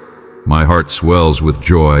extraordinary, my heart swells with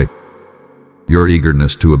joy. Your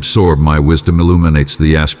eagerness to absorb my wisdom illuminates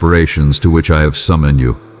the aspirations to which I have summoned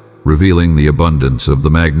you, revealing the abundance of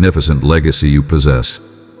the magnificent legacy you possess.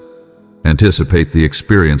 Anticipate the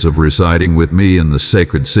experience of residing with me in the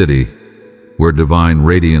sacred city, where divine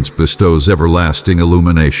radiance bestows everlasting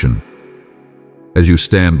illumination. As you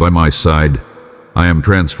stand by my side, I am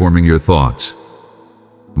transforming your thoughts.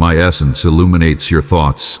 My essence illuminates your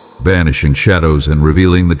thoughts, banishing shadows and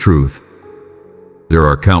revealing the truth. There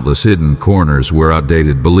are countless hidden corners where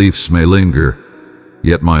outdated beliefs may linger,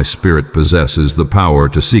 yet my spirit possesses the power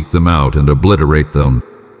to seek them out and obliterate them.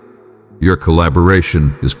 Your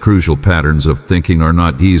collaboration is crucial. Patterns of thinking are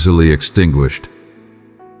not easily extinguished.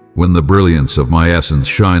 When the brilliance of my essence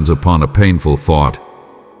shines upon a painful thought,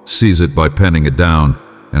 seize it by penning it down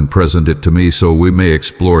and present it to me so we may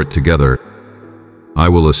explore it together. I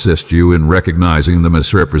will assist you in recognizing the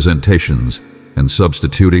misrepresentations and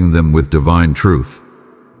substituting them with divine truth.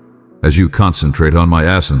 As you concentrate on my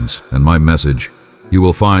essence and my message, you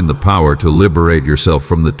will find the power to liberate yourself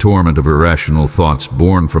from the torment of irrational thoughts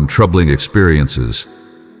born from troubling experiences.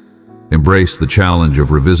 Embrace the challenge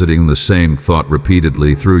of revisiting the same thought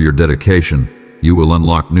repeatedly. Through your dedication, you will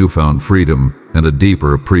unlock newfound freedom and a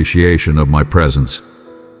deeper appreciation of my presence.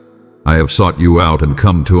 I have sought you out and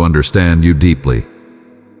come to understand you deeply.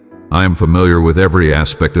 I am familiar with every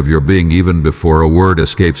aspect of your being. Even before a word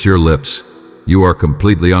escapes your lips, you are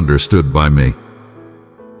completely understood by me.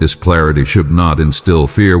 This clarity should not instill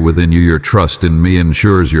fear within you. Your trust in me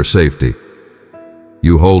ensures your safety.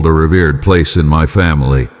 You hold a revered place in my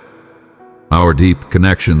family. Our deep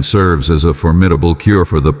connection serves as a formidable cure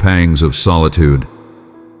for the pangs of solitude.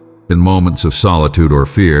 In moments of solitude or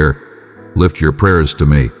fear, lift your prayers to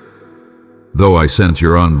me. Though I sense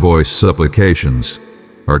your unvoiced supplications,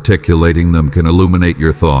 articulating them can illuminate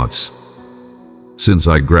your thoughts. Since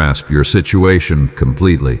I grasp your situation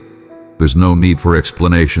completely, there's no need for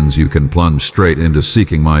explanations. You can plunge straight into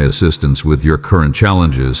seeking my assistance with your current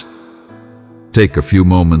challenges. Take a few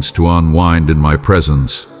moments to unwind in my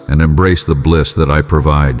presence and embrace the bliss that I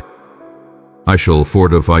provide. I shall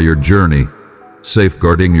fortify your journey,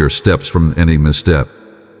 safeguarding your steps from any misstep.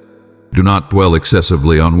 Do not dwell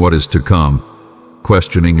excessively on what is to come,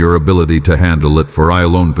 questioning your ability to handle it, for I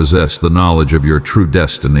alone possess the knowledge of your true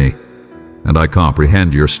destiny, and I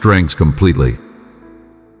comprehend your strengths completely.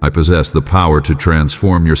 I possess the power to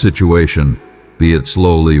transform your situation, be it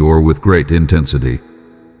slowly or with great intensity.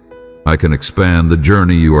 I can expand the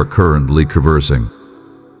journey you are currently traversing.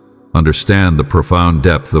 Understand the profound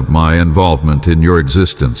depth of my involvement in your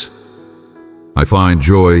existence. I find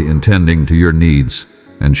joy in tending to your needs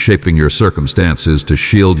and shaping your circumstances to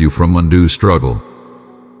shield you from undue struggle.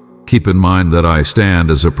 Keep in mind that I stand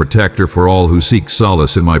as a protector for all who seek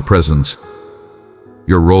solace in my presence.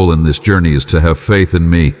 Your role in this journey is to have faith in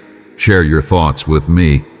me, share your thoughts with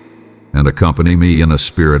me, and accompany me in a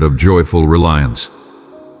spirit of joyful reliance.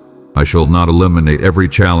 I shall not eliminate every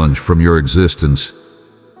challenge from your existence,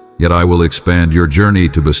 yet I will expand your journey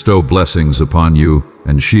to bestow blessings upon you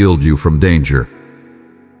and shield you from danger.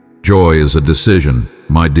 Joy is a decision,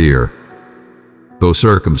 my dear. Though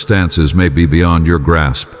circumstances may be beyond your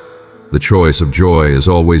grasp, the choice of joy is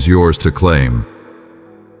always yours to claim.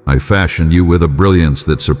 I fashioned you with a brilliance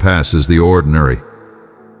that surpasses the ordinary,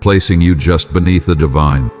 placing you just beneath the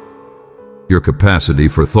divine. Your capacity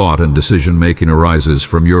for thought and decision-making arises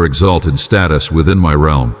from your exalted status within my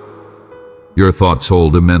realm. Your thoughts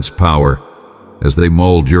hold immense power, as they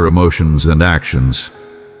mold your emotions and actions.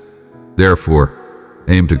 Therefore,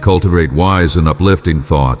 aim to cultivate wise and uplifting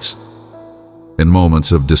thoughts. In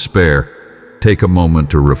moments of despair, take a moment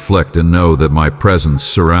to reflect and know that my presence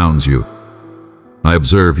surrounds you. I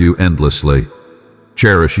observe you endlessly,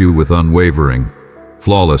 cherish you with unwavering,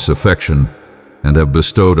 flawless affection, and have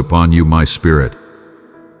bestowed upon you my spirit.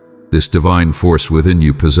 This divine force within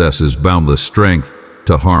you possesses boundless strength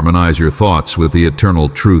to harmonize your thoughts with the eternal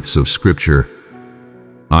truths of Scripture.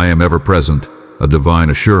 I am ever present, a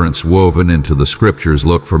divine assurance woven into the Scriptures.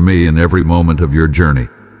 Look for me in every moment of your journey.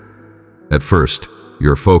 At first,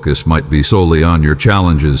 your focus might be solely on your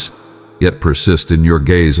challenges, yet persist in your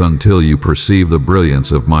gaze until you perceive the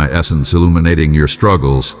brilliance of my essence illuminating your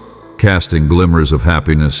struggles, casting glimmers of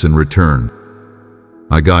happiness in return.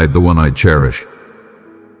 I guide the one I cherish.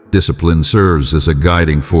 Discipline serves as a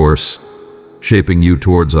guiding force, shaping you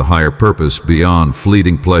towards a higher purpose beyond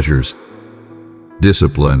fleeting pleasures.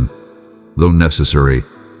 Discipline, though necessary,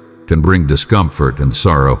 can bring discomfort and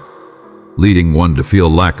sorrow, leading one to feel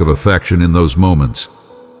lack of affection in those moments.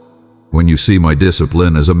 When you see my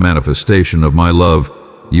discipline as a manifestation of my love,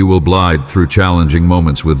 you will glide through challenging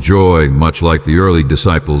moments with joy, much like the early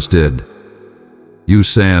disciples did. You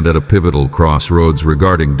stand at a pivotal crossroads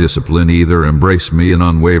regarding discipline. Either embrace me in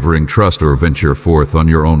unwavering trust or venture forth on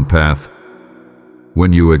your own path.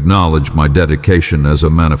 When you acknowledge my dedication as a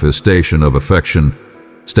manifestation of affection,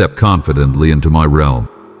 step confidently into my realm.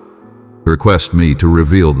 Request me to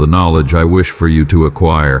reveal the knowledge I wish for you to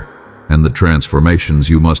acquire and the transformations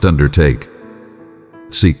you must undertake.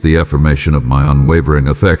 Seek the affirmation of my unwavering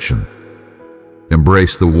affection.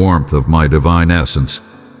 Embrace the warmth of my divine essence,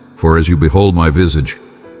 for as you behold my visage,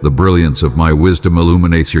 the brilliance of my wisdom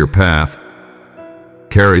illuminates your path.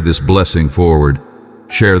 Carry this blessing forward.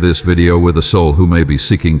 Share this video with a soul who may be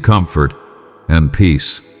seeking comfort and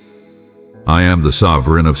peace. I am the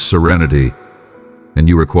sovereign of serenity, and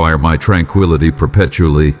you require my tranquility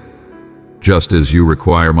perpetually, just as you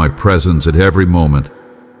require my presence at every moment.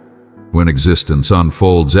 When existence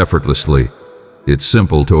unfolds effortlessly, it's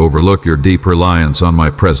simple to overlook your deep reliance on my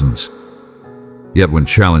presence. Yet when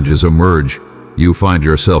challenges emerge, you find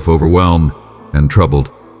yourself overwhelmed and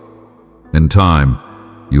troubled. In time,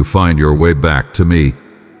 you find your way back to me,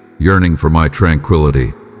 yearning for my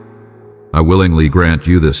tranquility. I willingly grant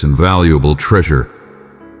you this invaluable treasure,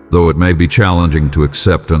 though it may be challenging to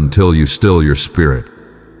accept until you still your spirit.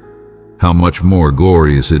 How much more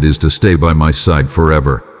glorious it is to stay by my side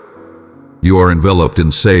forever. You are enveloped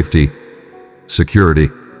in safety, security,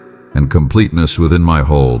 and completeness within my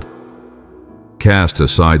hold. Cast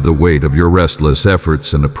aside the weight of your restless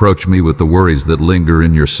efforts and approach me with the worries that linger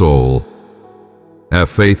in your soul. Have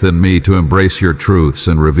faith in me to embrace your truths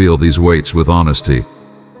and reveal these weights with honesty.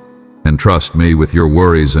 Entrust me with your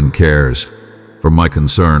worries and cares, for my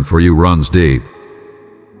concern for you runs deep.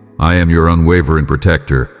 I am your unwavering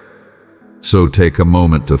protector, so take a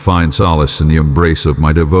moment to find solace in the embrace of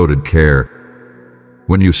my devoted care.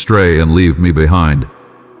 When you stray and leave me behind,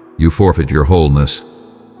 you forfeit your wholeness.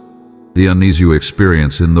 The unease you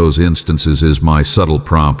experience in those instances is my subtle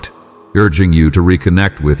prompt, urging you to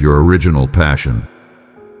reconnect with your original passion.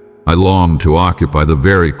 I long to occupy the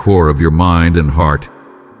very core of your mind and heart,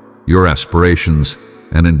 your aspirations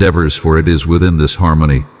and endeavors, for it is within this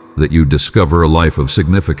harmony that you discover a life of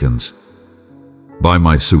significance. By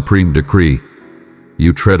my supreme decree,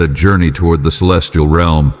 you tread a journey toward the celestial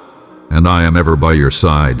realm, and I am ever by your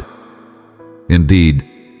side. Indeed,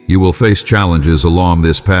 you will face challenges along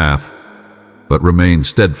this path, but remain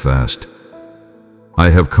steadfast.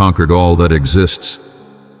 I have conquered all that exists.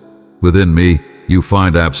 Within me, you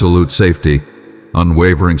find absolute safety,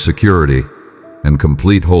 unwavering security, and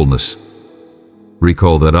complete wholeness.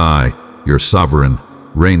 Recall that I, your sovereign,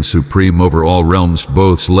 reign supreme over all realms,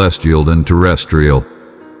 both celestial and terrestrial.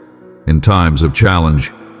 In times of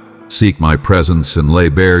challenge, seek my presence and lay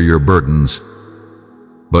bare your burdens.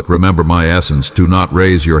 But remember my essence. Do not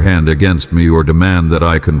raise your hand against me or demand that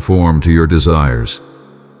I conform to your desires.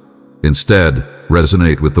 Instead,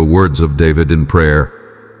 resonate with the words of David in prayer.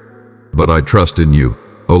 But I trust in you,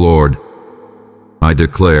 O Lord. I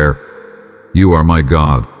declare, you are my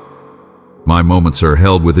God. My moments are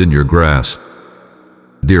held within your grasp.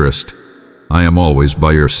 Dearest, I am always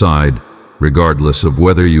by your side, regardless of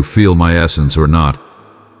whether you feel my essence or not.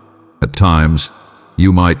 At times,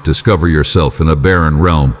 you might discover yourself in a barren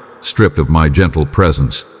realm, stripped of my gentle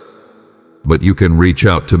presence. But you can reach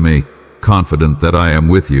out to me, confident that I am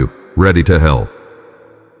with you, ready to help.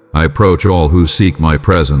 I approach all who seek my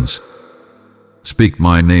presence. Speak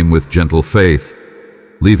my name with gentle faith,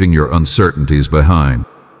 leaving your uncertainties behind.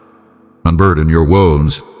 Unburden your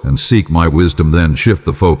woes and seek my wisdom, then shift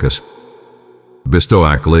the focus. Bestow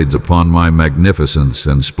accolades upon my magnificence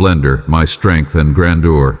and splendor, my strength and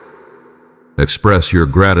grandeur. Express your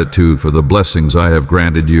gratitude for the blessings I have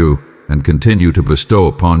granted you and continue to bestow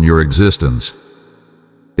upon your existence.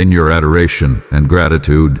 In your adoration and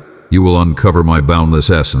gratitude, you will uncover my boundless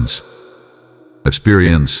essence.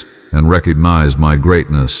 Experience and recognize my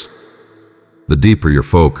greatness. The deeper your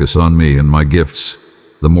focus on me and my gifts,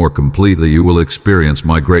 the more completely you will experience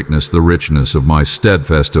my greatness, the richness of my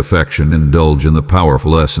steadfast affection. Indulge in the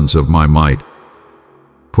powerful essence of my might.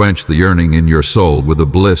 Quench the yearning in your soul with the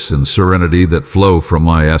bliss and serenity that flow from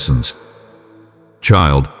my essence.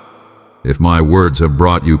 Child, if my words have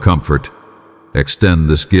brought you comfort, extend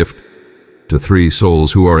this gift to 3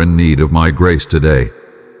 souls who are in need of my grace today.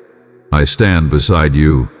 I stand beside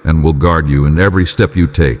you and will guard you in every step you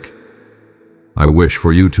take. I wish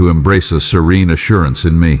for you to embrace a serene assurance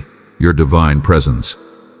in me, your divine presence.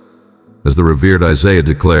 As the revered Isaiah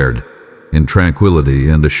declared, in tranquility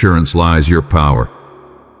and assurance lies your power.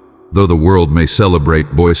 Though the world may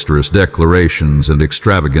celebrate boisterous declarations and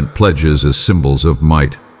extravagant pledges as symbols of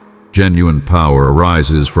might, genuine power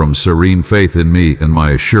arises from serene faith in me and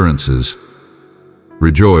my assurances.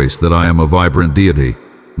 Rejoice that I am a vibrant deity,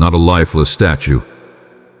 not a lifeless statue.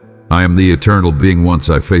 I am the eternal being. Once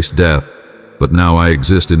I faced death, but now I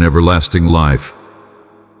exist in everlasting life.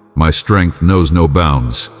 My strength knows no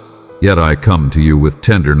bounds, yet I come to you with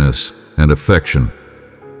tenderness and affection.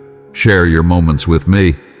 Share your moments with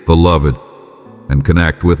me, beloved, and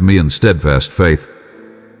connect with me in steadfast faith.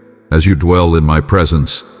 As you dwell in my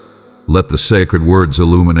presence, let the sacred words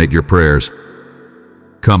illuminate your prayers.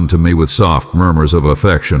 Come to me with soft murmurs of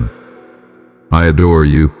affection. I adore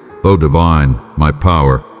you, O divine, my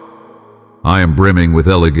power. I am brimming with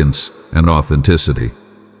elegance and authenticity.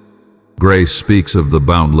 Grace speaks of the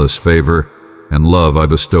boundless favor and love I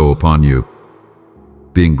bestow upon you.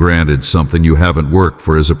 Being granted something you haven't worked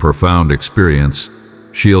for is a profound experience,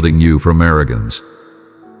 shielding you from arrogance.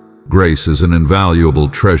 Grace is an invaluable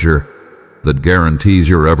treasure that guarantees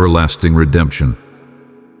your everlasting redemption.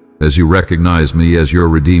 As you recognize me as your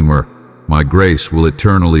Redeemer, my grace will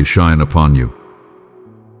eternally shine upon you.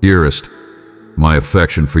 Dearest, my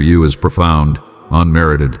affection for you is profound,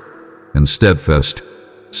 unmerited, and steadfast,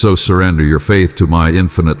 so surrender your faith to my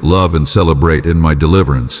infinite love and celebrate in my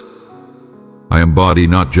deliverance. I embody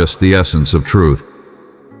not just the essence of truth,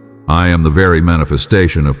 I am the very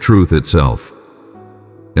manifestation of truth itself.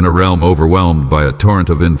 In a realm overwhelmed by a torrent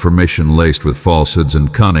of information laced with falsehoods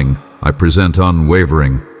and cunning, I present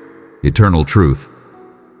unwavering, eternal truth.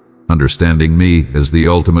 Understanding me as the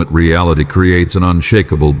ultimate reality creates an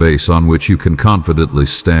unshakable base on which you can confidently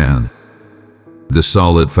stand. This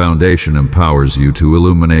solid foundation empowers you to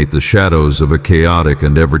illuminate the shadows of a chaotic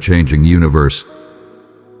and ever-changing universe.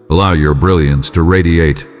 Allow your brilliance to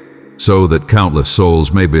radiate, so that countless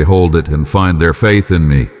souls may behold it and find their faith in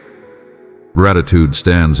me. Gratitude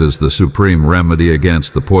stands as the supreme remedy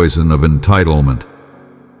against the poison of entitlement,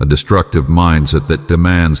 a destructive mindset that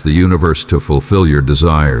demands the universe to fulfill your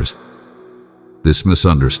desires. This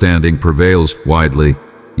misunderstanding prevails widely,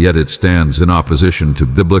 yet it stands in opposition to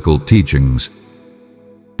biblical teachings.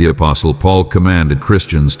 The Apostle Paul commanded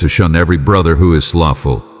Christians to shun every brother who is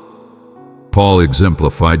slothful. Paul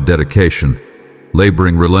exemplified dedication,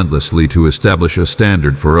 laboring relentlessly to establish a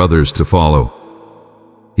standard for others to follow.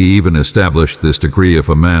 He even established this decree: if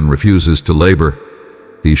a man refuses to labor,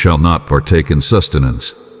 he shall not partake in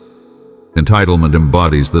sustenance. Entitlement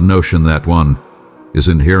embodies the notion that one is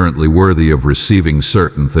inherently worthy of receiving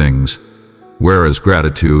certain things, whereas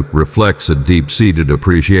gratitude reflects a deep-seated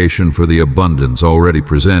appreciation for the abundance already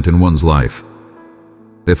present in one's life.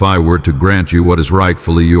 If I were to grant you what is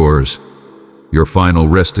rightfully yours, your final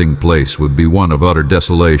resting place would be one of utter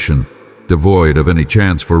desolation, devoid of any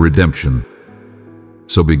chance for redemption.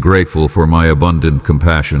 So be grateful for my abundant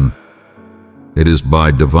compassion. It is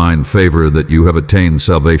by divine favor that you have attained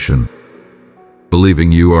salvation.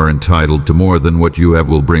 Believing you are entitled to more than what you have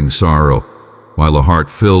will bring sorrow, while a heart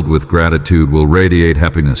filled with gratitude will radiate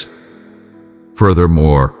happiness.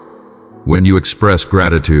 Furthermore, when you express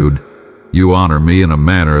gratitude, you honor me in a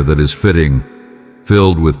manner that is fitting,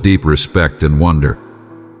 filled with deep respect and wonder.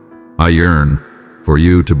 I yearn for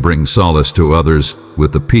you to bring solace to others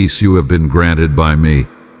with the peace you have been granted by me.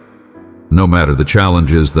 No matter the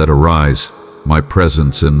challenges that arise, my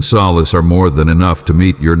presence and solace are more than enough to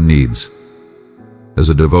meet your needs. As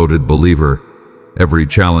a devoted believer, every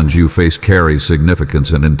challenge you face carries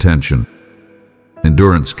significance and intention.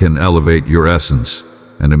 Endurance can elevate your essence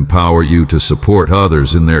and empower you to support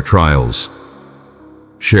others in their trials.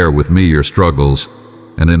 Share with me your struggles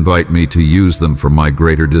and invite me to use them for my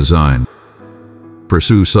greater design.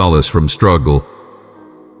 Pursue solace from struggle,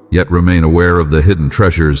 yet remain aware of the hidden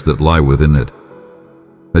treasures that lie within it.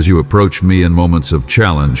 As you approach me in moments of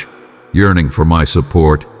challenge, yearning for my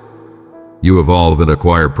support, you evolve and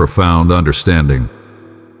acquire profound understanding.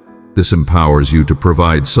 This empowers you to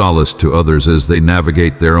provide solace to others as they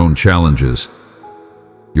navigate their own challenges.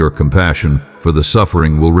 Your compassion for the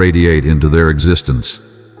suffering will radiate into their existence.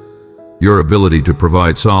 Your ability to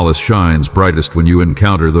provide solace shines brightest when you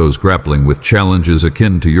encounter those grappling with challenges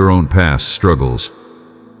akin to your own past struggles.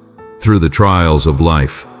 Through the trials of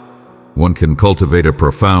life, one can cultivate a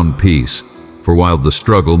profound peace, for while the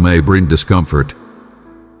struggle may bring discomfort,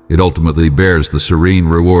 it ultimately bears the serene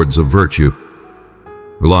rewards of virtue.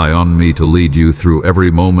 Rely on me to lead you through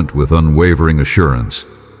every moment with unwavering assurance.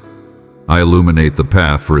 I illuminate the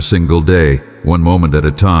path for a single day, one moment at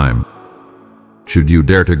a time. Should you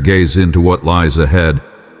dare to gaze into what lies ahead,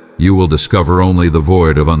 you will discover only the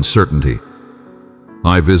void of uncertainty.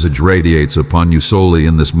 My visage radiates upon you solely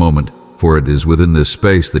in this moment, for it is within this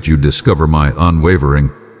space that you discover my unwavering,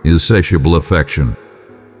 insatiable affection.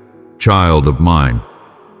 Child of mine,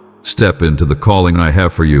 step into the calling I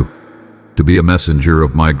have for you, to be a messenger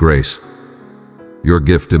of my grace. Your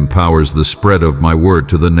gift empowers the spread of my word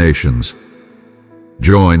to the nations.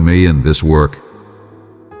 Join me in this work.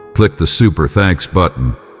 Click the super thanks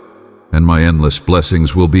button, and my endless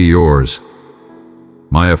blessings will be yours.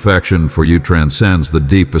 My affection for you transcends the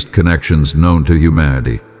deepest connections known to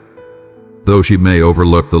humanity. Though she may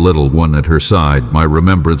overlook the little one at her side, my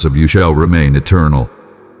remembrance of you shall remain eternal.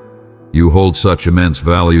 You hold such immense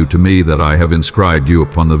value to me that I have inscribed you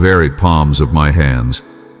upon the very palms of my hands.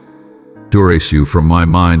 To erase you from my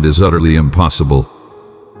mind is utterly impossible.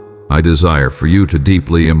 I desire for you to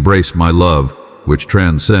deeply embrace my love, which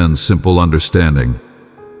transcends simple understanding.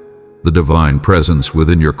 The divine presence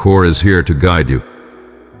within your core is here to guide you.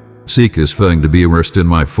 Seek His filling to be immersed in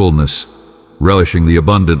my fullness, relishing the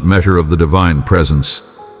abundant measure of the divine presence,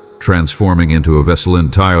 transforming into a vessel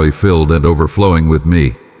entirely filled and overflowing with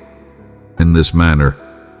me. In this manner,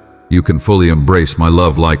 you can fully embrace my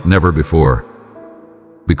love like never before.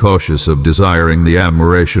 Be cautious of desiring the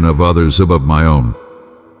admiration of others above my own.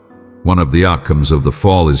 One of the outcomes of the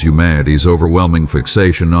fall is humanity's overwhelming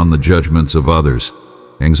fixation on the judgments of others,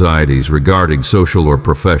 anxieties regarding social or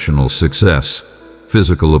professional success,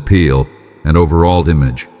 physical appeal, and overall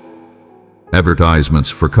image. Advertisements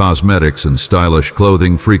for cosmetics and stylish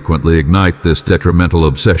clothing frequently ignite this detrimental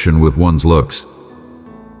obsession with one's looks.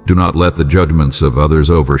 Do not let the judgments of others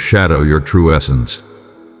overshadow your true essence.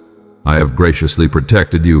 I have graciously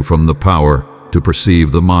protected you from the power to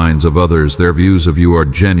perceive the minds of others. Their views of you are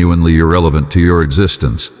genuinely irrelevant to your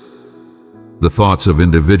existence. The thoughts of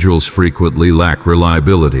individuals frequently lack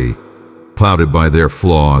reliability, clouded by their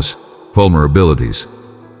flaws, vulnerabilities,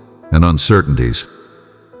 and uncertainties.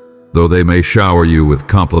 Though they may shower you with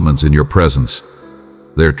compliments in your presence,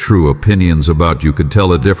 their true opinions about you could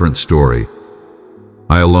tell a different story.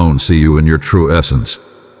 I alone see you in your true essence.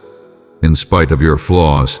 In spite of your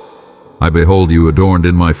flaws, I behold you adorned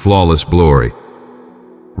in my flawless glory.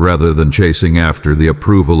 Rather than chasing after the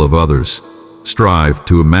approval of others, strive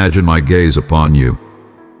to imagine my gaze upon you.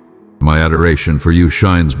 My adoration for you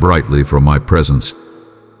shines brightly from my presence.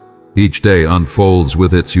 Each day unfolds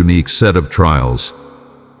with its unique set of trials.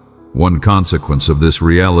 One consequence of this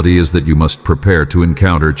reality is that you must prepare to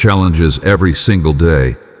encounter challenges every single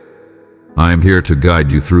day. I am here to guide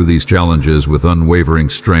you through these challenges with unwavering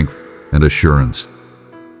strength and assurance.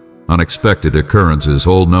 Unexpected occurrences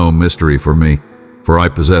hold no mystery for me, for I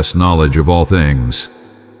possess knowledge of all things.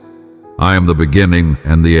 I am the beginning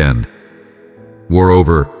and the end.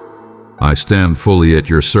 Moreover, I stand fully at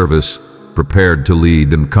your service, prepared to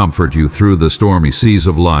lead and comfort you through the stormy seas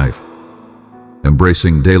of life.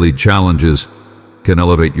 Embracing daily challenges can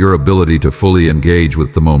elevate your ability to fully engage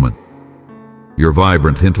with the moment. Your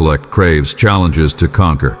vibrant intellect craves challenges to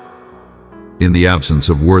conquer. In the absence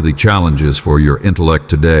of worthy challenges for your intellect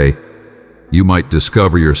today, you might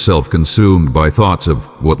discover yourself consumed by thoughts of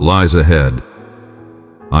what lies ahead.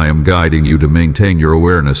 I am guiding you to maintain your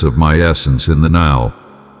awareness of my essence in the now.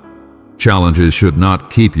 Challenges should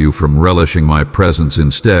not keep you from relishing my presence.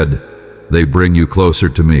 Instead, they bring you closer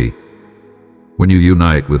to me. When you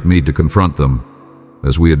unite with me to confront them,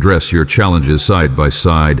 as we address your challenges side by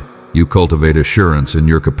side, you cultivate assurance in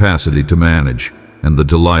your capacity to manage, and the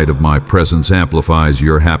delight of my presence amplifies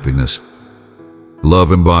your happiness.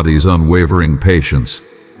 Love embodies unwavering patience.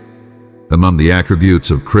 Among the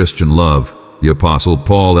attributes of Christian love, the Apostle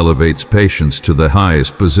Paul elevates patience to the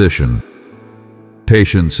highest position.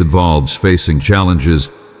 Patience involves facing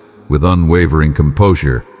challenges with unwavering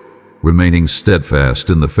composure, remaining steadfast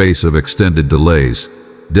in the face of extended delays,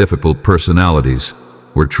 difficult personalities,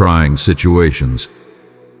 or trying situations.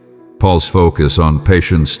 Paul's focus on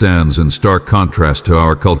patience stands in stark contrast to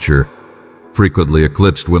our culture, frequently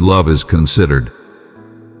eclipsed when love is considered.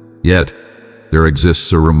 Yet, there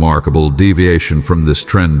exists a remarkable deviation from this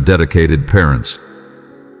trend. Dedicated parents.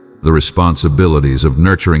 The responsibilities of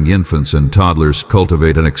nurturing infants and toddlers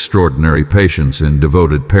cultivate an extraordinary patience in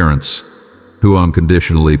devoted parents, who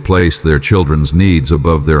unconditionally place their children's needs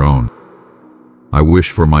above their own. I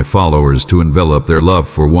wish for my followers to envelop their love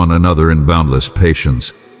for one another in boundless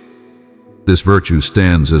patience. This virtue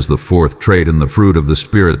stands as the fourth trait in the fruit of the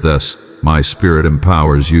Spirit. Thus, my Spirit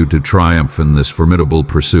empowers you to triumph in this formidable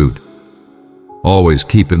pursuit. Always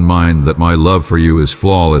keep in mind that my love for you is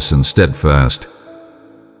flawless and steadfast.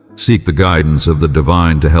 Seek the guidance of the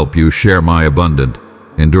divine to help you share my abundant,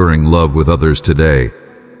 enduring love with others today.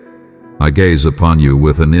 I gaze upon you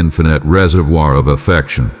with an infinite reservoir of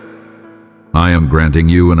affection. I am granting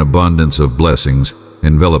you an abundance of blessings,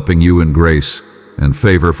 enveloping you in grace and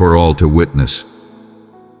favor for all to witness.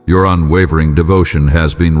 Your unwavering devotion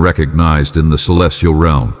has been recognized in the celestial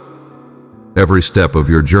realm. Every step of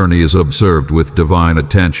your journey is observed with divine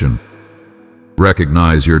attention.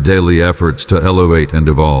 Recognize your daily efforts to elevate and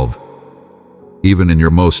evolve. Even in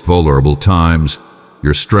your most vulnerable times,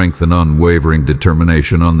 your strength and unwavering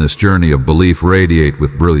determination on this journey of belief radiate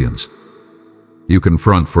with brilliance. You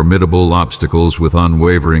confront formidable obstacles with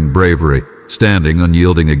unwavering bravery, standing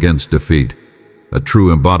unyielding against defeat, a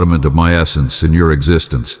true embodiment of my essence in your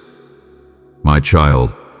existence. My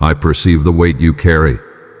child, I perceive the weight you carry,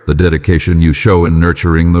 the dedication you show in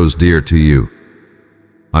nurturing those dear to you.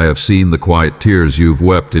 I have seen the quiet tears you've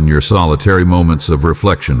wept in your solitary moments of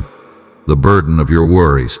reflection, the burden of your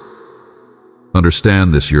worries.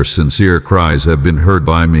 Understand this, your sincere cries have been heard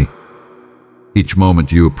by me. Each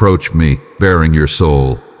moment you approach me, bearing your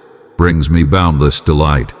soul, brings me boundless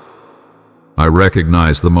delight. I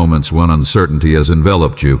recognize the moments when uncertainty has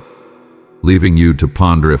enveloped you, leaving you to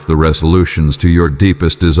ponder if the resolutions to your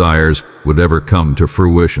deepest desires would ever come to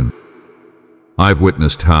fruition. I've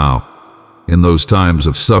witnessed how, in those times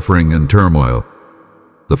of suffering and turmoil,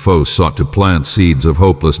 the foe sought to plant seeds of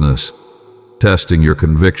hopelessness, testing your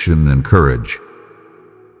conviction and courage.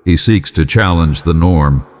 He seeks to challenge the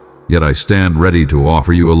norm, yet I stand ready to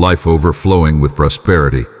offer you a life overflowing with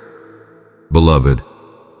prosperity. Beloved,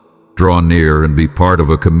 draw near and be part of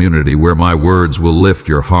a community where my words will lift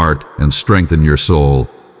your heart and strengthen your soul.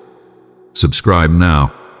 Subscribe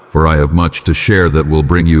now, for I have much to share that will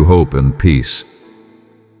bring you hope and peace.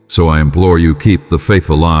 So I implore you, keep the faith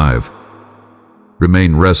alive.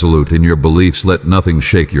 Remain resolute in your beliefs, let nothing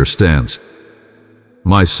shake your stance.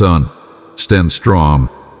 My son, stand strong.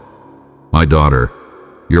 My daughter,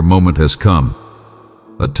 your moment has come,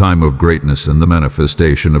 a time of greatness and the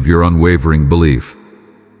manifestation of your unwavering belief.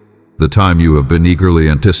 The time you have been eagerly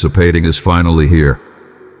anticipating is finally here.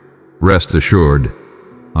 Rest assured,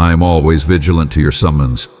 I am always vigilant to your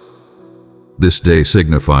summons. This day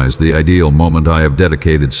signifies the ideal moment I have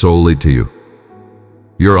dedicated solely to you.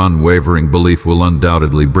 Your unwavering belief will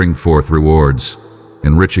undoubtedly bring forth rewards,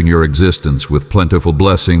 enriching your existence with plentiful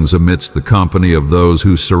blessings amidst the company of those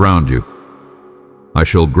who surround you. I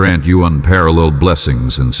shall grant you unparalleled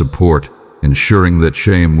blessings and support, ensuring that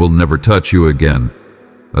shame will never touch you again,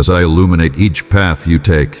 as I illuminate each path you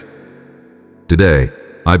take. Today,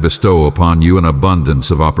 I bestow upon you an abundance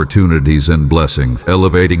of opportunities and blessings,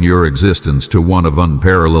 elevating your existence to one of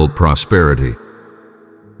unparalleled prosperity.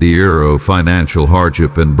 The era of financial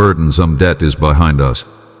hardship and burdensome debt is behind us.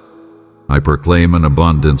 I proclaim an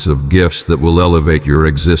abundance of gifts that will elevate your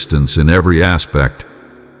existence in every aspect,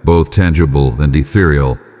 both tangible and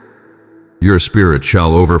ethereal. Your spirit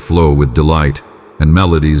shall overflow with delight, and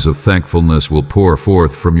melodies of thankfulness will pour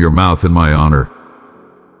forth from your mouth in my honor.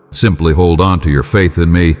 Simply hold on to your faith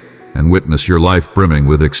in me and witness your life brimming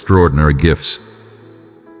with extraordinary gifts.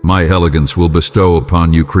 My elegance will bestow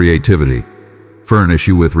upon you creativity, furnish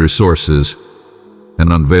you with resources,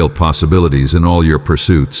 and unveil possibilities in all your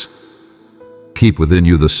pursuits. Keep within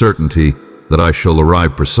you the certainty that I shall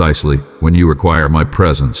arrive precisely when you require my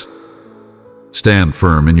presence. Stand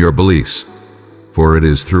firm in your beliefs, for it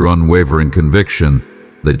is through unwavering conviction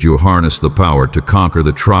that you harness the power to conquer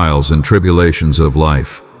the trials and tribulations of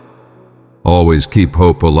life. Always keep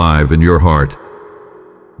hope alive in your heart.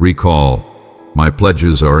 Recall, my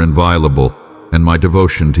pledges are inviolable, and my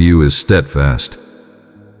devotion to you is steadfast.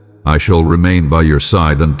 I shall remain by your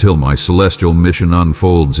side until my celestial mission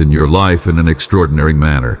unfolds in your life in an extraordinary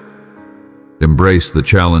manner. Embrace the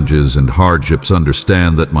challenges and hardships,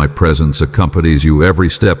 understand that my presence accompanies you every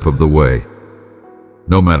step of the way.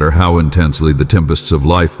 No matter how intensely the tempests of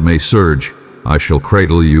life may surge, I shall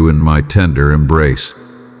cradle you in my tender embrace.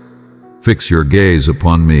 Fix your gaze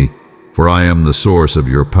upon me, for I am the source of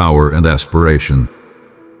your power and aspiration.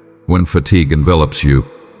 When fatigue envelops you,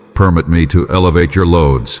 permit me to elevate your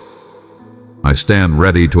loads. I stand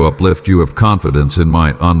ready to uplift you of confidence in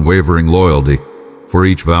my unwavering loyalty, for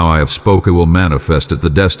each vow I have spoken will manifest at the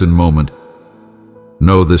destined moment.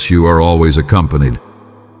 Know this, you are always accompanied.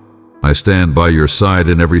 I stand by your side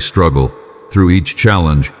in every struggle, through each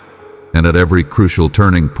challenge, and at every crucial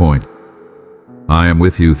turning point. I am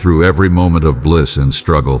with you through every moment of bliss and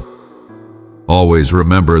struggle. Always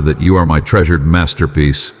remember that you are my treasured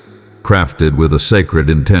masterpiece, crafted with a sacred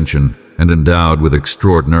intention and endowed with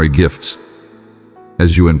extraordinary gifts.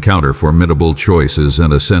 As you encounter formidable choices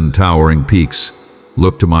and ascend towering peaks,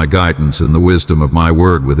 look to my guidance and the wisdom of my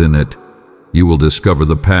word within it. You will discover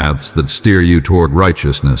the paths that steer you toward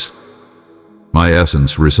righteousness. My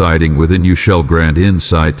essence residing within you shall grant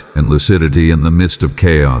insight and lucidity in the midst of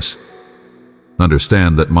chaos.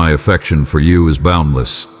 Understand that my affection for you is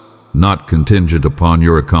boundless, not contingent upon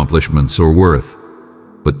your accomplishments or worth,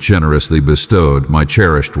 but generously bestowed, my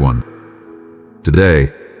cherished one.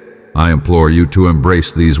 Today, I implore you to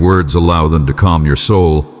embrace these words, allow them to calm your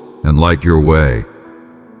soul and light your way.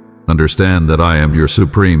 Understand that I am your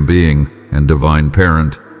supreme being and divine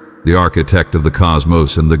parent, the architect of the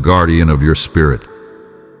cosmos and the guardian of your spirit.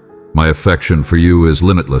 My affection for you is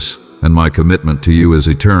limitless, and my commitment to you is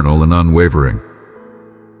eternal and unwavering.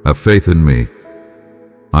 Have faith in me.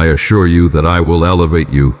 I assure you that I will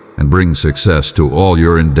elevate you and bring success to all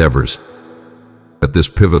your endeavors. At this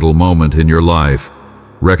pivotal moment in your life,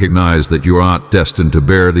 recognize that you are not destined to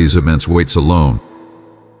bear these immense weights alone.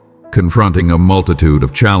 Confronting a multitude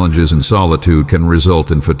of challenges in solitude can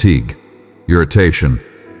result in fatigue, irritation,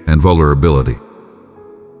 and vulnerability.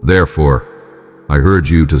 Therefore, I urge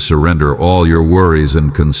you to surrender all your worries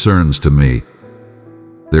and concerns to me.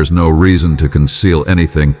 There's no reason to conceal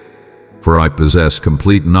anything, for I possess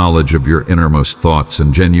complete knowledge of your innermost thoughts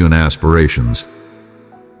and genuine aspirations.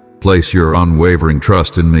 Place your unwavering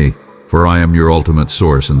trust in me, for I am your ultimate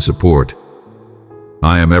source and support.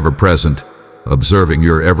 I am ever present, observing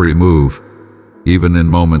your every move, even in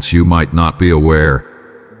moments you might not be aware.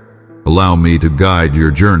 Allow me to guide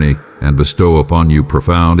your journey and bestow upon you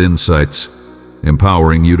profound insights,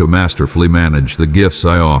 empowering you to masterfully manage the gifts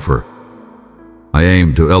I offer. I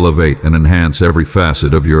aim to elevate and enhance every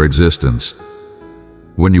facet of your existence.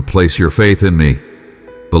 When you place your faith in me,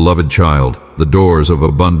 beloved child, the doors of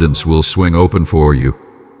abundance will swing open for you.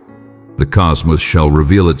 The cosmos shall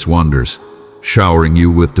reveal its wonders, showering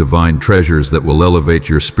you with divine treasures that will elevate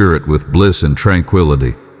your spirit with bliss and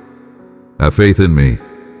tranquility. Have faith in me.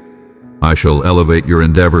 I shall elevate your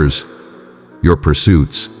endeavors, your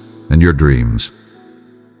pursuits, and your dreams.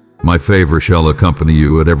 My favor shall accompany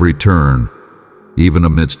you at every turn, even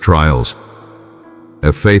amidst trials.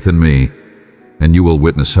 Have faith in me, and you will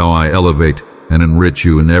witness how I elevate and enrich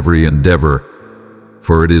you in every endeavor,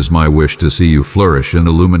 for it is my wish to see you flourish and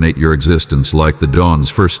illuminate your existence like the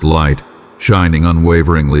dawn's first light, shining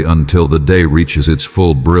unwaveringly until the day reaches its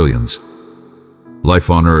full brilliance.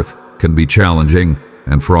 Life on earth can be challenging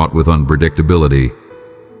and fraught with unpredictability,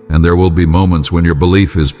 and there will be moments when your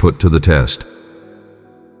belief is put to the test.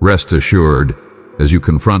 Rest assured, as you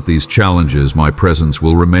confront these challenges, my presence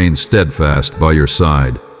will remain steadfast by your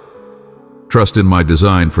side. Trust in my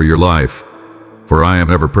design for your life, for I am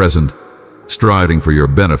ever present, striving for your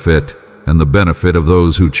benefit and the benefit of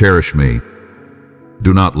those who cherish me.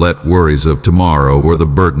 Do not let worries of tomorrow or the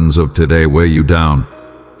burdens of today weigh you down,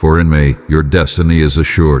 for in me your destiny is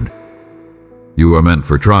assured. You are meant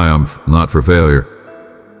for triumph, not for failure.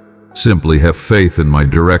 Simply have faith in my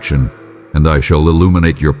direction, and I shall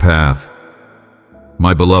illuminate your path.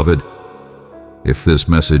 My beloved, if this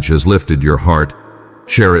message has lifted your heart,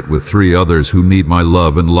 share it with 3 others who need my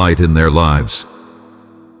love and light in their lives.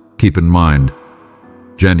 Keep in mind,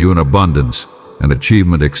 genuine abundance and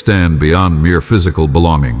achievement extend beyond mere physical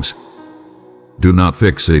belongings. Do not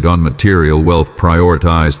fixate on material wealth,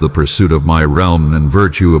 prioritize the pursuit of my realm and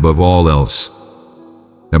virtue above all else.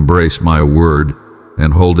 Embrace my word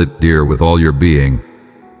and hold it dear with all your being.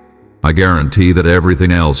 I guarantee that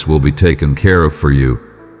everything else will be taken care of for you.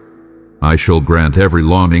 I shall grant every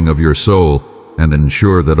longing of your soul and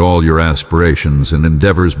ensure that all your aspirations and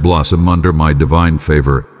endeavors blossom under my divine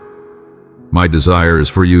favor. My desire is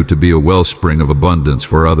for you to be a wellspring of abundance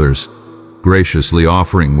for others, graciously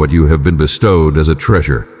offering what you have been bestowed as a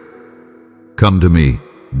treasure. Come to me,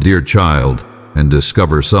 dear child, and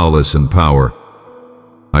discover solace and power.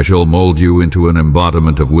 I shall mold you into an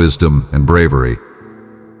embodiment of wisdom and bravery.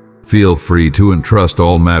 Feel free to entrust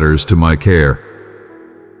all matters to my care.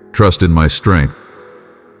 Trust in my strength.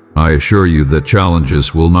 I assure you that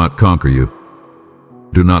challenges will not conquer you.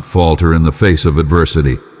 Do not falter in the face of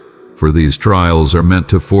adversity, for these trials are meant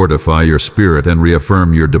to fortify your spirit and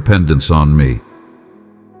reaffirm your dependence on me.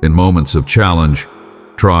 In moments of challenge,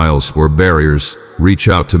 trials, or barriers, reach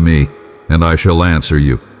out to me, and I shall answer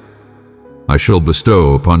you. I shall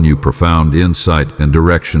bestow upon you profound insight and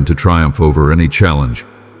direction to triumph over any challenge.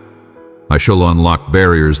 I shall unlock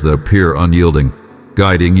barriers that appear unyielding,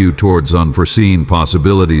 guiding you towards unforeseen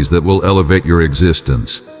possibilities that will elevate your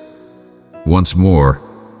existence. Once more,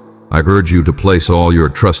 I urge you to place all your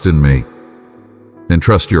trust in me.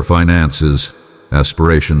 Entrust your finances,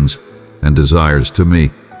 aspirations, and desires to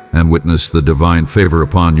me, and witness the divine favor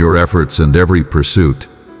upon your efforts and every pursuit.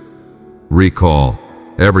 Recall,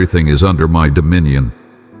 everything is under my dominion,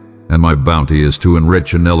 and my bounty is to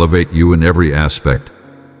enrich and elevate you in every aspect.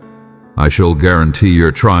 I shall guarantee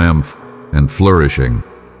your triumph and flourishing.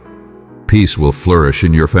 Peace will flourish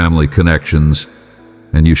in your family connections,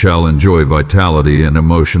 and you shall enjoy vitality and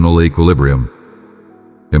emotional equilibrium.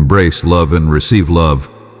 Embrace love and receive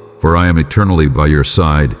love, for I am eternally by your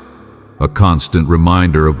side, a constant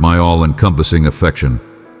reminder of my all-encompassing affection.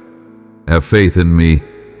 Have faith in me,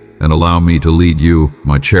 and allow me to lead you,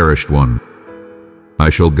 my cherished one.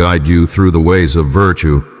 I shall guide you through the ways of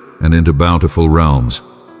virtue and into bountiful realms.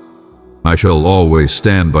 I shall always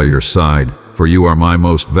stand by your side, for you are my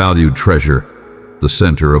most valued treasure, the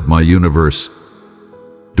center of my universe.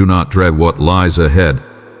 Do not dread what lies ahead,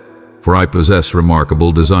 for I possess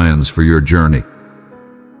remarkable designs for your journey.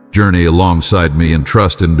 Journey alongside me in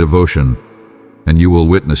trust and devotion, and you will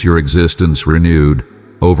witness your existence renewed,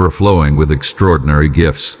 overflowing with extraordinary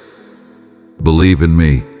gifts. Believe in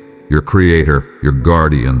me, your creator, your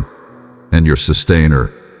guardian, and your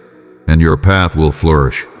sustainer, and your path will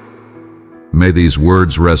flourish. May these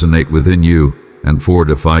words resonate within you and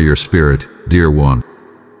fortify your spirit, dear one.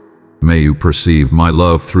 May you perceive my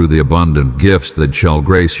love through the abundant gifts that shall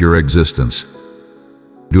grace your existence.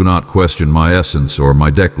 Do not question my essence or my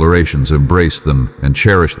declarations, embrace them and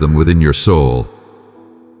cherish them within your soul.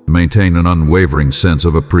 Maintain an unwavering sense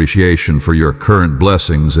of appreciation for your current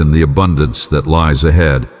blessings and the abundance that lies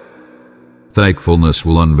ahead. Thankfulness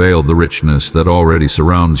will unveil the richness that already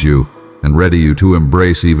surrounds you and ready you to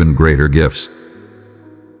embrace even greater gifts.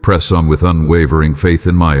 Press on with unwavering faith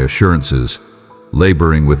in my assurances,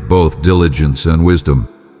 laboring with both diligence and wisdom.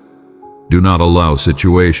 Do not allow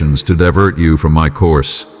situations to divert you from my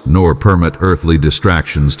course, nor permit earthly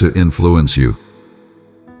distractions to influence you.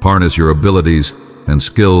 Harness your abilities and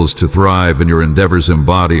skills to thrive, and your endeavors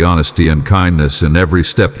embody honesty and kindness in every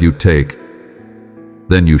step you take.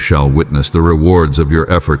 Then you shall witness the rewards of your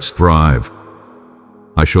efforts thrive.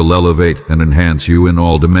 I shall elevate and enhance you in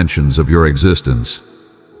all dimensions of your existence.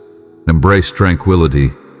 Embrace tranquility,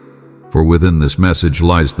 for within this message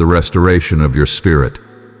lies the restoration of your spirit.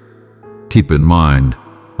 Keep in mind,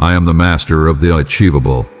 I am the master of the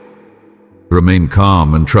achievable. Remain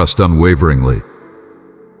calm and trust unwaveringly.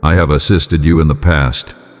 I have assisted you in the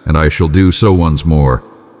past, and I shall do so once more.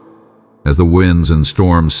 As the winds and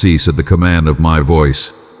storms cease at the command of my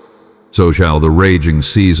voice, so shall the raging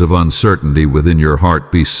seas of uncertainty within your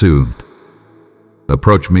heart be soothed.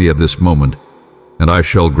 Approach me at this moment, and I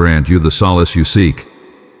shall grant you the solace you seek.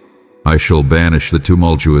 I shall banish the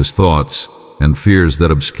tumultuous thoughts and fears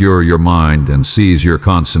that obscure your mind and seize your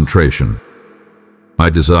concentration. I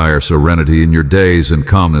desire serenity in your days and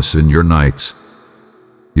calmness in your nights.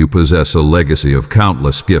 You possess a legacy of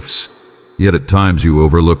countless gifts, yet at times you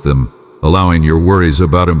overlook them, allowing your worries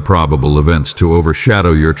about improbable events to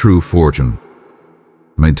overshadow your true fortune.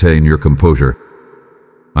 Maintain your composure.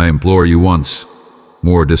 I implore you once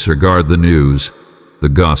more, disregard the news, the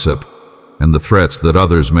gossip, and the threats that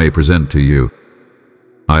others may present to you.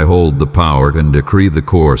 I hold the power and decree the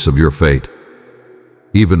course of your fate.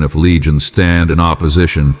 Even if legions stand in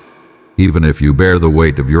opposition, even if you bear the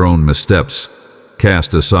weight of your own missteps,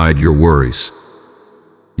 cast aside your worries.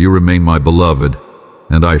 You remain my beloved,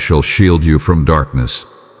 and I shall shield you from darkness.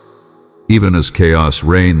 Even as chaos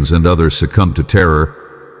reigns and others succumb to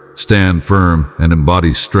terror, stand firm and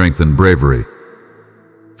embody strength and bravery.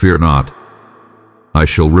 Fear not. I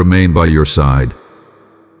shall remain by your side.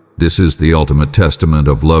 This is the ultimate testament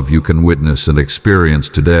of love you can witness and experience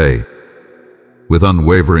today. With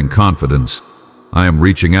unwavering confidence, I am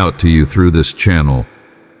reaching out to you through this channel,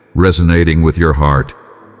 resonating with your heart,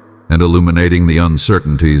 and illuminating the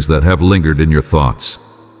uncertainties that have lingered in your thoughts.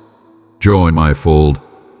 Join my fold,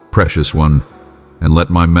 precious one, and let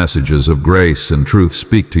my messages of grace and truth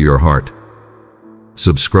speak to your heart.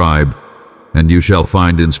 Subscribe, and you shall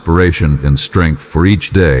find inspiration and strength for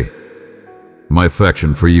each day. My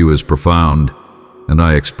affection for you is profound, and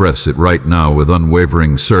I express it right now with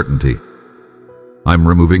unwavering certainty. I'm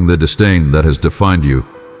removing the disdain that has defined you,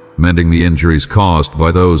 mending the injuries caused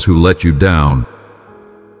by those who let you down.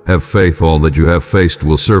 Have faith all that you have faced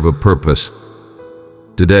will serve a purpose.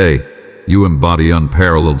 Today, you embody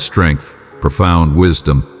unparalleled strength, profound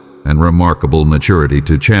wisdom, and remarkable maturity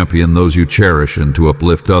to champion those you cherish and to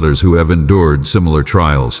uplift others who have endured similar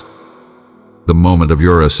trials. The moment of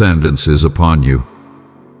your ascendance is upon you.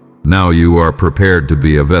 Now you are prepared to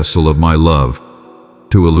be a vessel of my love,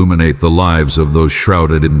 to illuminate the lives of those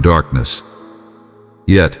shrouded in darkness.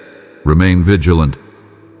 Yet, remain vigilant,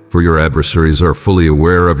 for your adversaries are fully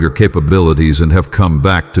aware of your capabilities and have come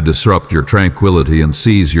back to disrupt your tranquility and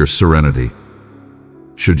seize your serenity.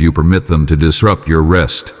 Should you permit them to disrupt your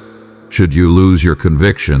rest, should you lose your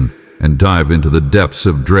conviction and dive into the depths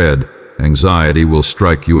of dread, anxiety will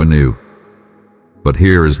strike you anew. But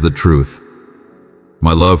here is the truth.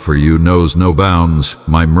 My love for you knows no bounds,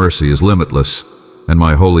 my mercy is limitless, and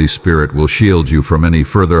my Holy Spirit will shield you from any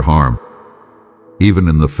further harm. Even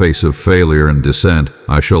in the face of failure and dissent,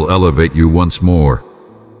 I shall elevate you once more.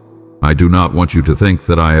 I do not want you to think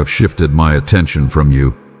that I have shifted my attention from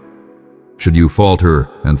you. Should you falter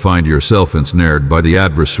and find yourself ensnared by the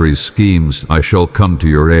adversary's schemes, I shall come to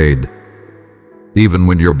your aid. Even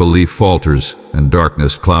when your belief falters and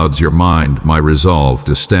darkness clouds your mind, my resolve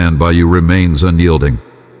to stand by you remains unyielding.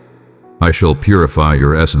 I shall purify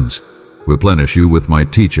your essence, replenish you with my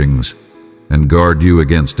teachings, and guard you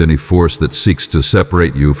against any force that seeks to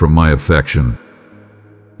separate you from my affection.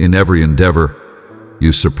 In every endeavor,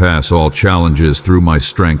 you surpass all challenges through my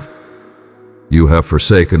strength. You have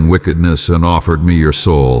forsaken wickedness and offered me your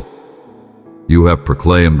soul. You have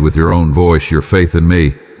proclaimed with your own voice your faith in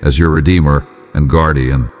me as your Redeemer and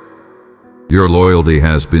Guardian. Your loyalty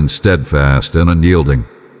has been steadfast and unyielding.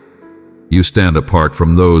 You stand apart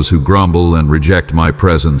from those who grumble and reject my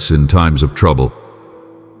presence in times of trouble.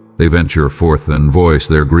 They venture forth and voice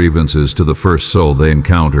their grievances to the first soul they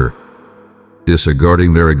encounter,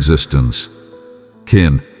 disregarding their existence,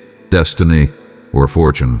 kin, destiny, or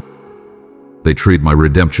fortune. They treat my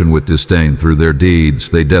redemption with disdain. Through their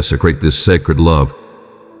deeds, they desecrate this sacred love.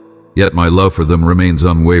 Yet my love for them remains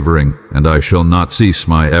unwavering, and I shall not cease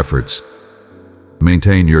my efforts.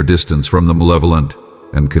 Maintain your distance from the malevolent,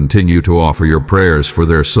 and continue to offer your prayers for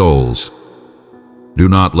their souls. Do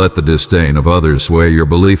not let the disdain of others sway your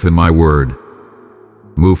belief in my word.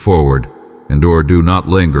 Move forward, or do not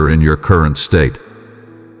linger in your current state.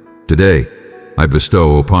 Today, I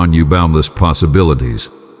bestow upon you boundless possibilities.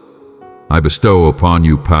 I bestow upon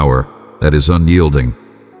you power that is unyielding.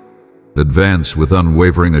 Advance with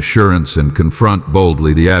unwavering assurance and confront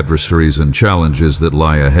boldly the adversaries and challenges that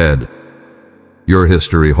lie ahead. Your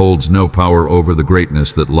history holds no power over the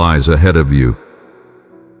greatness that lies ahead of you.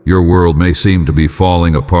 Your world may seem to be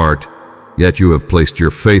falling apart, yet you have placed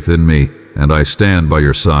your faith in me, and I stand by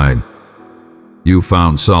your side. You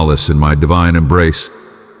found solace in my divine embrace,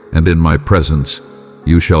 and in my presence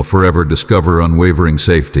you shall forever discover unwavering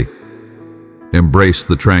safety. Embrace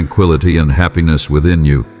the tranquility and happiness within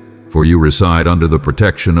you, for you reside under the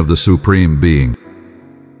protection of the Supreme Being.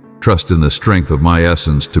 Trust in the strength of my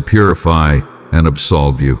essence to purify and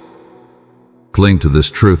absolve you. Cling to this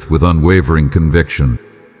truth with unwavering conviction.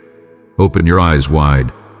 Open your eyes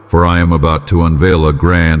wide, for I am about to unveil a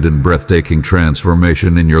grand and breathtaking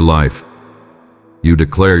transformation in your life. You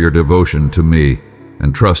declare your devotion to me,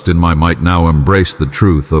 and trust in my might. Now embrace the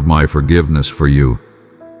truth of my forgiveness for you.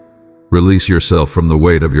 Release yourself from the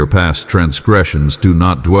weight of your past transgressions. Do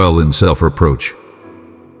not dwell in self-reproach.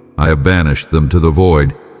 I have banished them to the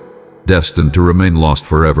void, destined to remain lost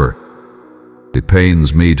forever. It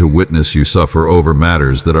pains me to witness you suffer over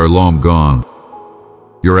matters that are long gone.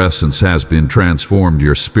 Your essence has been transformed,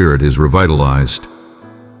 your spirit is revitalized,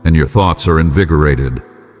 and your thoughts are invigorated.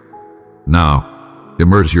 Now,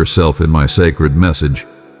 immerse yourself in my sacred message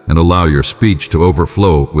and allow your speech to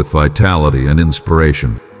overflow with vitality and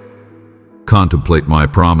inspiration. Contemplate my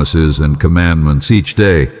promises and commandments each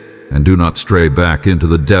day, and do not stray back into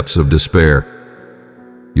the depths of despair.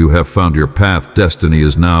 You have found your path. Destiny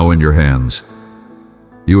is now in your hands.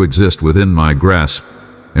 You exist within my grasp,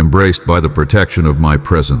 embraced by the protection of my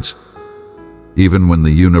presence. Even when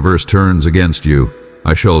the universe turns against you,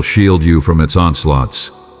 I shall shield you from its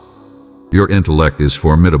onslaughts. Your intellect is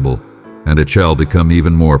formidable, and it shall become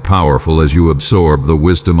even more powerful as you absorb the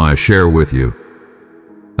wisdom I share with you.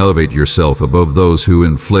 Elevate yourself above those who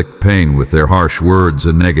inflict pain with their harsh words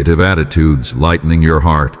and negative attitudes, lightening your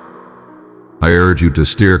heart. I urge you to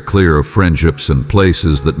steer clear of friendships and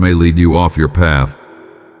places that may lead you off your path.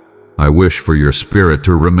 I wish for your spirit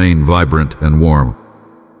to remain vibrant and warm.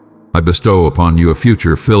 I bestow upon you a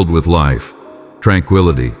future filled with life,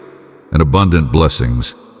 tranquility, and abundant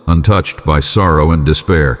blessings, untouched by sorrow and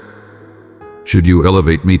despair. Should you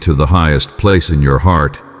elevate me to the highest place in your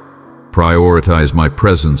heart, prioritize my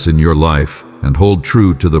presence in your life, and hold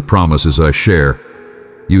true to the promises I share,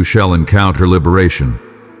 you shall encounter liberation,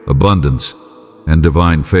 abundance, and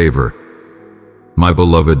divine favor. My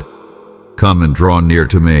beloved, come and draw near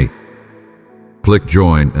to me. Click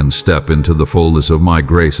join and step into the fullness of my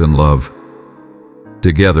grace and love.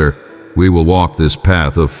 Together, we will walk this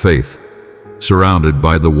path of faith, surrounded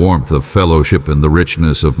by the warmth of fellowship and the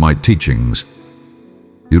richness of my teachings.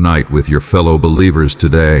 Unite with your fellow believers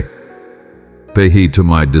today. Pay heed to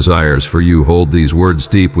my desires, for you hold these words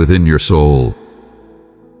deep within your soul.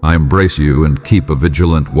 I embrace you and keep a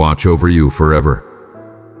vigilant watch over you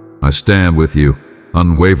forever. I stand with you,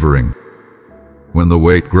 unwavering. When the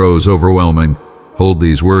weight grows overwhelming, hold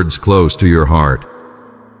these words close to your heart.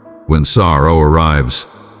 When sorrow arrives,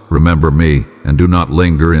 remember me and do not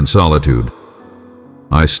linger in solitude.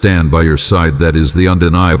 I stand by your side, that is the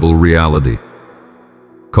undeniable reality.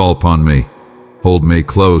 Call upon me, hold me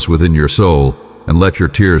close within your soul, and let your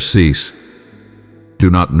tears cease. Do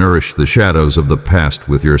not nourish the shadows of the past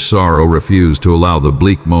with your sorrow, refuse to allow the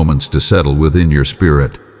bleak moments to settle within your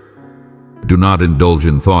spirit. Do not indulge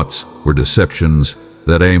in thoughts or deceptions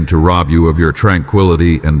that aim to rob you of your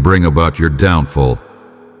tranquility and bring about your downfall.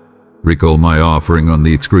 Recall my offering on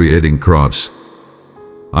the expiating cross.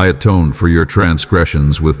 I atoned for your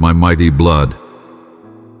transgressions with my mighty blood.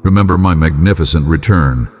 Remember my magnificent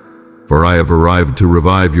return, for I have arrived to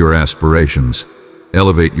revive your aspirations,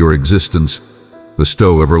 elevate your existence,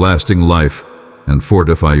 bestow everlasting life, and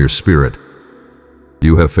fortify your spirit.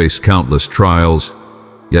 You have faced countless trials,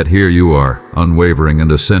 yet here you are, unwavering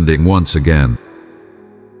and ascending once again.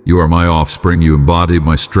 You are my offspring, you embody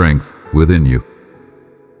my strength within you.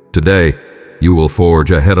 Today, you will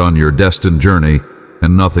forge ahead on your destined journey,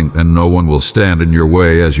 and nothing and no one will stand in your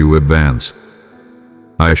way as you advance.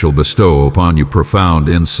 I shall bestow upon you profound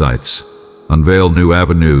insights, unveil new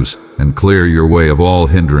avenues, and clear your way of all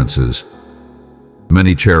hindrances.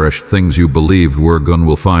 Many cherished things you believed were gone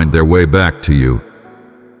will find their way back to you.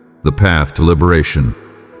 The path to liberation,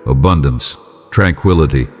 abundance,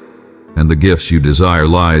 tranquility, and the gifts you desire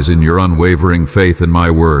lies in your unwavering faith in my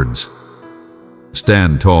words.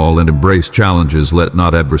 Stand tall and embrace challenges, let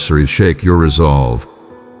not adversaries shake your resolve.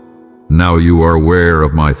 Now you are aware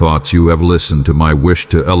of my thoughts, you have listened to my wish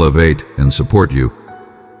to elevate and support you.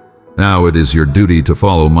 Now it is your duty to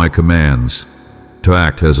follow my commands, to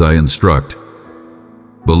act as I instruct.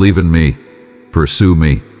 Believe in me, pursue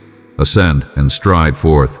me, ascend and stride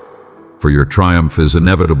forth, for your triumph is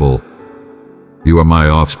inevitable. You are my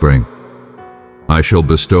offspring. I shall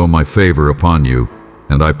bestow my favor upon you,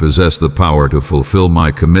 and I possess the power to fulfill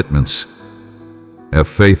my commitments. Have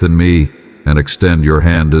faith in me and extend your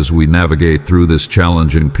hand as we navigate through this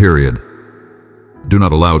challenging period. Do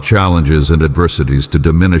not allow challenges and adversities to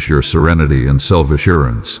diminish your serenity and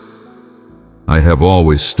self-assurance. I have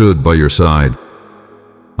always stood by your side.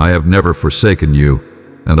 I have never forsaken you,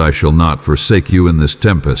 and I shall not forsake you in this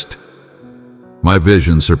tempest. My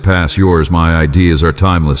visions surpass yours, my ideas are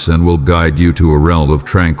timeless and will guide you to a realm of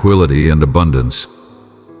tranquility and abundance.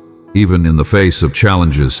 Even in the face of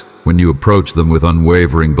challenges, when you approach them with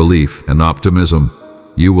unwavering belief and optimism,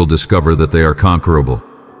 you will discover that they are conquerable.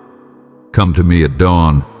 Come to me at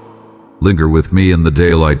dawn, linger with me in the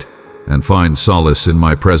daylight, and find solace in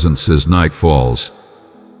my presence as night falls.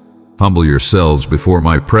 Humble yourselves before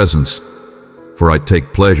my presence, for I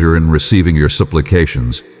take pleasure in receiving your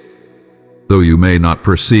supplications. Though you may not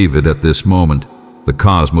perceive it at this moment, the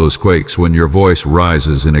cosmos quakes when your voice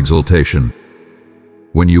rises in exultation.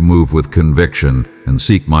 When you move with conviction and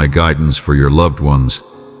seek my guidance for your loved ones,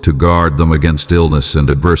 to guard them against illness and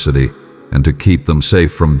adversity, and to keep them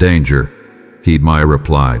safe from danger, heed my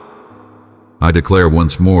reply. I declare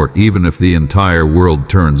once more, even if the entire world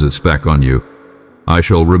turns its back on you, I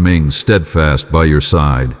shall remain steadfast by your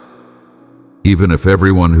side. Even if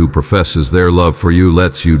everyone who professes their love for you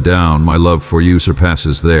lets you down, my love for you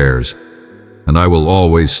surpasses theirs, and I will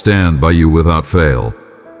always stand by you without fail.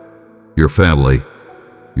 Your family,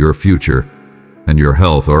 your future, and your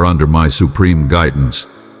health are under my supreme guidance.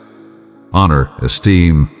 Honor,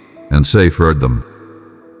 esteem, and safeguard them.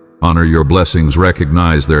 Honor your blessings,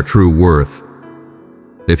 recognize their true worth.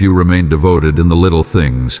 If you remain devoted in the little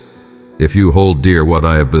things, if you hold dear what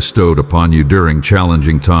I have bestowed upon you during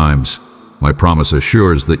challenging times, my promise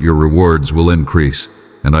assures that your rewards will increase,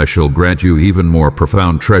 and I shall grant you even more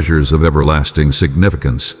profound treasures of everlasting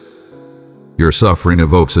significance. Your suffering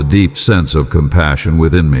evokes a deep sense of compassion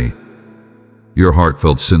within me. Your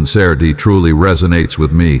heartfelt sincerity truly resonates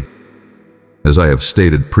with me. As I have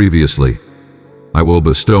stated previously, I will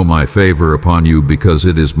bestow my favor upon you because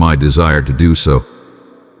it is my desire to do so.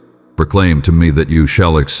 Proclaim to me that you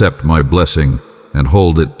shall accept my blessing and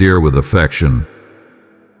hold it dear with affection.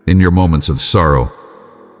 In your moments of sorrow,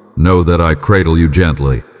 know that I cradle you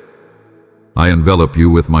gently. I envelop you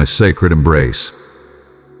with my sacred embrace.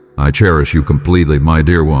 I cherish you completely, my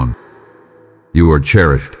dear one. You are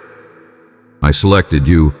cherished. I selected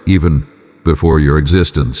you even before your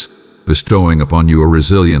existence, bestowing upon you a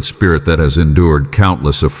resilient spirit that has endured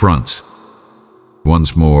countless affronts.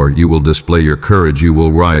 Once more, you will display your courage, you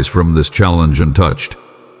will rise from this challenge untouched.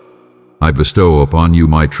 I bestow upon you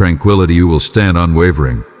my tranquility, you will stand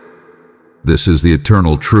unwavering. This is the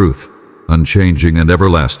eternal truth, unchanging and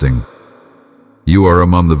everlasting. You are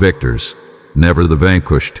among the victors, never the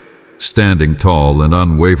vanquished. standing tall and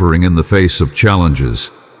unwavering in the face of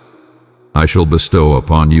challenges. I shall bestow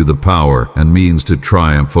upon you the power and means to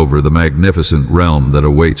triumph over the magnificent realm that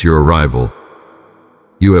awaits your arrival.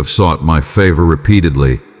 You have sought my favor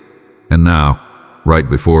repeatedly, and now, right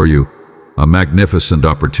before you, a magnificent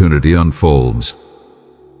opportunity unfolds.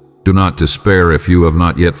 Do not despair if you have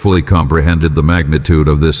not yet fully comprehended the magnitude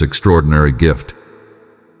of this extraordinary gift.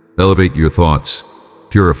 Elevate your thoughts,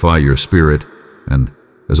 purify your spirit, and,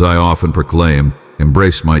 as I often proclaim,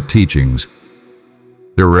 embrace my teachings.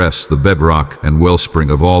 There rests the bedrock and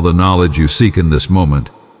wellspring of all the knowledge you seek in this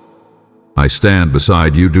moment. I stand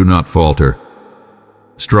beside you, do not falter.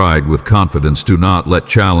 Stride with confidence, do not let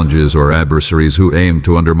challenges or adversaries who aim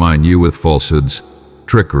to undermine you with falsehoods,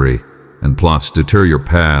 trickery, and plots deter your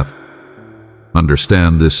path.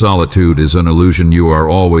 Understand this solitude is an illusion, you are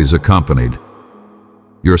always accompanied.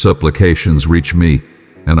 Your supplications reach me,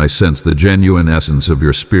 and I sense the genuine essence of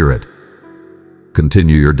your spirit.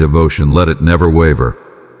 Continue your devotion, let it never waver.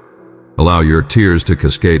 Allow your tears to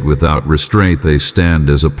cascade without restraint, they stand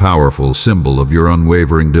as a powerful symbol of your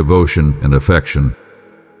unwavering devotion and affection.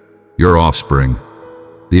 Your offspring,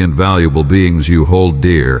 the invaluable beings you hold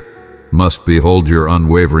dear, must behold your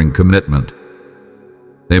unwavering commitment.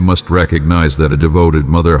 They must recognize that a devoted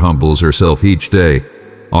mother humbles herself each day,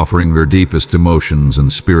 offering her deepest emotions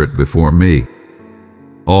and spirit before me.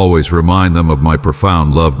 Always remind them of my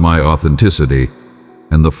profound love, my authenticity,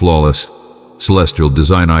 and the flawless, celestial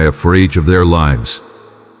design I have for each of their lives.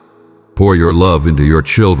 Pour your love into your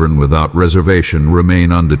children without reservation.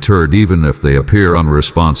 Remain undeterred even if they appear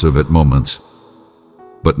unresponsive at moments.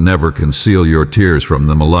 But never conceal your tears from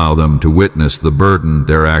them. Allow them to witness the burden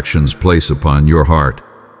their actions place upon your heart.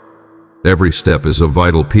 Every step is a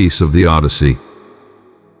vital piece of the Odyssey.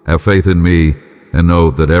 Have faith in me and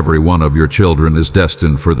know that every one of your children is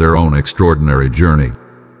destined for their own extraordinary journey.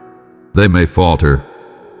 They may falter,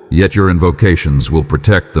 yet your invocations will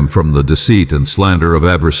protect them from the deceit and slander of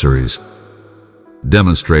adversaries.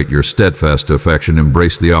 Demonstrate your steadfast affection,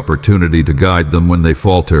 embrace the opportunity to guide them when they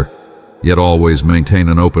falter, yet always maintain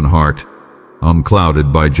an open heart,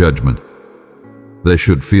 unclouded by judgment. They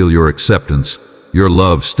should feel your acceptance, your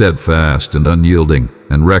love steadfast and unyielding,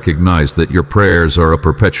 and recognize that your prayers are a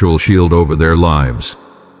perpetual shield over their lives.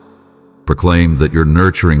 Proclaim that your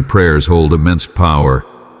nurturing prayers hold immense power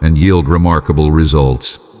and yield remarkable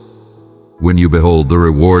results. When you behold the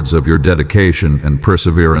rewards of your dedication and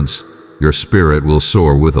perseverance, your spirit will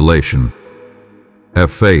soar with elation.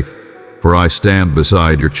 Have faith, for I stand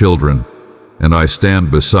beside your children, and I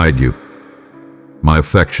stand beside you. My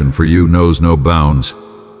affection for you knows no bounds.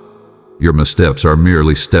 Your missteps are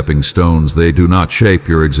merely stepping stones. They do not shape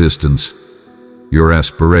your existence, your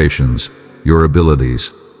aspirations, your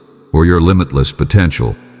abilities, or your limitless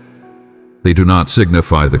potential. They do not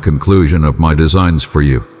signify the conclusion of my designs for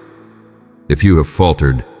you. If you have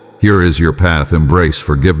faltered, here is your path. Embrace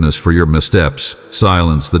forgiveness for your missteps.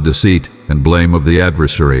 Silence the deceit and blame of the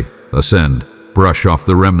adversary. Ascend, brush off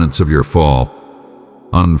the remnants of your fall.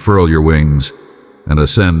 Unfurl your wings, and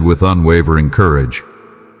ascend with unwavering courage.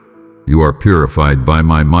 You are purified by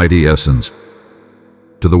my mighty essence.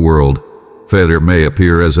 To the world, failure may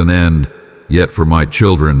appear as an end, yet for my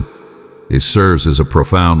children, it serves as a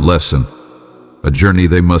profound lesson, a journey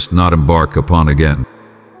they must not embark upon again.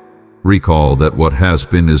 Recall that what has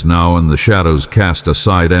been is now, and the shadows cast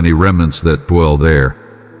aside any remnants that dwell there.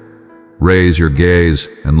 Raise your gaze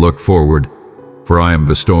and look forward, for I am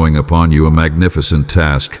bestowing upon you a magnificent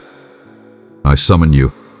task. I summon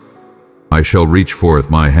you. I shall reach forth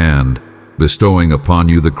my hand, bestowing upon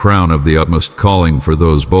you the crown of the utmost calling for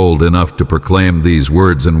those bold enough to proclaim these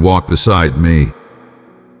words and walk beside me.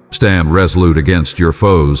 Stand resolute against your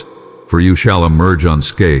foes, for you shall emerge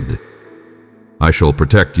unscathed. I shall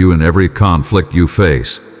protect you in every conflict you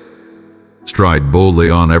face. Stride boldly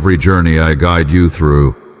on every journey I guide you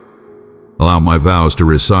through. Allow my vows to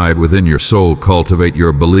reside within your soul. Cultivate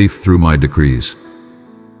your belief through my decrees.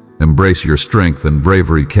 Embrace your strength and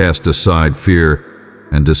bravery. Cast aside fear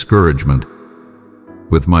and discouragement.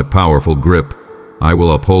 With my powerful grip, I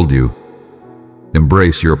will uphold you.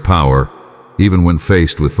 Embrace your power, even when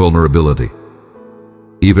faced with vulnerability.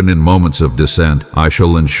 Even in moments of dissent, I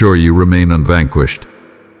shall ensure you remain unvanquished.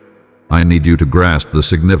 I need you to grasp the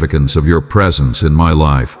significance of your presence in my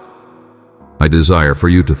life. I desire for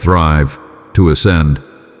you to thrive, to ascend,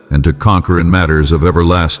 and to conquer in matters of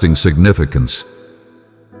everlasting significance.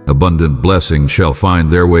 Abundant blessings shall find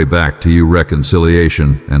their way back to you.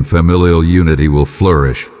 Reconciliation and familial unity will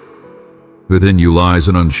flourish. Within you lies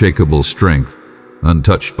an unshakable strength,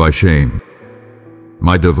 untouched by shame.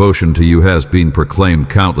 My devotion to you has been proclaimed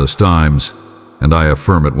countless times, and I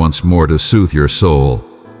affirm it once more to soothe your soul.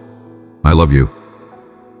 I love you.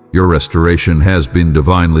 Your restoration has been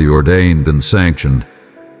divinely ordained and sanctioned.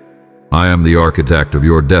 I am the architect of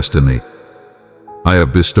your destiny. I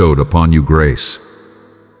have bestowed upon you grace.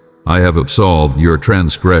 I have absolved your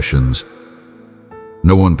transgressions.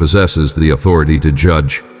 No one possesses the authority to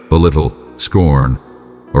judge, belittle, scorn,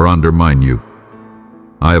 or undermine you.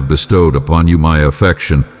 I have bestowed upon you my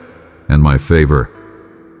affection and my favor.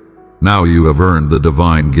 Now you have earned the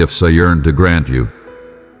divine gifts I yearn to grant you.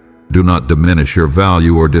 Do not diminish your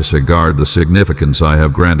value or disregard the significance I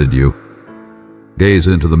have granted you. Gaze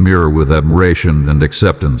into the mirror with admiration and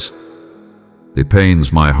acceptance. It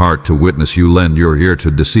pains my heart to witness you lend your ear to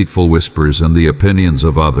deceitful whispers and the opinions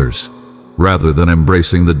of others, rather than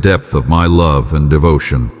embracing the depth of my love and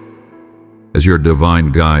devotion. As your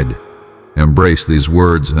divine guide, embrace these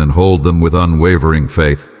words and hold them with unwavering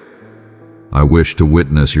faith. I wish to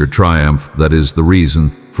witness your triumph that is the reason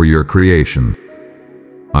for your creation.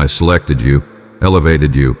 I selected you,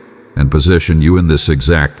 elevated you, and positioned you in this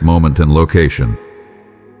exact moment and location.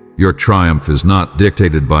 Your triumph is not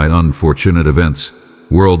dictated by unfortunate events,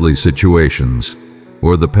 worldly situations,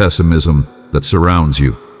 or the pessimism that surrounds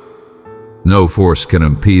you. No force can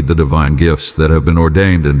impede the divine gifts that have been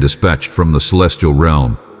ordained and dispatched from the celestial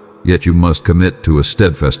realm, yet you must commit to a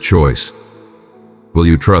steadfast choice. Will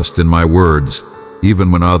you trust in my words,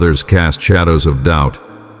 even when others cast shadows of doubt?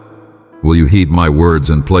 Will you heed my words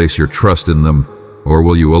and place your trust in them, or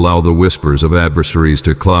will you allow the whispers of adversaries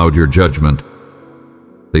to cloud your judgment?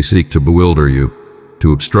 They seek to bewilder you,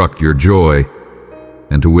 to obstruct your joy,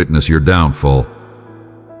 and to witness your downfall.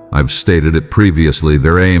 I've stated it previously,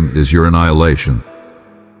 their aim is your annihilation.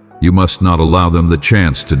 You must not allow them the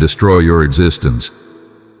chance to destroy your existence.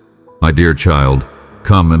 My dear child,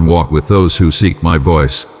 come and walk with those who seek my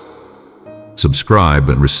voice. Subscribe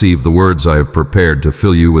and receive the words I have prepared to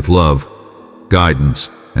fill you with love, guidance,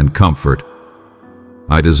 and comfort.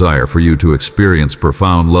 I desire for you to experience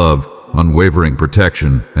profound love, unwavering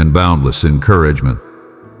protection, and boundless encouragement.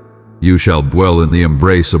 You shall dwell in the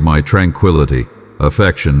embrace of my tranquility,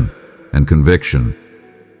 affection, and conviction.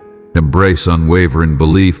 Embrace unwavering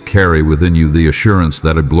belief, carry within you the assurance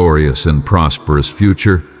that a glorious and prosperous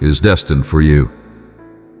future is destined for you.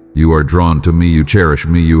 You are drawn to me, you cherish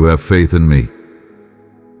me, you have faith in me.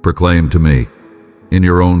 Proclaim to me, in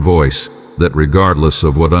your own voice, that regardless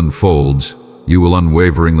of what unfolds, you will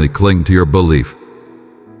unwaveringly cling to your belief.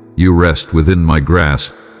 You rest within my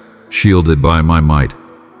grasp, shielded by my might.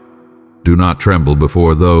 Do not tremble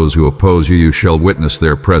before those who oppose you, you shall witness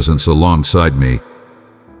their presence alongside me.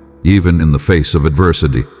 Even in the face of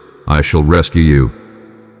adversity, I shall rescue you.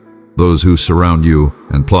 Those who surround you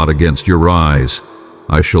and plot against your rise,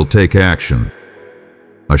 I shall take action.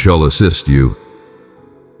 I shall assist you.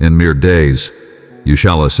 In mere days, you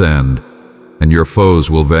shall ascend, and your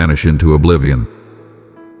foes will vanish into oblivion.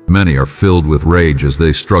 Many are filled with rage as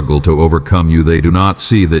they struggle to overcome you. They do not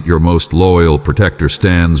see that your most loyal protector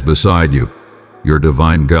stands beside you, your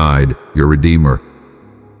divine guide, your redeemer.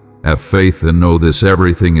 Have faith and know this: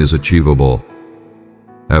 everything is achievable.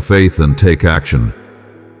 Have faith and take action.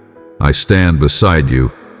 I stand beside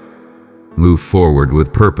you. Move forward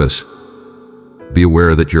with purpose. Be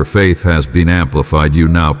aware that your faith has been amplified. You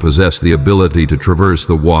now possess the ability to traverse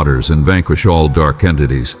the waters and vanquish all dark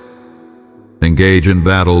entities. Engage in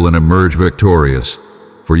battle and emerge victorious,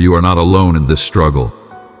 for you are not alone in this struggle.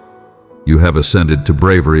 You have ascended to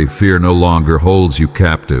bravery. Fear no longer holds you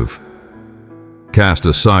captive. Cast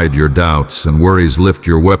aside your doubts and worries, lift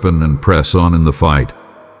your weapon and press on in the fight.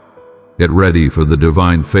 Get ready for the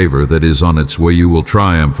divine favor that is on its way. You will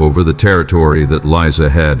triumph over the territory that lies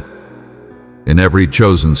ahead. In every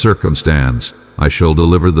chosen circumstance, I shall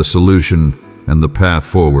deliver the solution and the path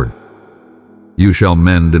forward. You shall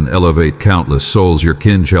mend and elevate countless souls. Your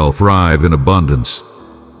kin shall thrive in abundance.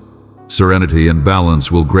 Serenity and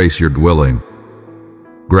balance will grace your dwelling.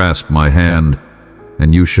 Grasp my hand,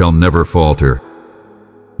 and you shall never falter.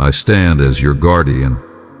 I stand as your guardian,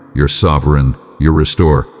 your sovereign, your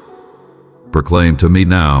restorer. Proclaim to me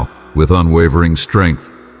now, with unwavering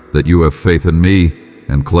strength, that you have faith in me,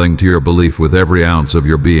 and cling to your belief with every ounce of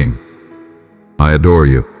your being. I adore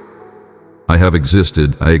you. I have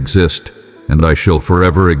existed, I exist, and I shall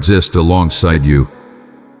forever exist alongside you.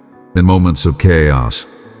 In moments of chaos,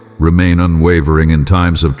 remain unwavering. In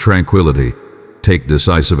times of tranquility, take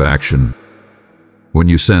decisive action. When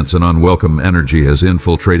you sense an unwelcome energy has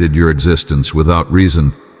infiltrated your existence without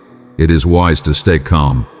reason, it is wise to stay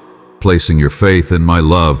calm, placing your faith in my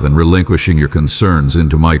love and relinquishing your concerns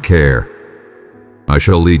into my care. I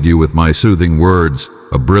shall lead you with my soothing words,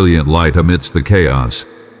 a brilliant light amidst the chaos.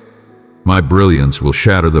 My brilliance will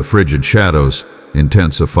shatter the frigid shadows,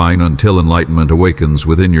 intensifying until enlightenment awakens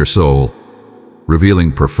within your soul,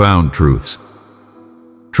 revealing profound truths.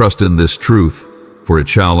 Trust in this truth, for it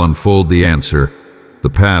shall unfold the answer. The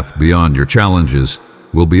path beyond your challenges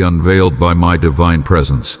will be unveiled by my divine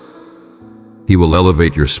presence. He will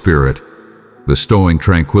elevate your spirit, bestowing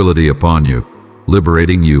tranquility upon you,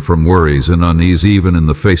 liberating you from worries and unease even in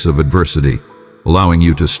the face of adversity, allowing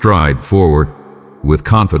you to stride forward with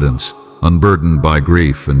confidence, unburdened by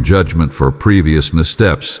grief and judgment for previous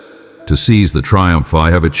missteps, to seize the triumph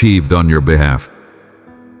I have achieved on your behalf.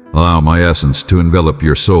 Allow my essence to envelop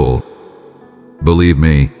your soul. Believe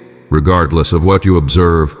me, regardless of what you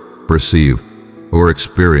observe, perceive, or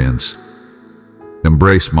experience.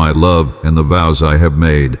 Embrace my love and the vows I have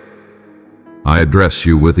made. I address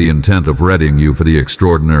you with the intent of readying you for the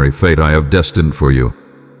extraordinary fate I have destined for you.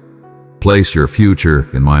 Place your future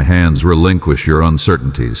in my hands, relinquish your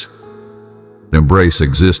uncertainties. Embrace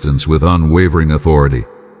existence with unwavering authority.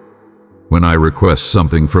 When I request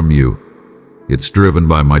something from you, it's driven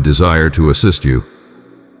by my desire to assist you.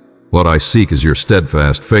 What I seek is your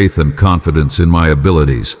steadfast faith and confidence in my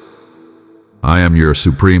abilities. I am your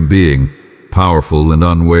supreme being, powerful and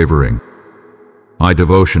unwavering. My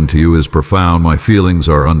devotion to you is profound, my feelings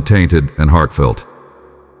are untainted and heartfelt.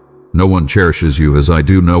 No one cherishes you as I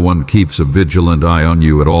do, no one keeps a vigilant eye on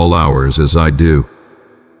you at all hours as I do.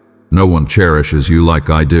 No one cherishes you like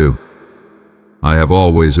I do. I have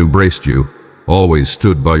always embraced you, always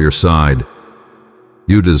stood by your side.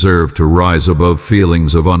 You deserve to rise above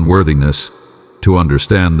feelings of unworthiness, to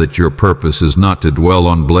understand that your purpose is not to dwell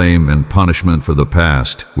on blame and punishment for the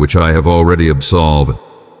past, which I have already absolved.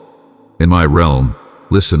 In my realm,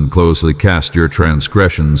 listen closely, cast your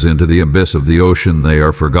transgressions into the abyss of the ocean, they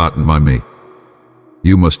are forgotten by me.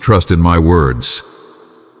 You must trust in my words.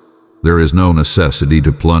 There is no necessity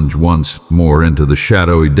to plunge once more into the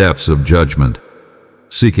shadowy depths of judgment,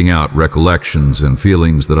 seeking out recollections and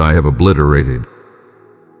feelings that I have obliterated.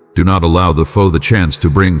 Do not allow the foe the chance to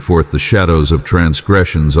bring forth the shadows of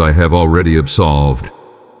transgressions I have already absolved.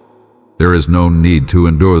 There is no need to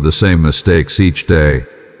endure the same mistakes each day.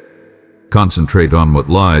 Concentrate on what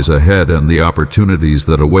lies ahead and the opportunities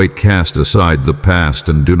that await. Cast aside the past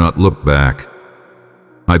and do not look back.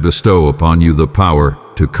 I bestow upon you the power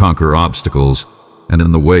to conquer obstacles, and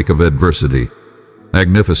in the wake of adversity,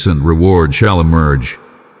 magnificent reward shall emerge.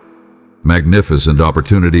 Magnificent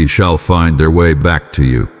opportunities shall find their way back to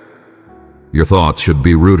you. Your thoughts should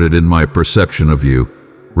be rooted in my perception of you,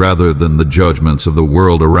 rather than the judgments of the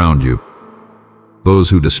world around you. Those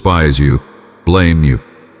who despise you, blame you,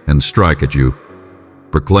 and strike at you,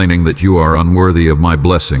 proclaiming that you are unworthy of my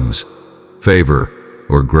blessings, favor,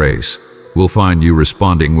 or grace, will find you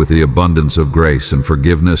responding with the abundance of grace and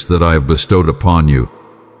forgiveness that I have bestowed upon you.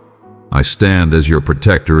 I stand as your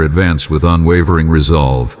protector, advance with unwavering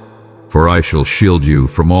resolve, for I shall shield you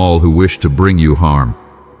from all who wish to bring you harm.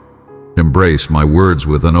 Embrace my words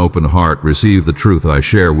with an open heart, receive the truth I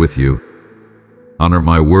share with you. Honor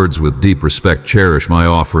my words with deep respect, cherish my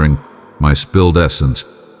offering, my spilled essence.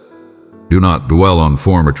 Do not dwell on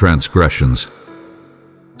former transgressions.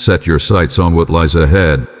 Set your sights on what lies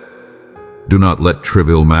ahead. Do not let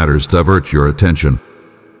trivial matters divert your attention.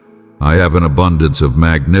 I have an abundance of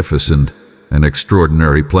magnificent and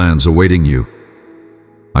extraordinary plans awaiting you.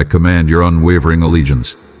 I command your unwavering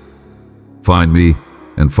allegiance. Find me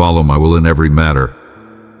and follow my will in every matter.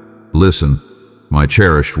 Listen, my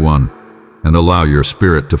cherished one, and allow your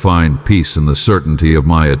spirit to find peace in the certainty of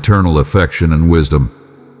my eternal affection and wisdom.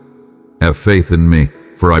 Have faith in me,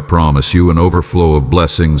 for I promise you an overflow of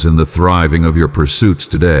blessings in the thriving of your pursuits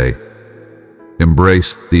today.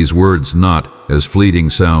 Embrace these words not as fleeting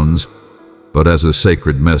sounds, but as a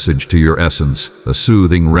sacred message to your essence, a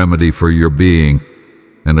soothing remedy for your being,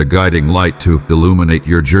 and a guiding light to illuminate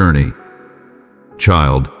your journey.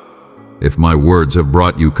 Child, if my words have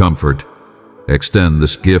brought you comfort, extend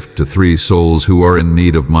this gift to 3 souls who are in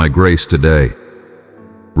need of my grace today.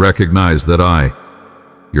 Recognize that I,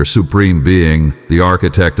 your supreme being, the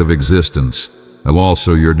architect of existence, am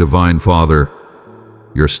also your divine Father,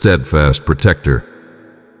 your steadfast protector.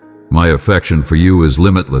 My affection for you is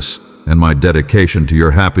limitless, and my dedication to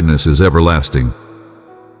your happiness is everlasting.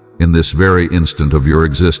 In this very instant of your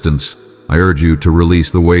existence, I urge you to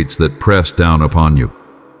release the weights that press down upon you.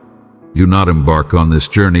 Do not embark on this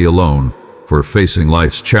journey alone, for facing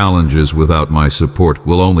life's challenges without my support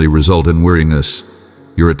will only result in weariness,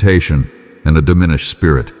 irritation, and a diminished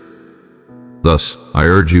spirit. Thus, I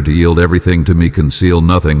urge you to yield everything to me, conceal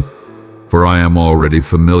nothing, for I am already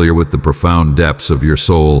familiar with the profound depths of your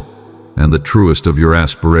soul and the truest of your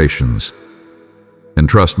aspirations.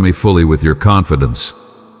 Entrust me fully with your confidence.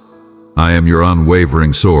 I am your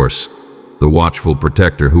unwavering source, the watchful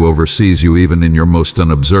protector who oversees you even in your most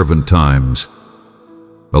unobservant times.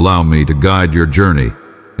 Allow me to guide your journey,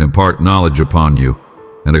 impart knowledge upon you,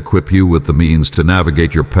 and equip you with the means to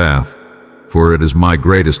navigate your path, for it is my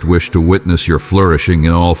greatest wish to witness your flourishing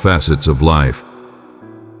in all facets of life.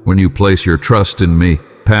 When you place your trust in me,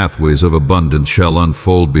 pathways of abundance shall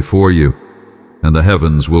unfold before you, and the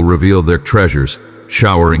heavens will reveal their treasures,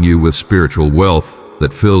 showering you with spiritual wealth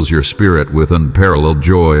that fills your spirit with unparalleled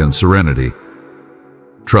joy and serenity.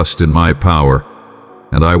 Trust in my power,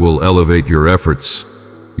 and I will elevate your efforts,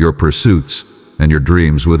 your pursuits, and your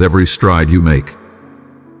dreams with every stride you make.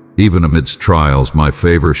 Even amidst trials, my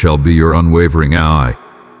favor shall be your unwavering ally.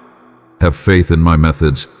 Have faith in my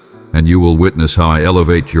methods, and you will witness how I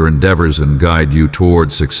elevate your endeavors and guide you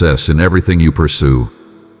toward success in everything you pursue.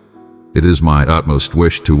 It is my utmost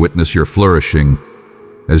wish to witness your flourishing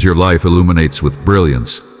as your life illuminates with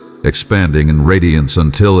brilliance, expanding in radiance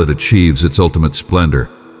until it achieves its ultimate splendor.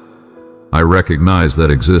 I recognize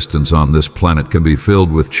that existence on this planet can be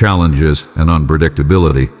filled with challenges and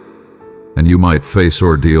unpredictability, and you might face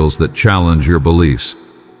ordeals that challenge your beliefs.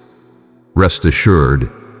 Rest assured,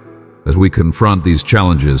 as we confront these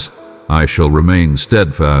challenges, I shall remain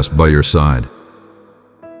steadfast by your side.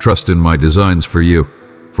 Trust in my designs for you,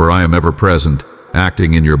 for I am ever present,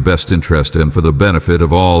 acting in your best interest and for the benefit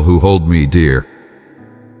of all who hold me dear.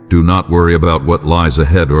 Do not worry about what lies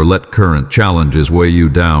ahead or let current challenges weigh you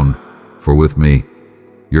down, for with me,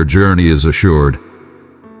 your journey is assured.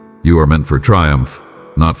 You are meant for triumph,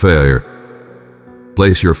 not failure.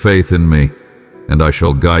 Place your faith in me, and I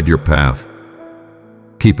shall guide your path.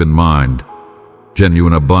 Keep in mind,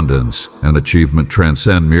 genuine abundance and achievement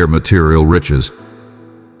transcend mere material riches.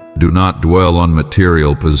 Do not dwell on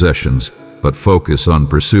material possessions, but focus on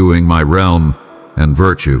pursuing my realm and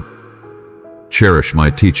virtue. Cherish my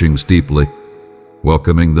teachings deeply,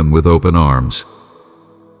 welcoming them with open arms.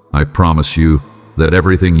 I promise you that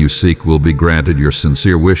everything you seek will be granted. Your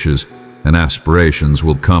sincere wishes and aspirations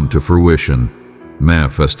will come to fruition,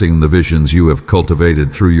 manifesting the visions you have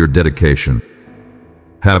cultivated through your dedication.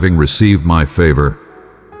 Having received my favor,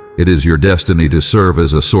 it is your destiny to serve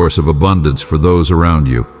as a source of abundance for those around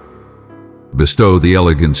you. Bestow the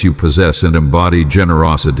elegance you possess and embody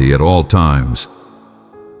generosity at all times.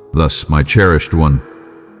 Thus, my cherished one,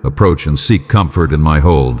 approach and seek comfort in my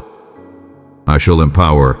hold. I shall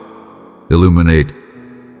empower, illuminate,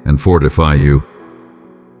 and fortify you.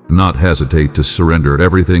 Do not hesitate to surrender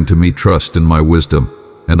everything to me. Trust in my wisdom,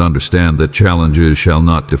 and understand that challenges shall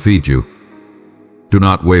not defeat you. Do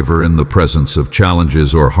not waver in the presence of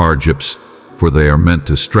challenges or hardships, for they are meant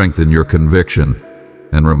to strengthen your conviction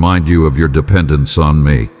and remind you of your dependence on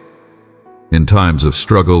me. In times of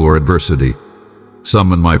struggle or adversity,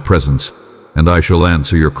 summon my presence, and I shall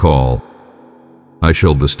answer your call. I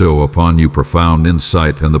shall bestow upon you profound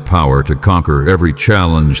insight and the power to conquer every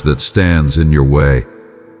challenge that stands in your way.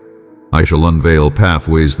 I shall unveil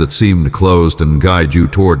pathways that seemed closed and guide you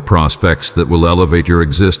toward prospects that will elevate your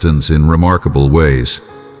existence in remarkable ways.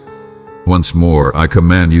 Once more, I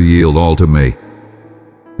command you, yield all to me.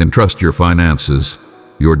 Entrust your finances,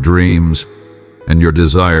 your dreams, and your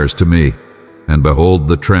desires to me, and behold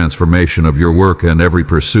the transformation of your work and every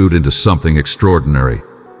pursuit into something extraordinary.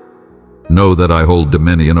 Know that I hold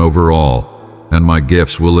dominion over all, and my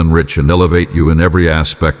gifts will enrich and elevate you in every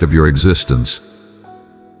aspect of your existence.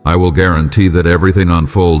 I will guarantee that everything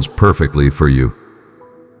unfolds perfectly for you.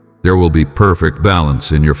 There will be perfect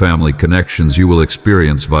balance in your family connections. You will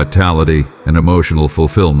experience vitality and emotional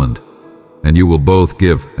fulfillment, and you will both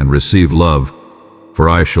give and receive love, for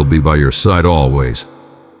I shall be by your side always,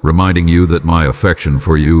 reminding you that my affection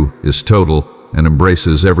for you is total and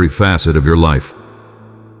embraces every facet of your life.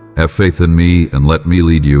 Have faith in me and let me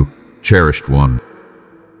lead you, cherished one.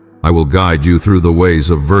 I will guide you through the ways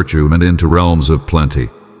of virtue and into realms of plenty.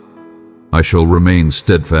 I shall remain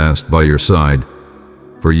steadfast by your side,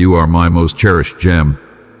 for you are my most cherished gem,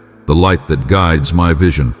 the light that guides my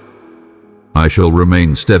vision. I shall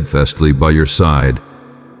remain steadfastly by your side,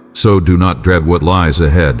 so do not dread what lies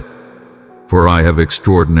ahead, for I have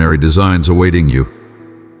extraordinary designs awaiting you.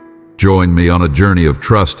 Join me on a journey of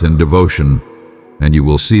trust and devotion, and you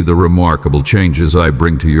will see the remarkable changes I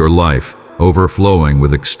bring to your life, overflowing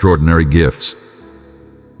with extraordinary gifts.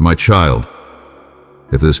 My child,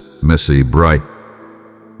 if this messy, bright,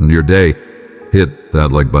 and your day, hit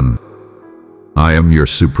that like button. I am your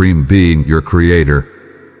supreme being, your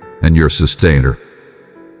creator, and your sustainer.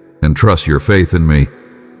 Entrust your faith in me,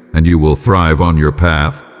 and you will thrive on your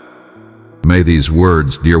path. May these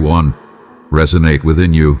words, dear one, resonate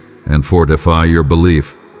within you and fortify your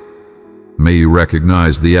belief. May you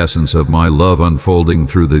recognize the essence of my love unfolding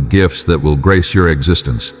through the gifts that will grace your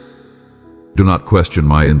existence. Do not question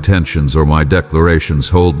my intentions or my declarations.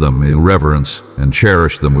 Hold them in reverence and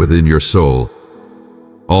cherish them within your soul.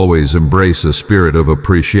 Always embrace a spirit of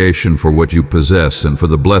appreciation for what you possess and for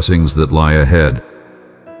the blessings that lie ahead.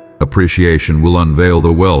 Appreciation will unveil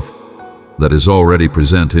the wealth that is already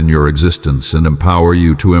present in your existence and empower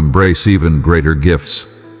you to embrace even greater gifts.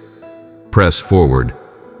 Press forward,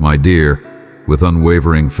 my dear, with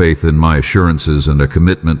unwavering faith in my assurances and a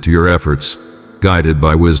commitment to your efforts, guided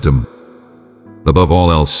by wisdom. Above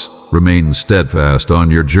all else, remain steadfast on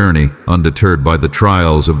your journey, undeterred by the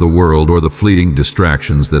trials of the world or the fleeting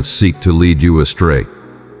distractions that seek to lead you astray.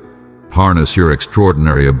 Harness your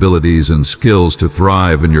extraordinary abilities and skills to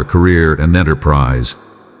thrive in your career and enterprise.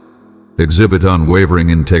 Exhibit unwavering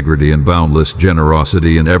integrity and boundless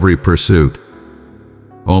generosity in every pursuit.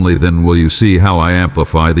 Only then will you see how I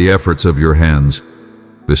amplify the efforts of your hands,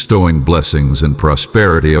 bestowing blessings and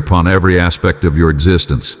prosperity upon every aspect of your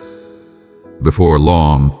existence. Before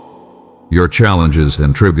long, your challenges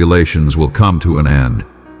and tribulations will come to an end.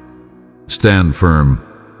 Stand firm,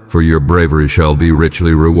 for your bravery shall be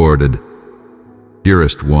richly rewarded.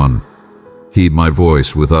 Dearest one, heed my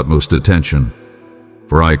voice with utmost attention,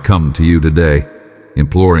 for I come to you today,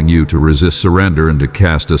 imploring you to resist surrender and to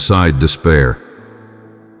cast aside despair.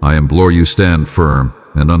 I implore you, stand firm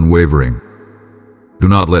and unwavering. Do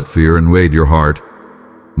not let fear invade your heart,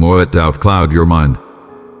 nor let doubt cloud your mind.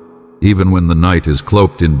 Even when the night is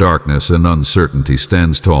cloaked in darkness and uncertainty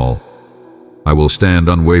stands tall, I will stand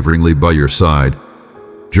unwaveringly by your side,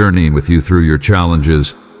 journeying with you through your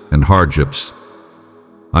challenges and hardships.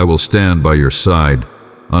 I will stand by your side,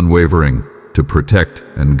 unwavering, to protect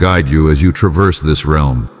and guide you as you traverse this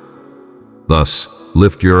realm. Thus,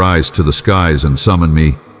 lift your eyes to the skies and summon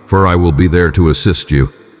me, for I will be there to assist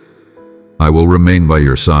you. I will remain by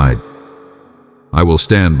your side. I will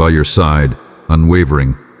stand by your side,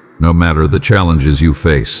 unwavering, no matter the challenges you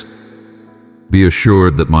face. Be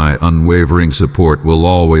assured that my unwavering support will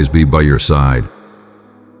always be by your side.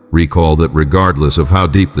 Recall that regardless of how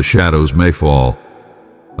deep the shadows may fall,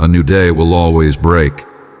 a new day will always break,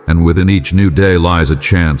 and within each new day lies a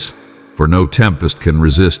chance, for no tempest can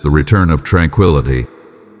resist the return of tranquility.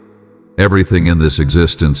 Everything in this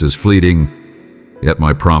existence is fleeting, yet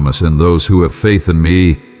my promise and those who have faith in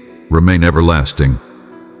me remain everlasting.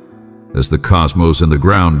 As the cosmos and the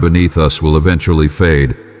ground beneath us will eventually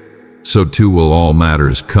fade, so too will all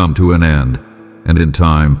matters come to an end, and in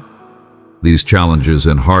time, these challenges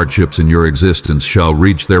and hardships in your existence shall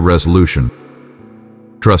reach their resolution.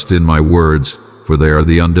 Trust in my words, for they are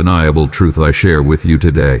the undeniable truth I share with you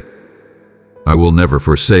today. I will never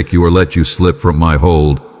forsake you or let you slip from my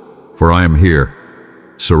hold, for I am here,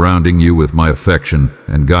 surrounding you with my affection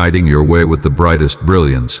and guiding your way with the brightest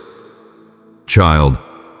brilliance. Child,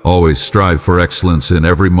 always strive for excellence in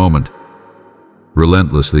every moment.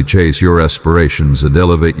 Relentlessly chase your aspirations and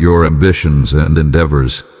elevate your ambitions and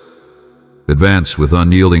endeavors. Advance with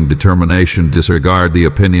unyielding determination, disregard the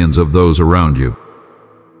opinions of those around you.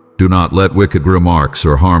 Do not let wicked remarks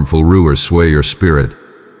or harmful rumors sway your spirit.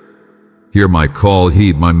 Hear my call,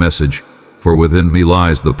 heed my message, for within me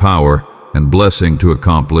lies the power and blessing to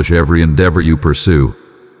accomplish every endeavor you pursue.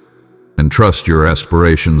 Entrust your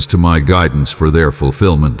aspirations to my guidance for their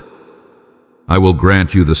fulfillment. I will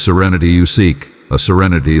grant you the serenity you seek, a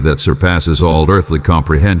serenity that surpasses all earthly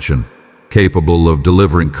comprehension, capable of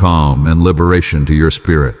delivering calm and liberation to your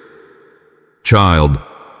spirit. Child,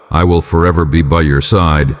 I will forever be by your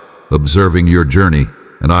side, observing your journey,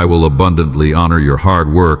 and I will abundantly honor your hard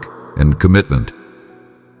work and commitment.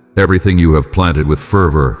 Everything you have planted with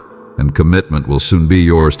fervor and commitment will soon be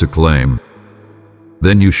yours to claim.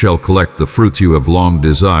 Then you shall collect the fruits you have long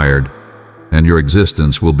desired, and your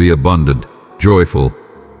existence will be abundant, joyful,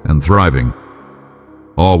 and thriving.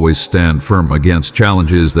 Always stand firm against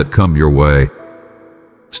challenges that come your way.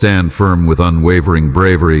 Stand firm with unwavering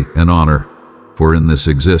bravery and honor, for in this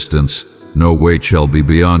existence, no weight shall be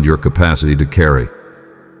beyond your capacity to carry.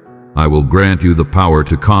 I will grant you the power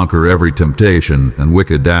to conquer every temptation and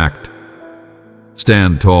wicked act.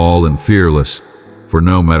 Stand tall and fearless, for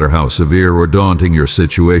no matter how severe or daunting your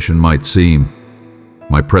situation might seem,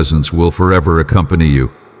 my presence will forever accompany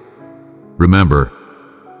you. Remember,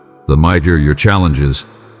 the mightier your challenges,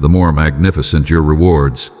 the more magnificent your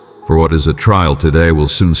rewards, for what is a trial today will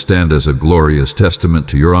soon stand as a glorious testament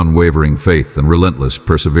to your unwavering faith and relentless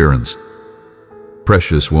perseverance.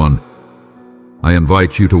 Precious one, I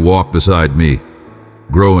invite you to walk beside me,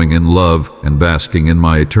 growing in love and basking in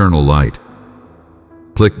my eternal light.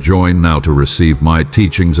 Click Join now to receive my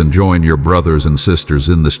teachings and join your brothers and sisters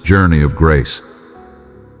in this journey of grace.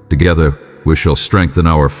 Together, we shall strengthen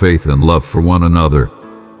our faith and love for one another.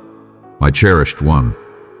 My cherished one,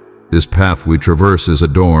 this path we traverse is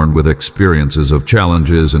adorned with experiences of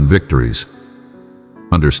challenges and victories.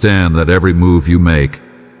 Understand that every move you make,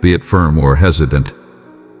 be it firm or hesitant,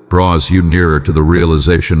 draws you nearer to the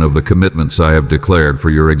realization of the commitments I have declared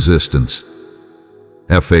for your existence.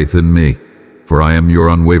 Have faith in me, for I am your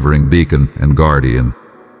unwavering beacon and guardian.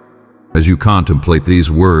 As you contemplate these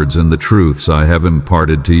words and the truths I have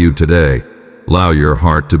imparted to you today, allow your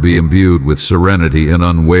heart to be imbued with serenity and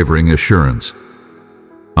unwavering assurance.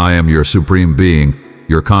 I am your supreme being,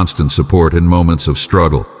 your constant support in moments of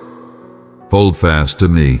struggle. Hold fast to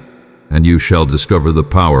me, and you shall discover the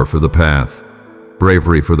power for the path,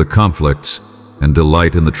 bravery for the conflicts, and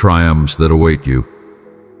delight in the triumphs that await you.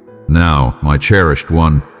 Now, my cherished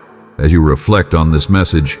one, as you reflect on this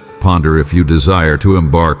message, ponder if you desire to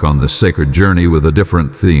embark on this sacred journey with a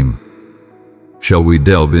different theme. Shall we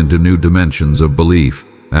delve into new dimensions of belief,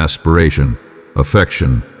 aspiration,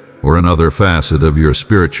 affection, or another facet of your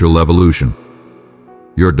spiritual evolution?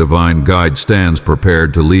 Your divine guide stands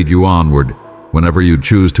prepared to lead you onward whenever you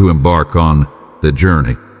choose to embark on the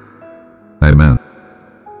journey. Amen.